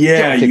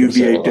 yeah,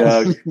 UVA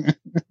Doug.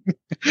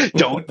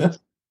 Don't.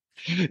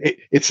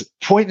 It's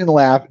point and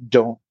laugh.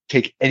 Don't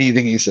take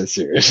anything he says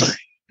seriously.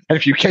 And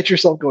if you catch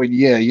yourself going,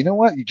 yeah, you know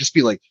what? You just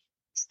be like,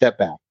 step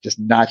back, just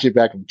notch it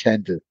back from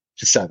 10 to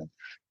 7.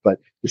 But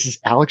this is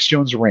Alex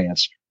Jones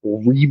rants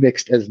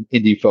remixed as an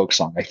indie folk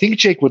song. I think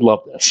Jake would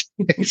love this.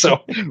 So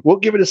we'll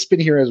give it a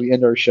spin here as we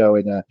end our show.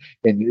 And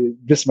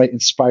this might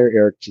inspire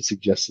Eric to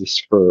suggest this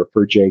for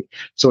Jake.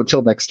 So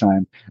until next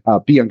time,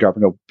 be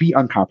ungovernable, be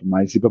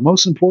uncompromising, but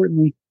most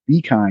importantly,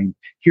 be kind.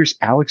 Here's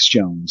Alex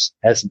Jones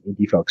as an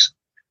indie folk song.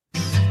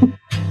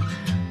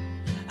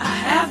 I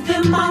have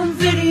them on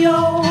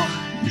video.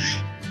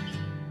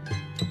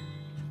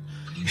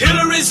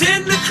 Hillary's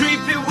in the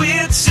creepy,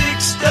 weird,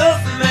 sick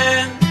stuff,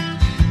 man.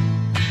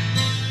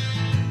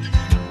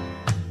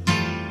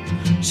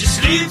 She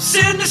sleeps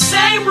in the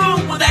same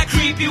room with that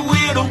creepy,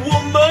 weird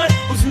woman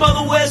whose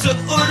mother wears a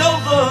hood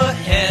over her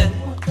head.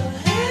 What the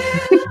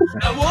hell?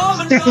 That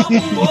woman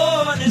number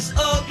one is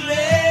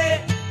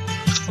ugly.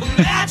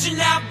 Imagine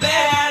how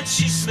bad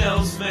she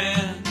smells,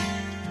 man.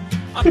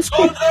 I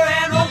told her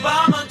and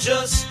Obama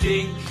just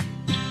stink.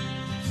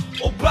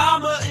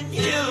 Obama and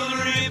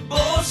Hillary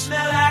both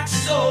smell like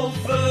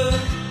sulfur.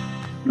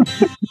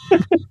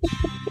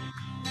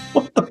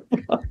 What the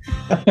fuck?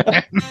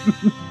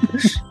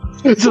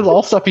 This is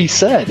all stuff he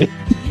said.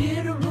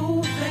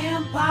 Literal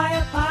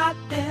vampire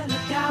pot-bellied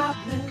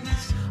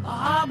goblins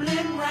are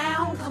hobbling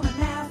round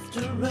coming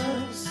after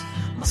us.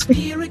 My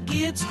spirit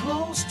gets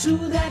close to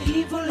that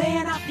evil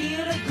and I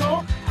feel it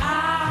go.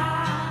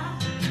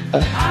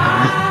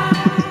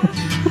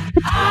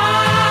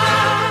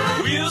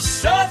 We're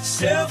such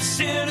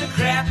self-centered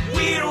crap.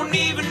 We don't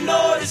even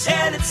notice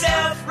hell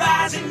itself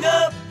rising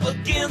up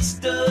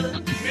against us.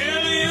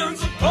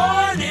 Millions of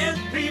pointed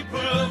people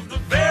of the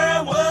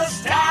very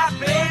worst type,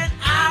 and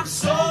I'm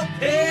so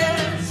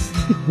pissed.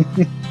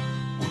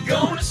 We're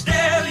gonna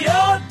steal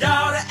your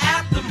daughter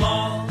at the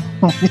mall.